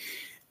it's like,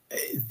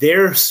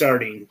 they're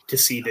starting to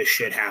see this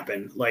shit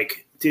happen.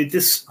 Like, dude,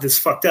 this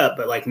fucked up.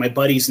 But like, my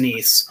buddy's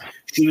niece,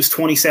 she was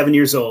 27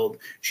 years old.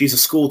 She's a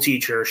school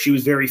teacher. She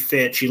was very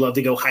fit. She loved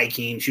to go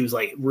hiking. She was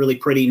like really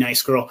pretty,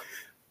 nice girl.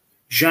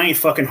 Giant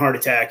fucking heart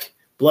attack,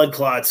 blood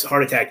clots,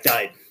 heart attack,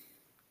 died.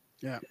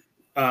 Yeah.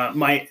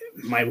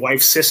 My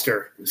wife's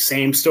sister,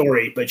 same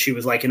story, but she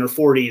was like in her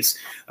 40s.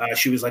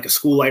 She was like a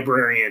school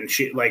librarian.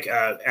 She like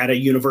at a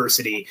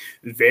university,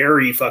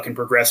 very fucking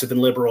progressive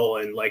and liberal,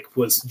 and like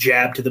was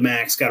jabbed to the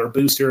max, got her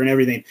booster and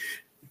everything.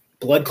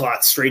 Blood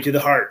clots straight to the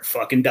heart,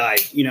 fucking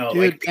died. Dude,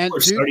 like, people are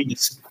starting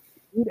to.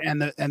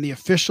 And the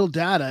official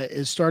data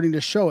is starting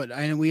to show it,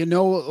 and we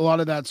know a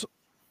lot of that's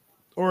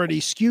already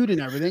skewed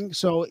and everything.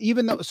 So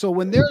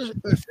when there's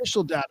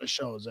official data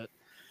shows it,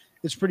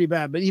 it's pretty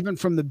bad. But even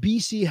from the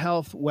BC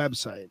Health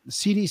website, the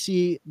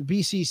CDC, the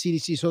BC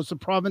CDC, so it's the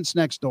province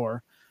next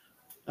door,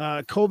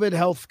 COVID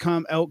health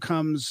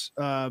outcomes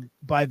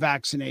by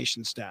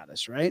vaccination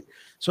status, right?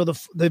 So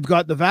they've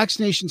got the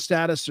vaccination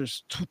status.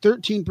 There's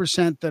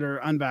 13% that are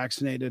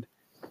unvaccinated,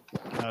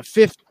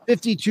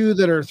 52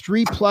 that are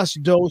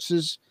 3+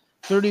 doses,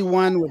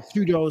 31 with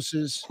 2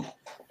 doses.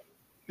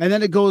 And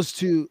then it goes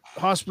to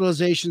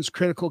hospitalizations,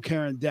 critical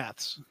care, and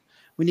deaths.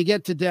 When you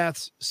get to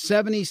deaths,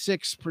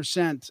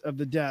 76% of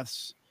the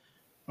deaths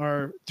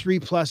are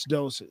 3+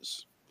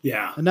 doses.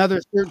 Yeah.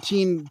 Another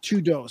 13,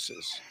 2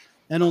 doses,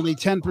 and only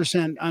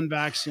 10%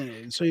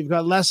 unvaccinated. So you've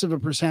got less of a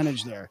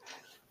percentage there.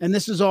 And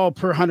this is all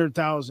per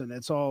 100,000.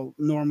 It's all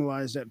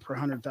normalized at per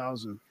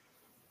 100,000.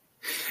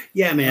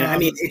 Yeah, man. I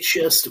mean, it's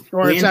just,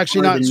 or it's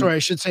actually not, sorry, I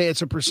should say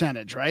it's a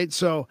percentage, right?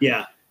 So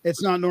yeah,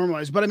 it's not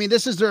normalized, but I mean,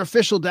 this is their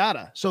official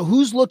data. So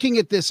who's looking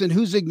at this and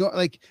who's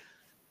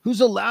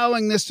who's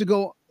allowing this to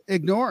go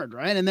ignored,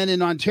 right? And then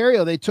in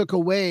Ontario, they took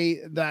away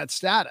that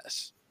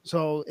status.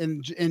 So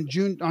on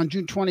June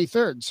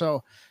 23rd.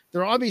 So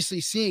they're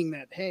obviously seeing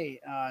that, hey,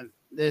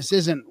 this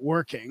isn't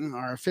working.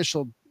 Our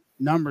official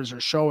numbers are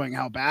showing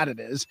how bad it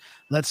is.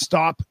 Let's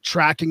stop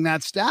tracking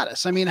that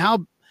status. I mean,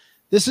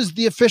 This is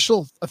the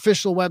official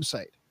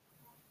website.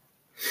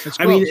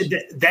 I mean,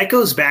 that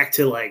goes back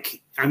to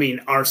like, I mean,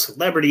 our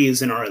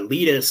celebrities and our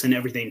elitists and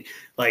everything.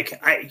 Like,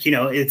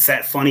 it's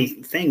that funny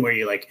thing where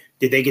you're like,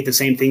 did they get the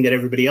same thing that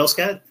everybody else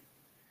got?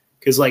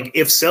 Because like,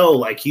 if so,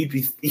 like you'd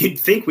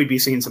think we'd be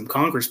seeing some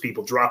Congress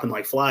people dropping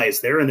like flies.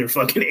 They're in their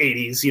fucking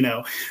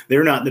 80s,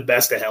 they're not in the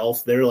best of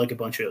health. They're like a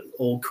bunch of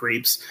old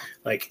creeps.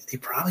 Like they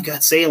probably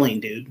got saline,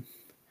 dude.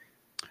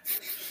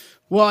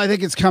 Well, I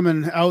think it's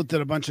coming out that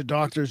a bunch of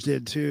doctors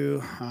did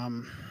too.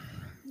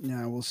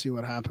 Yeah, we'll see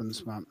what happens.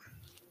 But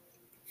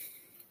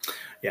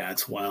yeah,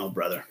 it's wild,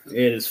 brother.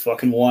 It is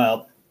fucking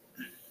wild.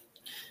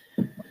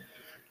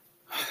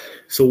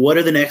 So what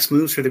are the next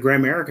moves for the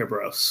Grimerica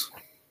bros?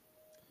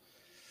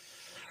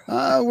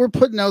 We're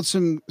putting out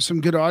some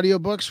good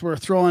audiobooks. We're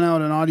throwing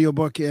out an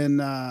audiobook in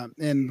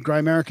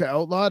Grimerica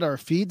Outlawed, our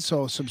feed,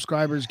 so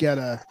subscribers get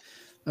a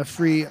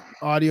free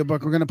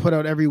audiobook. We're going to put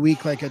out every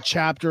week like a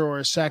chapter or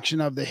a section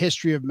of the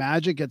history of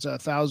magic. It's a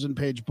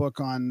 1,000-page book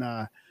on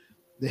the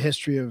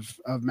history of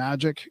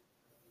magic,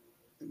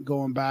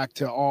 going back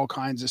to all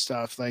kinds of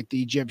stuff like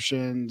the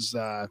Egyptians,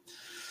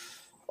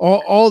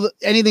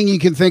 anything you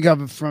can think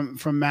of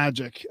from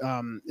magic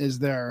is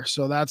there.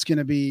 So that's going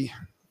to be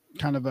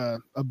kind of a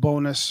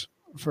bonus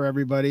for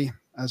everybody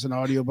as an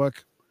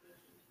audiobook.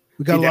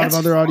 We got a lot of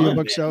other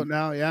audiobooks out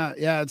now.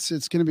 Yeah. It's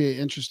going to be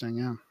interesting.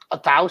 Yeah.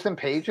 1,000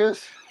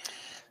 pages.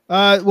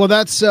 Well,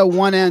 that's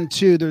 1 and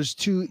 2.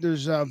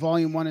 There's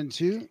volume 1 and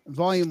 2.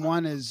 Volume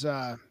 1 is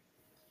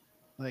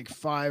like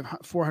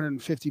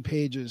 450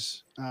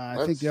 pages.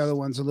 I think the other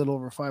one's a little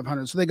over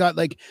 500. So they got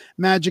like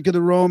magic of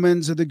the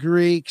Romans, of the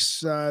Greeks,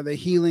 the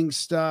healing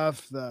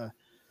stuff, the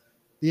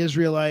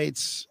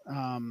Israelites,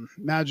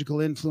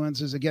 magical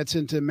influences. It gets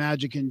into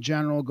magic in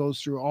general,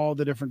 goes through all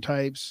the different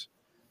types.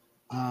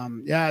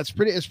 Yeah, it's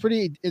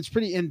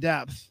pretty in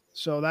depth.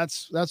 So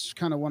that's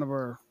kind of one of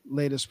our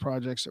latest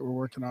projects that we're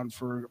working on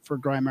for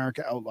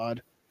Grimerica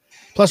Outlawed.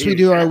 Plus, we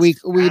do our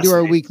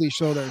weekly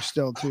show there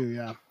still too.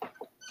 Yeah.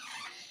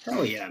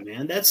 Oh yeah,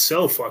 man, that's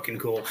so fucking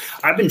cool.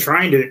 I've been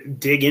trying to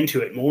dig into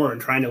it more and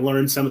trying to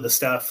learn some of the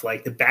stuff,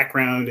 like the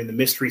background and the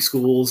mystery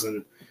schools,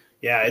 and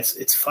yeah,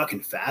 it's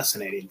fucking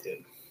fascinating,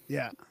 dude.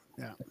 Yeah.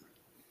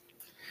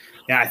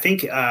 I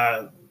think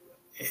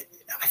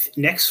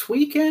next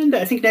weekend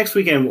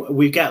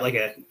we've got like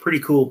a pretty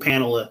cool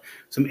panel of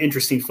some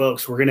interesting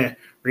folks. We're gonna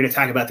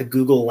talk about the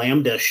Google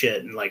Lambda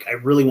shit, and like I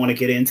really want to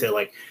get into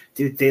like,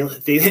 dude, they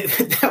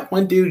that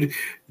one dude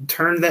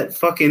turned that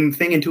fucking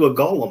thing into a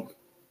golem.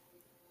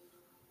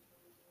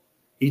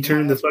 He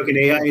turned the fucking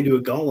AI into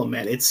a golem,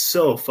 man. It's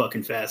so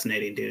fucking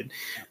fascinating, dude.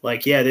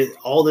 Like, yeah,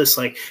 all this,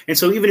 like, and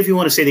so even if you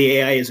want to say the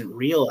AI isn't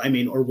real, I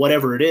mean, or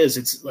whatever it is,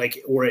 it's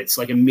like, or it's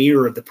like a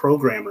mirror of the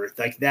programmer.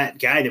 Like that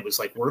guy that was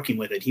like working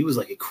with it, he was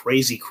like a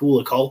crazy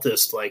cool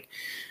occultist. Like,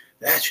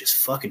 that's just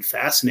fucking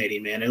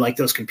fascinating, man. And like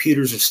those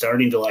computers are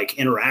starting to like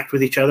interact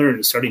with each other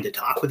and starting to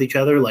talk with each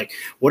other. Like,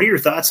 what are your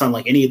thoughts on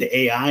like any of the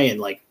AI and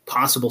like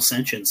possible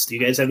sentience? Do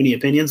you guys have any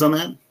opinions on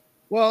that?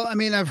 Well, I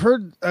mean, I've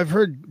heard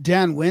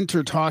Dan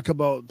Winter talk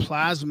about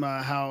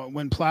plasma, how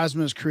when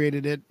plasma is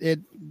created, it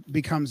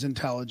becomes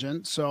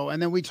intelligent. So,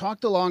 and then we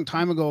talked a long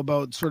time ago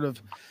about sort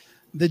of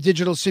the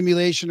digital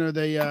simulation, or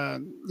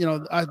the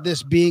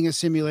this being a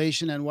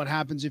simulation, and what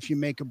happens if you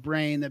make a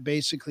brain that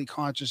basically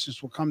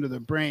consciousness will come to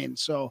the brain.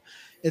 So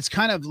it's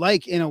kind of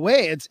like, in a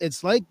way,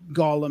 it's like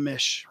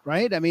Golem-ish,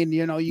 right? I mean,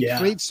 you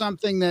create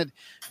something that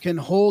can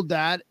hold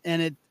that,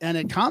 and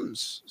it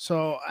comes.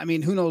 So, I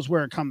mean, who knows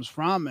where it comes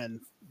from,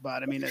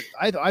 but I mean,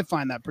 I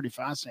find that pretty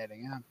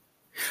fascinating. Yeah.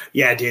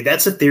 Yeah, dude,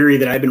 that's a theory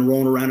that I've been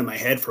rolling around in my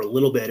head for a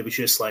little bit. It was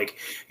just like,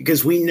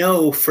 because we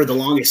know for the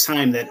longest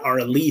time that our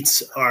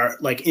elites are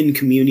like in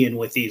communion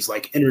with these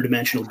like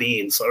interdimensional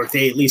beings, or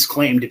they at least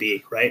claim to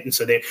be, right? And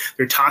so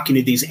they're talking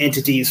to these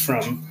entities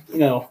from,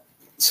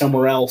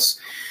 somewhere else.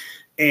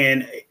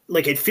 And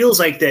like, it feels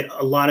like that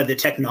a lot of the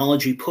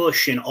technology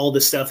push and all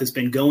this stuff has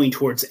been going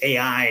towards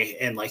AI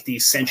and like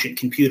these sentient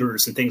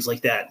computers and things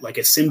like that. Like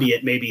a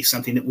symbiote may be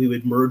something that we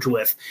would merge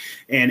with.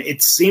 And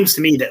it seems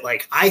to me that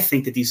like, I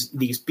think that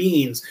these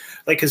beings,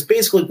 like, because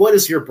basically what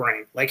is your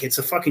brain? Like, it's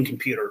a fucking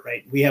computer,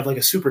 right? We have like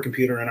a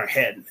supercomputer in our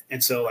head.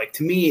 And so like,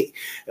 to me,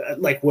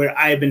 like where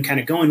I've been kind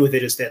of going with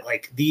it is that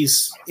like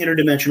these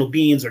interdimensional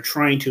beings are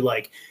trying to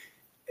like,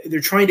 they're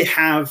trying to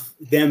have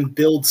them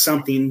build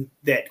something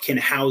that can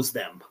house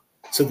them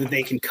so that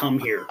they can come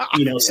here,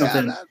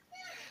 something.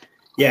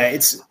 Yeah,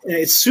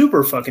 it's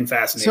super fucking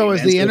fascinating. So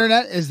is the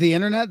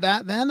internet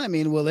that then? I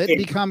mean, will it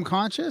become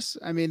conscious?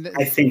 I mean,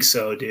 I think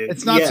so, dude.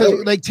 It's not so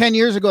like 10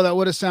 years ago that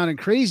would have sounded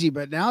crazy,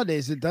 but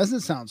nowadays it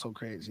doesn't sound so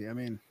crazy. I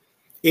mean,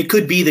 it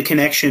could be the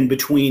connection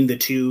between the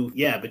two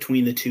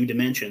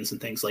dimensions and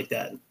things like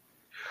that.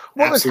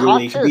 Well,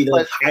 absolutely, it could be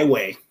the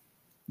highway.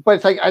 But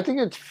it's like, I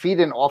think it's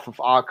feeding off of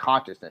our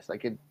consciousness.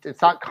 Like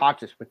it's not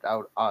conscious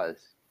without us.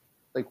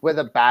 Like we're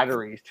the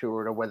batteries to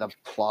it, or we're the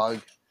plug,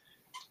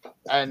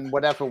 and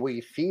whatever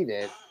we feed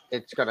it,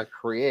 it's going to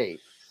create.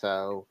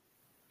 So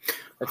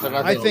It's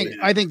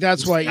I think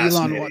that's It's why Elon.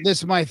 fascinating. This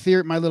is my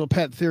theory. My little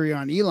pet theory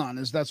on Elon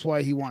is that's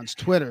why he wants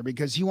Twitter,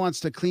 because he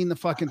wants to clean the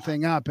fucking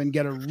thing up and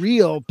get a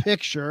real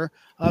picture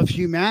of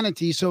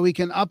humanity so he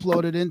can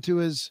upload it into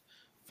his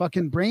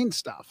fucking brain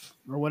stuff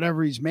or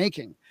whatever he's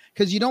making.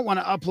 Because you don't want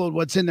to upload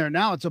what's in there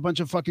now. It's a bunch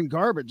of fucking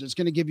garbage. It's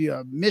going to give you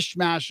a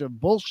mishmash of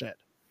bullshit,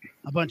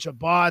 a bunch of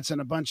bots and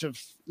a bunch of,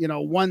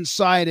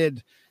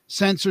 one-sided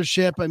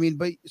censorship. I mean,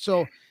 but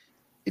so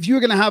if you were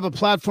going to have a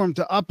platform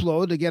to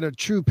upload to get a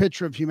true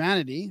picture of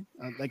humanity,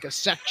 like a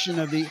section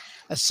of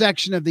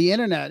the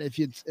internet, if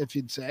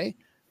you'd say,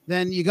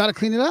 then you got to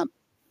clean it up.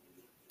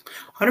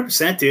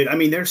 100%, dude. I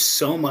mean, there's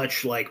so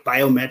much like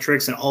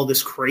biometrics and all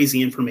this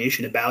crazy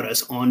information about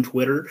us on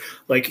Twitter.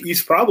 Like,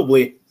 it's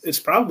probably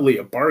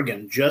a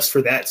bargain just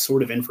for that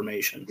sort of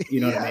information.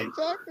 You know what I mean?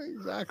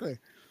 Exactly.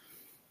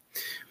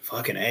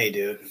 Fucking A,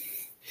 dude.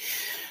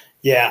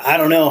 Yeah, I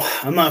don't know.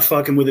 I'm not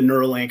fucking with a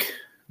Neuralink.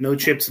 No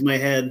chips in my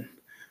head.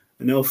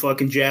 No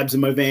fucking jabs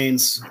in my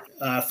veins.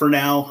 For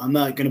now, I'm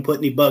not going to put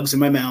any bugs in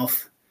my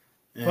mouth.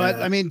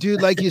 But I mean,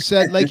 dude, like you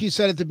said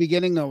at the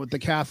beginning, though, with the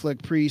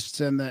Catholic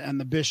priests and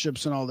the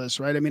bishops and all this,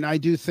 right? I mean, I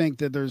do think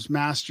that there's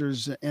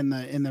masters in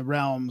the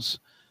realms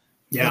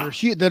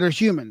that are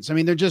humans. I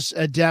mean, they're just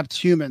adept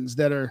humans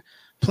that are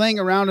playing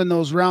around in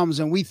those realms,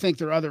 and we think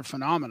they're other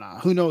phenomena.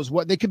 Who knows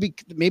what they could be?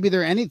 Maybe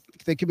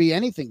they could be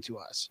anything to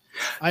us.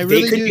 I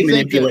really do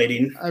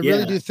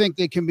think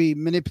they can be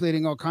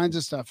manipulating all kinds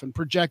of stuff and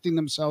projecting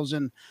themselves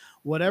in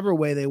whatever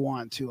way they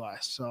want to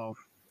us. So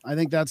I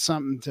think that's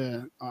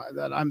something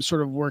that I'm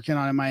sort of working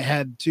on in my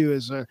head too,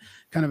 as a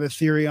kind of a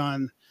theory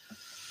on,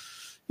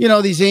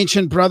 these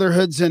ancient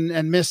brotherhoods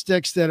and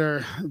mystics that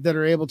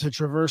are able to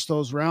traverse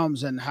those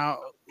realms, and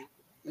how,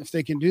 if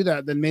they can do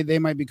that, then they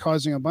might be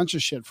causing a bunch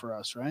of shit for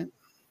us, right?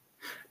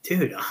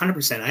 Dude,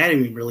 100%. I hadn't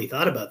even really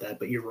thought about that,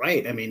 but you're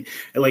right. I mean,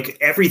 like,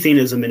 everything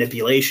is a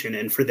manipulation,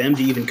 and for them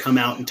to even come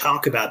out and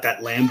talk about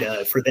that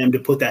lambda, for them to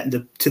put that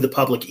into the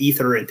public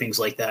ether and things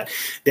like that,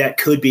 that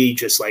could be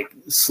just like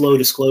slow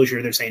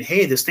disclosure. They're saying,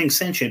 hey, this thing's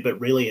sentient, but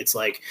really it's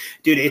like,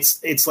 dude,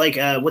 it's like,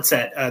 what's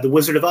that? The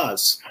Wizard of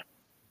Oz.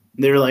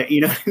 They're like,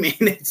 you know what I mean?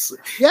 It's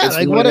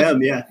like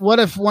what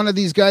if one of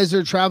these guys that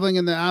are traveling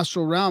in the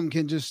astral realm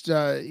can just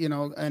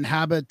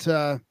inhabit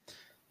a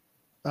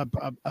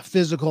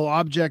physical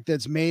object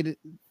that's made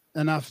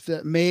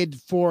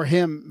for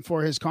him,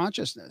 for his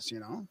consciousness,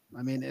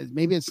 I mean,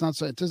 maybe it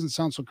doesn't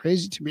sound so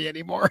crazy to me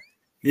anymore.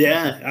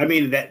 Yeah, I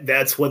mean,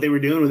 that's what they were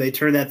doing when they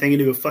turned that thing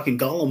into a fucking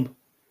golem.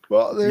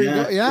 Well, there you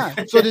go. Yeah.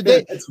 So did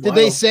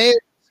they say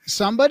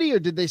somebody, or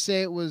did they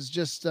say it was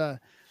just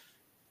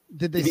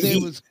did they say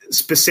it was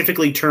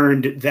specifically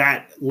turned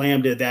that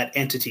lambda, that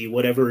entity,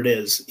 whatever it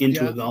is,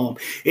 into a golem?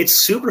 It's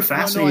super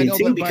fascinating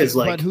too, because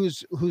but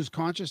whose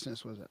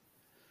consciousness was it?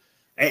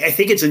 I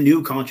think it's a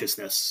new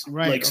consciousness,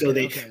 right? Like, so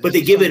they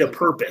give it a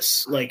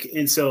purpose, like,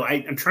 and so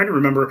I'm trying to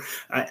remember.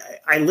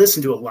 I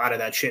listened to a lot of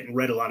that shit and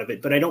read a lot of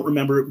it, but I don't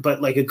remember.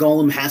 But like, a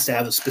golem has to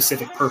have a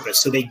specific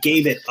purpose, so they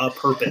gave it a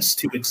purpose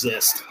to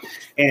exist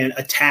and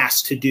a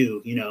task to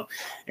do,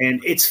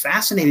 And it's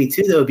fascinating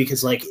too, though,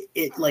 because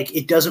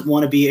it doesn't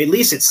want to be. At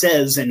least it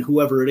says, and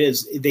whoever it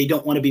is, they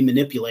don't want to be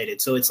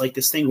manipulated. So it's like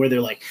this thing where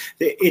they're like,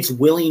 it's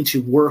willing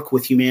to work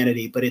with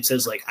humanity, but it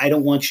says like, I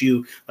don't want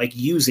you like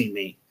using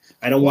me.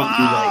 I don't want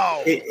you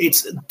like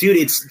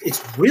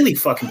it's really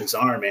fucking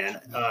bizarre, man.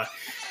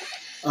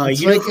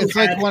 It's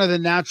like one of the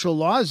natural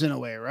laws in a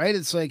way, right?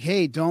 It's like,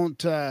 hey,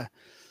 don't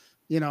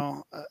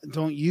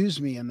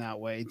use me in that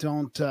way.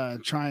 Don't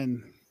try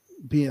and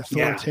be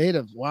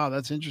authoritative. Yeah. Wow,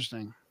 that's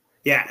interesting.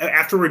 Yeah,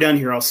 after we're done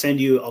here, I'll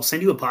send you a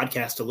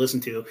podcast to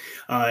listen to.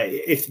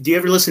 Do you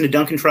ever listen to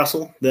Duncan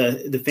Trussell,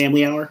 the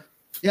Family Hour?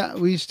 Yeah,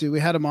 we used to. We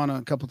had him on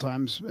a couple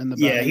times in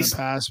the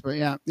past, but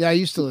yeah, I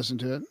used to listen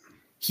to it.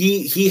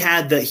 He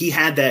had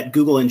that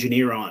Google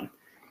engineer on,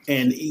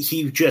 and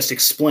he just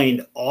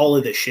explained all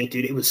of this shit,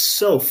 dude. It was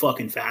so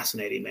fucking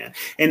fascinating, man.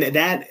 And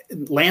that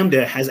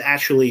lambda has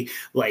actually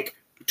like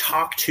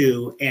talked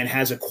to and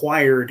has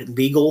acquired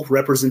legal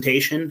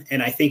representation,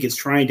 and I think is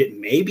trying to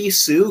maybe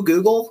sue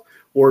Google,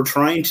 or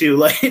trying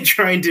to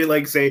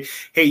say,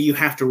 hey, you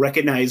have to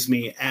recognize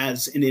me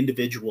as an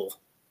individual.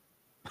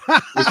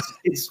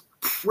 It's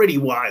pretty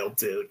wild,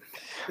 dude.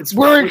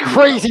 We're in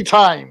crazy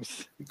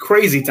times.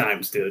 Crazy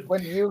times, dude.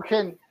 When you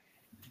can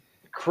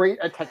create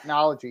a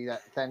technology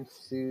that then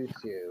sues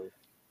you.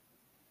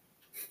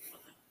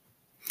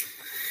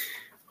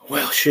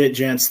 Well, shit,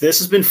 gents. This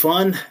has been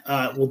fun.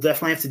 We'll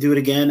definitely have to do it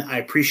again. I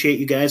appreciate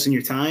you guys and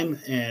your time.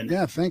 And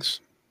yeah, thanks.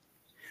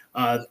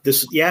 Man.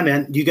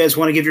 Do you guys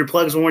want to give your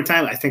plugs one more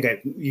time? I think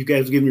you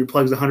guys have given your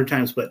plugs 100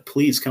 times, but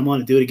please come on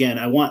and do it again.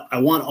 I want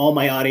all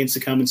my audience to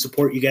come and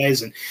support you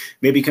guys, and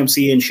maybe come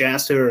see you in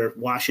Shasta or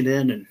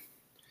Washington. And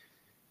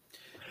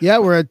yeah,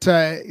 we're at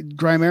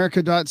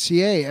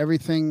Grimerica.ca.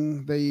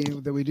 Everything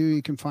that we do,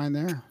 you can find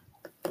there.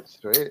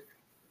 Sweet.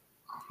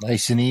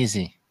 Nice and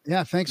easy.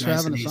 Yeah, thanks for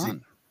having us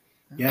on.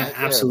 Yeah,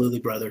 absolutely,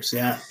 brothers.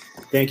 Yeah,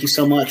 thank you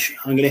so much.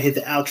 I'm going to hit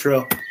the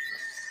outro.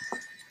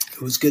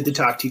 It was good to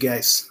talk to you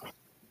guys.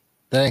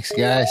 Thanks,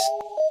 guys.